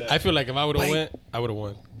go. I feel like if I would have went, I would have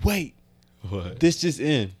won. Wait, What? this just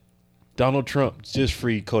in. Donald Trump just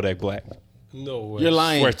freed Kodak Black. No way. You're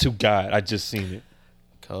lying. Swear to God, I just seen it.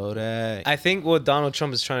 Kodak. I think what Donald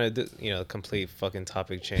Trump is trying to do, complete fucking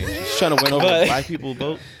topic change. He's trying to win over But- black people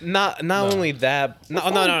vote. Not only that. No,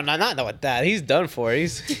 not with that. He's done for.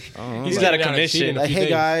 He's He's out of getting out of commission. cheating. Like, few hey days.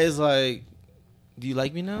 guys, like, do you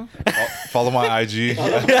like me now? Follow my IG.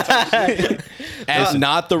 And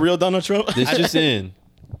not the real Donald Trump. This just in.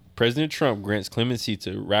 President Trump grants clemency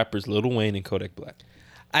to rappers Lil Wayne and Kodak Black.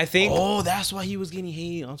 I think. Oh, that's why he was getting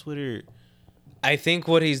hate on Twitter. I think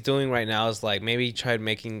what he's doing right now is like maybe he tried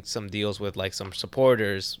making some deals with like some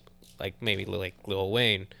supporters, like maybe like Lil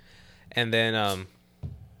Wayne, and then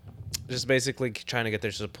just basically trying to get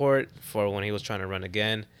their support for when he was trying to run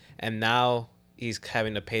again. And now he's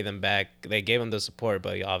having to pay them back. They gave him the support,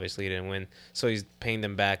 but obviously he didn't win, so he's paying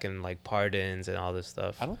them back in like pardons and all this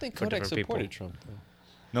stuff. I don't think for Kodak different supported Trump, though.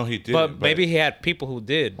 No, he did. But maybe he had people who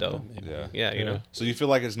did though. Yeah. Yeah, you know. So you feel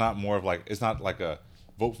like it's not more of like it's not like a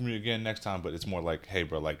vote for me again next time, but it's more like, hey,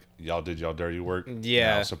 bro, like y'all did y'all dirty work.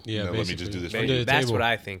 Yeah. Now, so, Yeah, let me just basically. do this for Maybe you. the That's table. what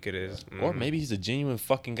I think it is. Or maybe he's a genuine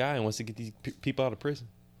fucking guy and wants to get these people out of prison.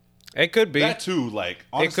 It could be. That too, like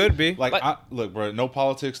honestly, could be. Like, Like- look, bro, no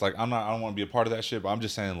politics. Like I don't want to be a part of that shit. But I'm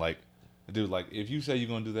just saying, like, dude, like if you say you're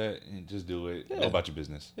gonna do that, just do it. Yeah. Go about your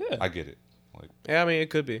business. Yeah. I get it. Like Yeah, I mean, it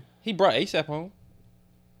could be. He brought ASAP home.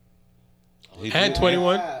 he And did.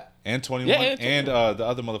 21. and 21 Yeah, and and the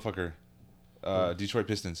other motherfucker, Detroit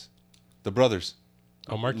Pistons, the brothers.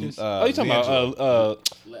 Oh, Marcus. Oh, you talking Leangelo.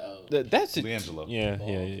 about that's it. Leangelo.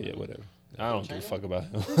 Yeah, whatever. I don't give a fuck about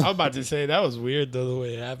him. I was about to say that was weird though the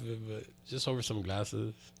way it happened, but just over some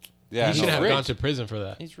glasses. Yeah, He should no, have rich. gone to prison for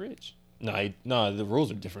that. He's rich. No, the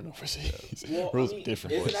rules are different overseas. Rules are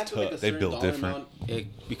different. Isn't It's after like a They certain built dollar different. amount,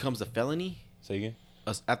 it becomes a felony? Say again.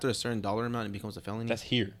 After a certain dollar amount, it becomes a felony? That's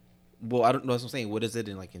here. Well, I don't know what I'm saying. What is it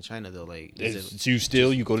in China though? Like, is it, It's you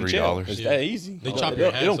steal, you go to jail. $3. It's Yeah. that easy. They chop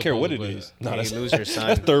your They hands don't care off what it with is. it. No, You that's lose your son.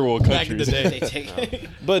 That's third world Back in the countries. day. they take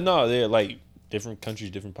But no, they're like different countries,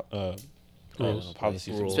 different Rules.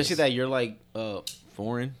 policies. Rules. especially that you're like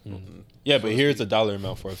foreign. Yeah, but here's a dollar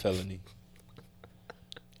amount for a felony.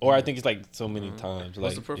 Or I think it's like so many times. What's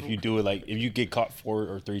Like the if purple? you do it, like if you get caught 4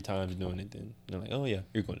 or 3 times doing it, then they're like, oh yeah,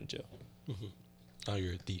 you're going to jail. Oh,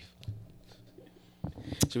 you're a thief.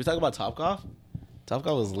 Should we talk about Topgolf?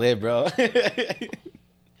 Topgolf was lit, bro.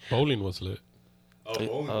 Bowling was lit. Oh, Yeah,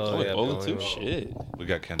 yeah, bowling too. bowling. Shit. We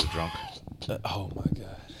got Kendall drunk. Oh my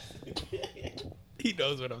god. He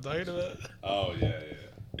knows what I'm talking about. Oh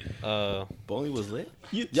yeah. Bowling was lit.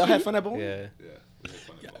 Y'all had fun at bowling? Yeah.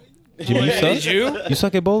 Jimmy, you Did suck? you? You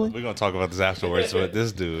suck at bowling? We're gonna talk about this afterwards, but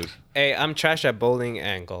this dude. Hey, I'm trash at bowling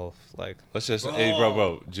and golf. Like, Let's just hey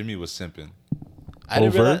bro, Jimmy was simping. I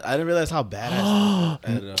didn't Over? realize how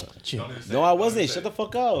badass. No, I wasn't. Shut the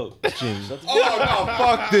fuck up. Oh no,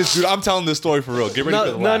 fuck this dude. I'm telling this story for real. Get ready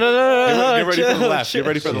for the laugh. Get ready for the laugh. Get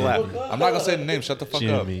ready for the laugh. I'm not gonna say the name. Shut the fuck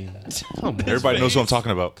Jimmy. up. Everybody knows who I'm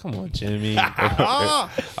talking about. Come on, Jimmy. All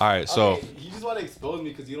right, so You just want to expose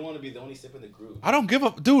me because you don't want to be the only sip in the group. I don't give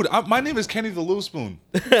a dude. My name is Kenny the Little Spoon.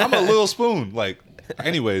 I'm a little spoon. Like,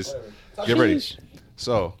 anyways, get ready.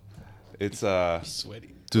 So, it's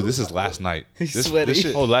Sweaty. dude. This is last night. This sweaty.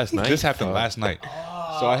 shit- Oh, last night? This happened last night.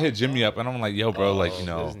 So I hit Jimmy up and I'm like, yo, bro, like, you this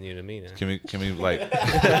know, is new to me now. can we like?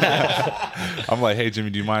 I'm like, hey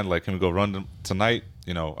Jimmy, do you mind? Like, can we go run tonight?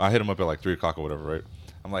 You know, I hit him up at like 3:00 or whatever, right?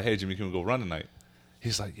 I'm like, hey Jimmy, can we go run tonight?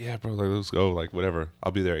 He's like, yeah, bro, like let's go, like whatever.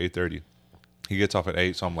 I'll be there at 8:30. He gets off at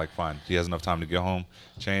 8, so I'm like, fine. He has enough time to get home,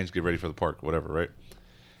 change, get ready for the park, whatever, right?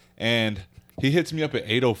 And he hits me up at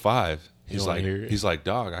 8:05. He's wanna like, hear it?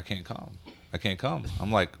 dog, I can't come. I can't come.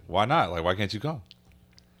 I'm like, why not? Like, why can't you come?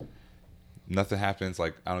 Nothing happens.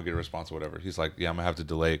 Like, I don't get a response or whatever. He's like, yeah, I'm gonna have to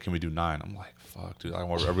delay it. Can we do 9? I'm like, fuck, dude. I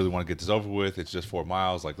really want to get this over with. It's just 4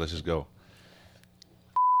 miles. Like, let's just go.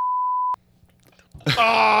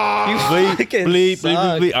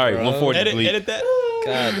 Bleep. All right, 140 bleep. Edit that.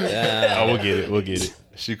 God damn. Oh, we'll get it.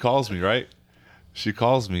 She calls me, right? She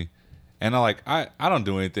calls me, and I don't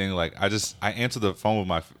do anything. Like, I answer the phone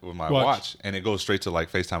with my watch, and it goes straight to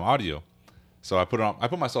like FaceTime audio. So I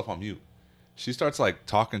put myself on mute. She starts like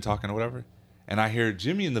talking or whatever, and I hear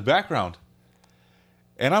Jimmy in the background,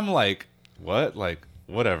 and I'm like, what? Like,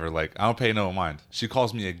 whatever. Like, I don't pay no mind. She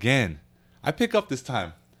calls me again. I pick up this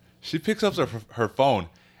time. She picks up her phone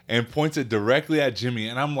and points it directly at Jimmy.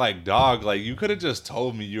 And I'm like, dog, like, you could have just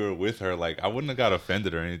told me you were with her. Like, I wouldn't have got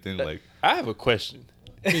offended or anything. Like, I have a question.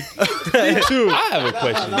 Me too. I have a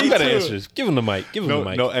question. You gotta answer this. Give him the mic. Give him the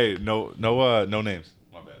mic. No names.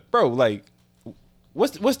 My bad. Bro, like,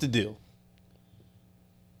 what's the deal?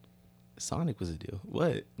 Sonic was a deal.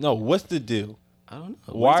 What? No, what's the deal? I don't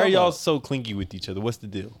know. Why are y'all so clingy with each other? What's the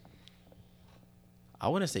deal? I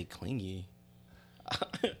wouldn't say clingy.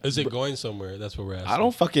 Is it going somewhere? That's what we're asking. I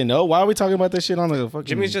don't fucking know. Why are we talking about this shit on the fucking...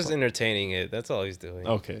 Jimmy's just entertaining it. That's all he's doing.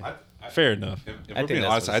 Okay. Fair enough. If we're being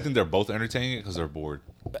honest, I think they're both entertaining it because they're bored.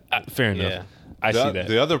 Fair enough. Yeah. I see that.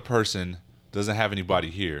 The other person doesn't have anybody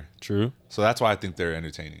here. True. So that's why I think they're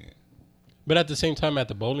entertaining it. But at the same time, at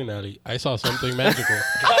the bowling alley, I saw something magical.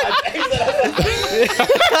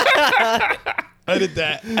 I did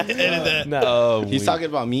that. No. He's talking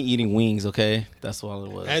about me eating wings, okay? That's all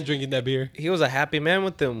it was. And drinking that beer. He was a happy man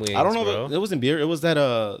with them wings. I don't know. bro. It wasn't beer. It was that,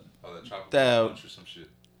 That chocolate punch or some shit.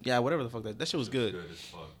 yeah, whatever the fuck. That shit was good. Good as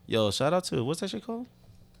fuck. Yo, shout out to, what's that shit called?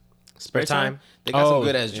 Spare time. They got some Oh,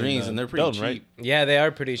 good ass in, drinks, and they're pretty Belton, cheap. right? Yeah, they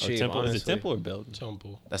are pretty Or cheap. Temple, is honestly. it Temple or Belton?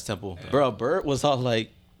 Temple. That's Temple. Bro, Bert was all like,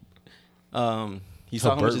 he saw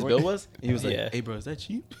how much Bert his went? bill was. He was like, Yeah. hey, bro, is that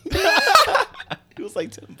cheap? He was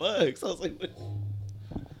like $10. I was like, what?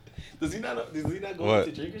 Does he not go What?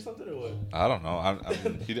 to drink or something or what? I don't know. I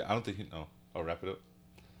don't think he know. I'll wrap it up.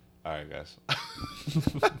 All right, guys.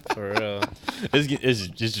 For real. It's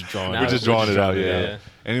just drawing. Nah, We're just drawing it out. Yeah. yeah.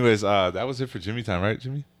 Anyways, that was it for Jimmy time, right,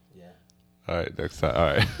 Jimmy? Yeah. All right, next time. All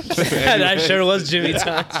right. That sure was Jimmy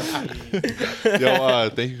time. Yo,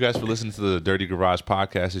 thank you guys for listening to the Dirty Garage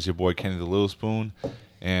podcast. It's your boy Kenny the Little Spoon,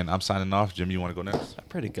 and I'm signing off. Jimmy, you want to go next? I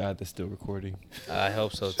pray to God that's still recording. I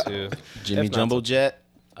hope so too. Jimmy If not, Jumbo Jet.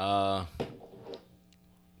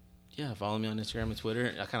 Yeah, follow me on Instagram and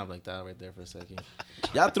Twitter. I kind of like that right there for a second.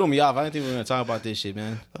 Y'all threw me off. I didn't think we were going to talk about this shit,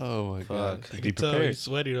 man. Oh my God. Be prepared. He's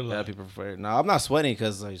sweating a Yeah, lot. people prefer it. No, I'm not sweating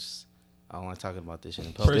because I don't like talking about this shit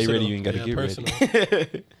in public. Stay ready, you ain't gotta get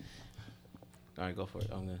ready. All right, go for it.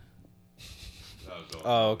 I'm gonna.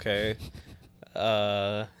 Oh, okay.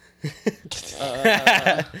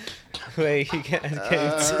 Wait, you can't.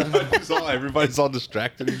 Everybody's all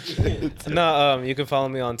distracted and shit. No, you can follow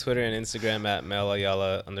me on Twitter and Instagram at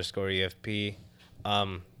melayala_EFP.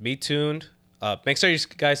 Be tuned. Make sure you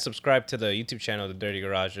guys subscribe to the YouTube channel, The Dirty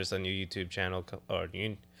Garage. There's a new YouTube channel or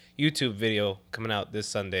new YouTube video coming out this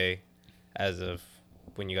Sunday, as of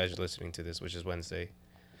when you guys are listening to this, which is Wednesday.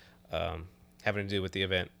 Having to do with the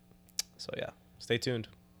event. So yeah, stay tuned.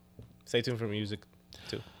 Stay tuned for music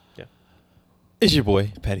too. Yeah. It's your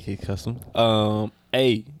boy, Patty Cake Custom.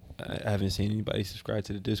 Hey, I haven't seen anybody subscribe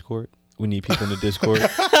to the Discord. We need people in the Discord.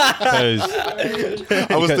 I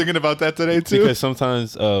was thinking about that today too. Because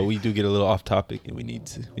sometimes we do get a little off topic and we need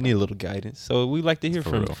a little guidance. So we like to hear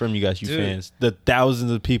from you guys, you Dude. fans. The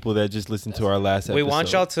thousands of people that just listened to our last episode. We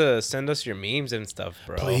want y'all to send us your memes and stuff,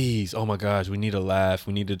 bro. Please. Oh my gosh, we need a laugh.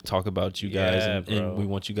 We need to talk about you guys, Yeah, and bro. we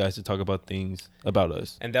want you guys to talk about things about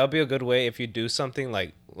us. And that'll be a good way if you do something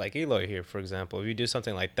like Eloy here, for example. If you do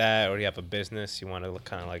something like that, or you have a business, you want to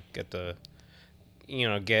kind of like get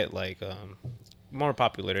more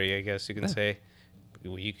popularity, I guess you can say.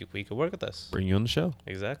 We could work with us. Bring you on the show.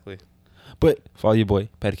 Exactly. But follow your boy,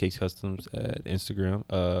 Patty Cakes Customs, at Instagram,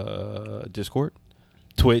 Discord,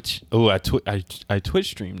 Twitch. Oh, I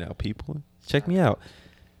Twitch stream now, people. Check me out.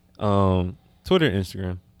 Twitter,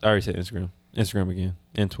 Instagram. I already said Instagram. Instagram again.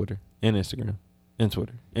 And Twitter. And Instagram. And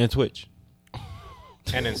Twitter. And Twitch.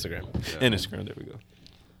 And Instagram. And Instagram. There we go.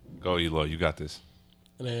 Go, Eloy. You got this.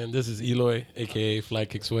 And then this is Eloy, a.k.a.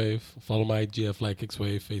 FlyKicksWave. Follow my IG at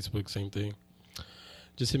FlyKicksWave. Facebook, same thing.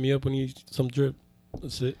 Just hit me up when you need some drip.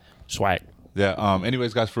 That's it. Swag. Yeah.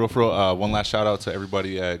 Anyways, guys, for real, one last shout out to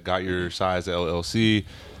everybody at Got Your Size LLC.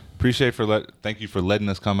 Thank you for letting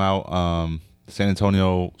us come out. San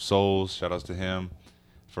Antonio Souls, shout outs to him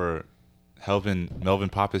for helping Melvin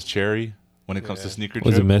pop his cherry when it comes to sneaker drip.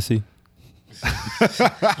 Was it messy?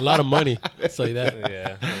 A lot of money. I'll say that.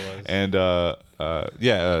 Yeah, it was. And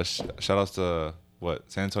shout outs to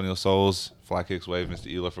San Antonio Souls, FlyKicksWave, Mr.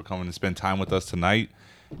 Eloy for coming and spend time with us tonight.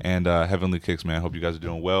 And Heavenly Kicks, man. Hope you guys are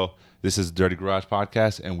doing well. This is Dirty Garage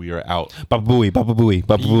Podcast, and we are out. Baba booey, baba booey,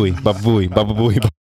 baba booey, baba booey, baba booey.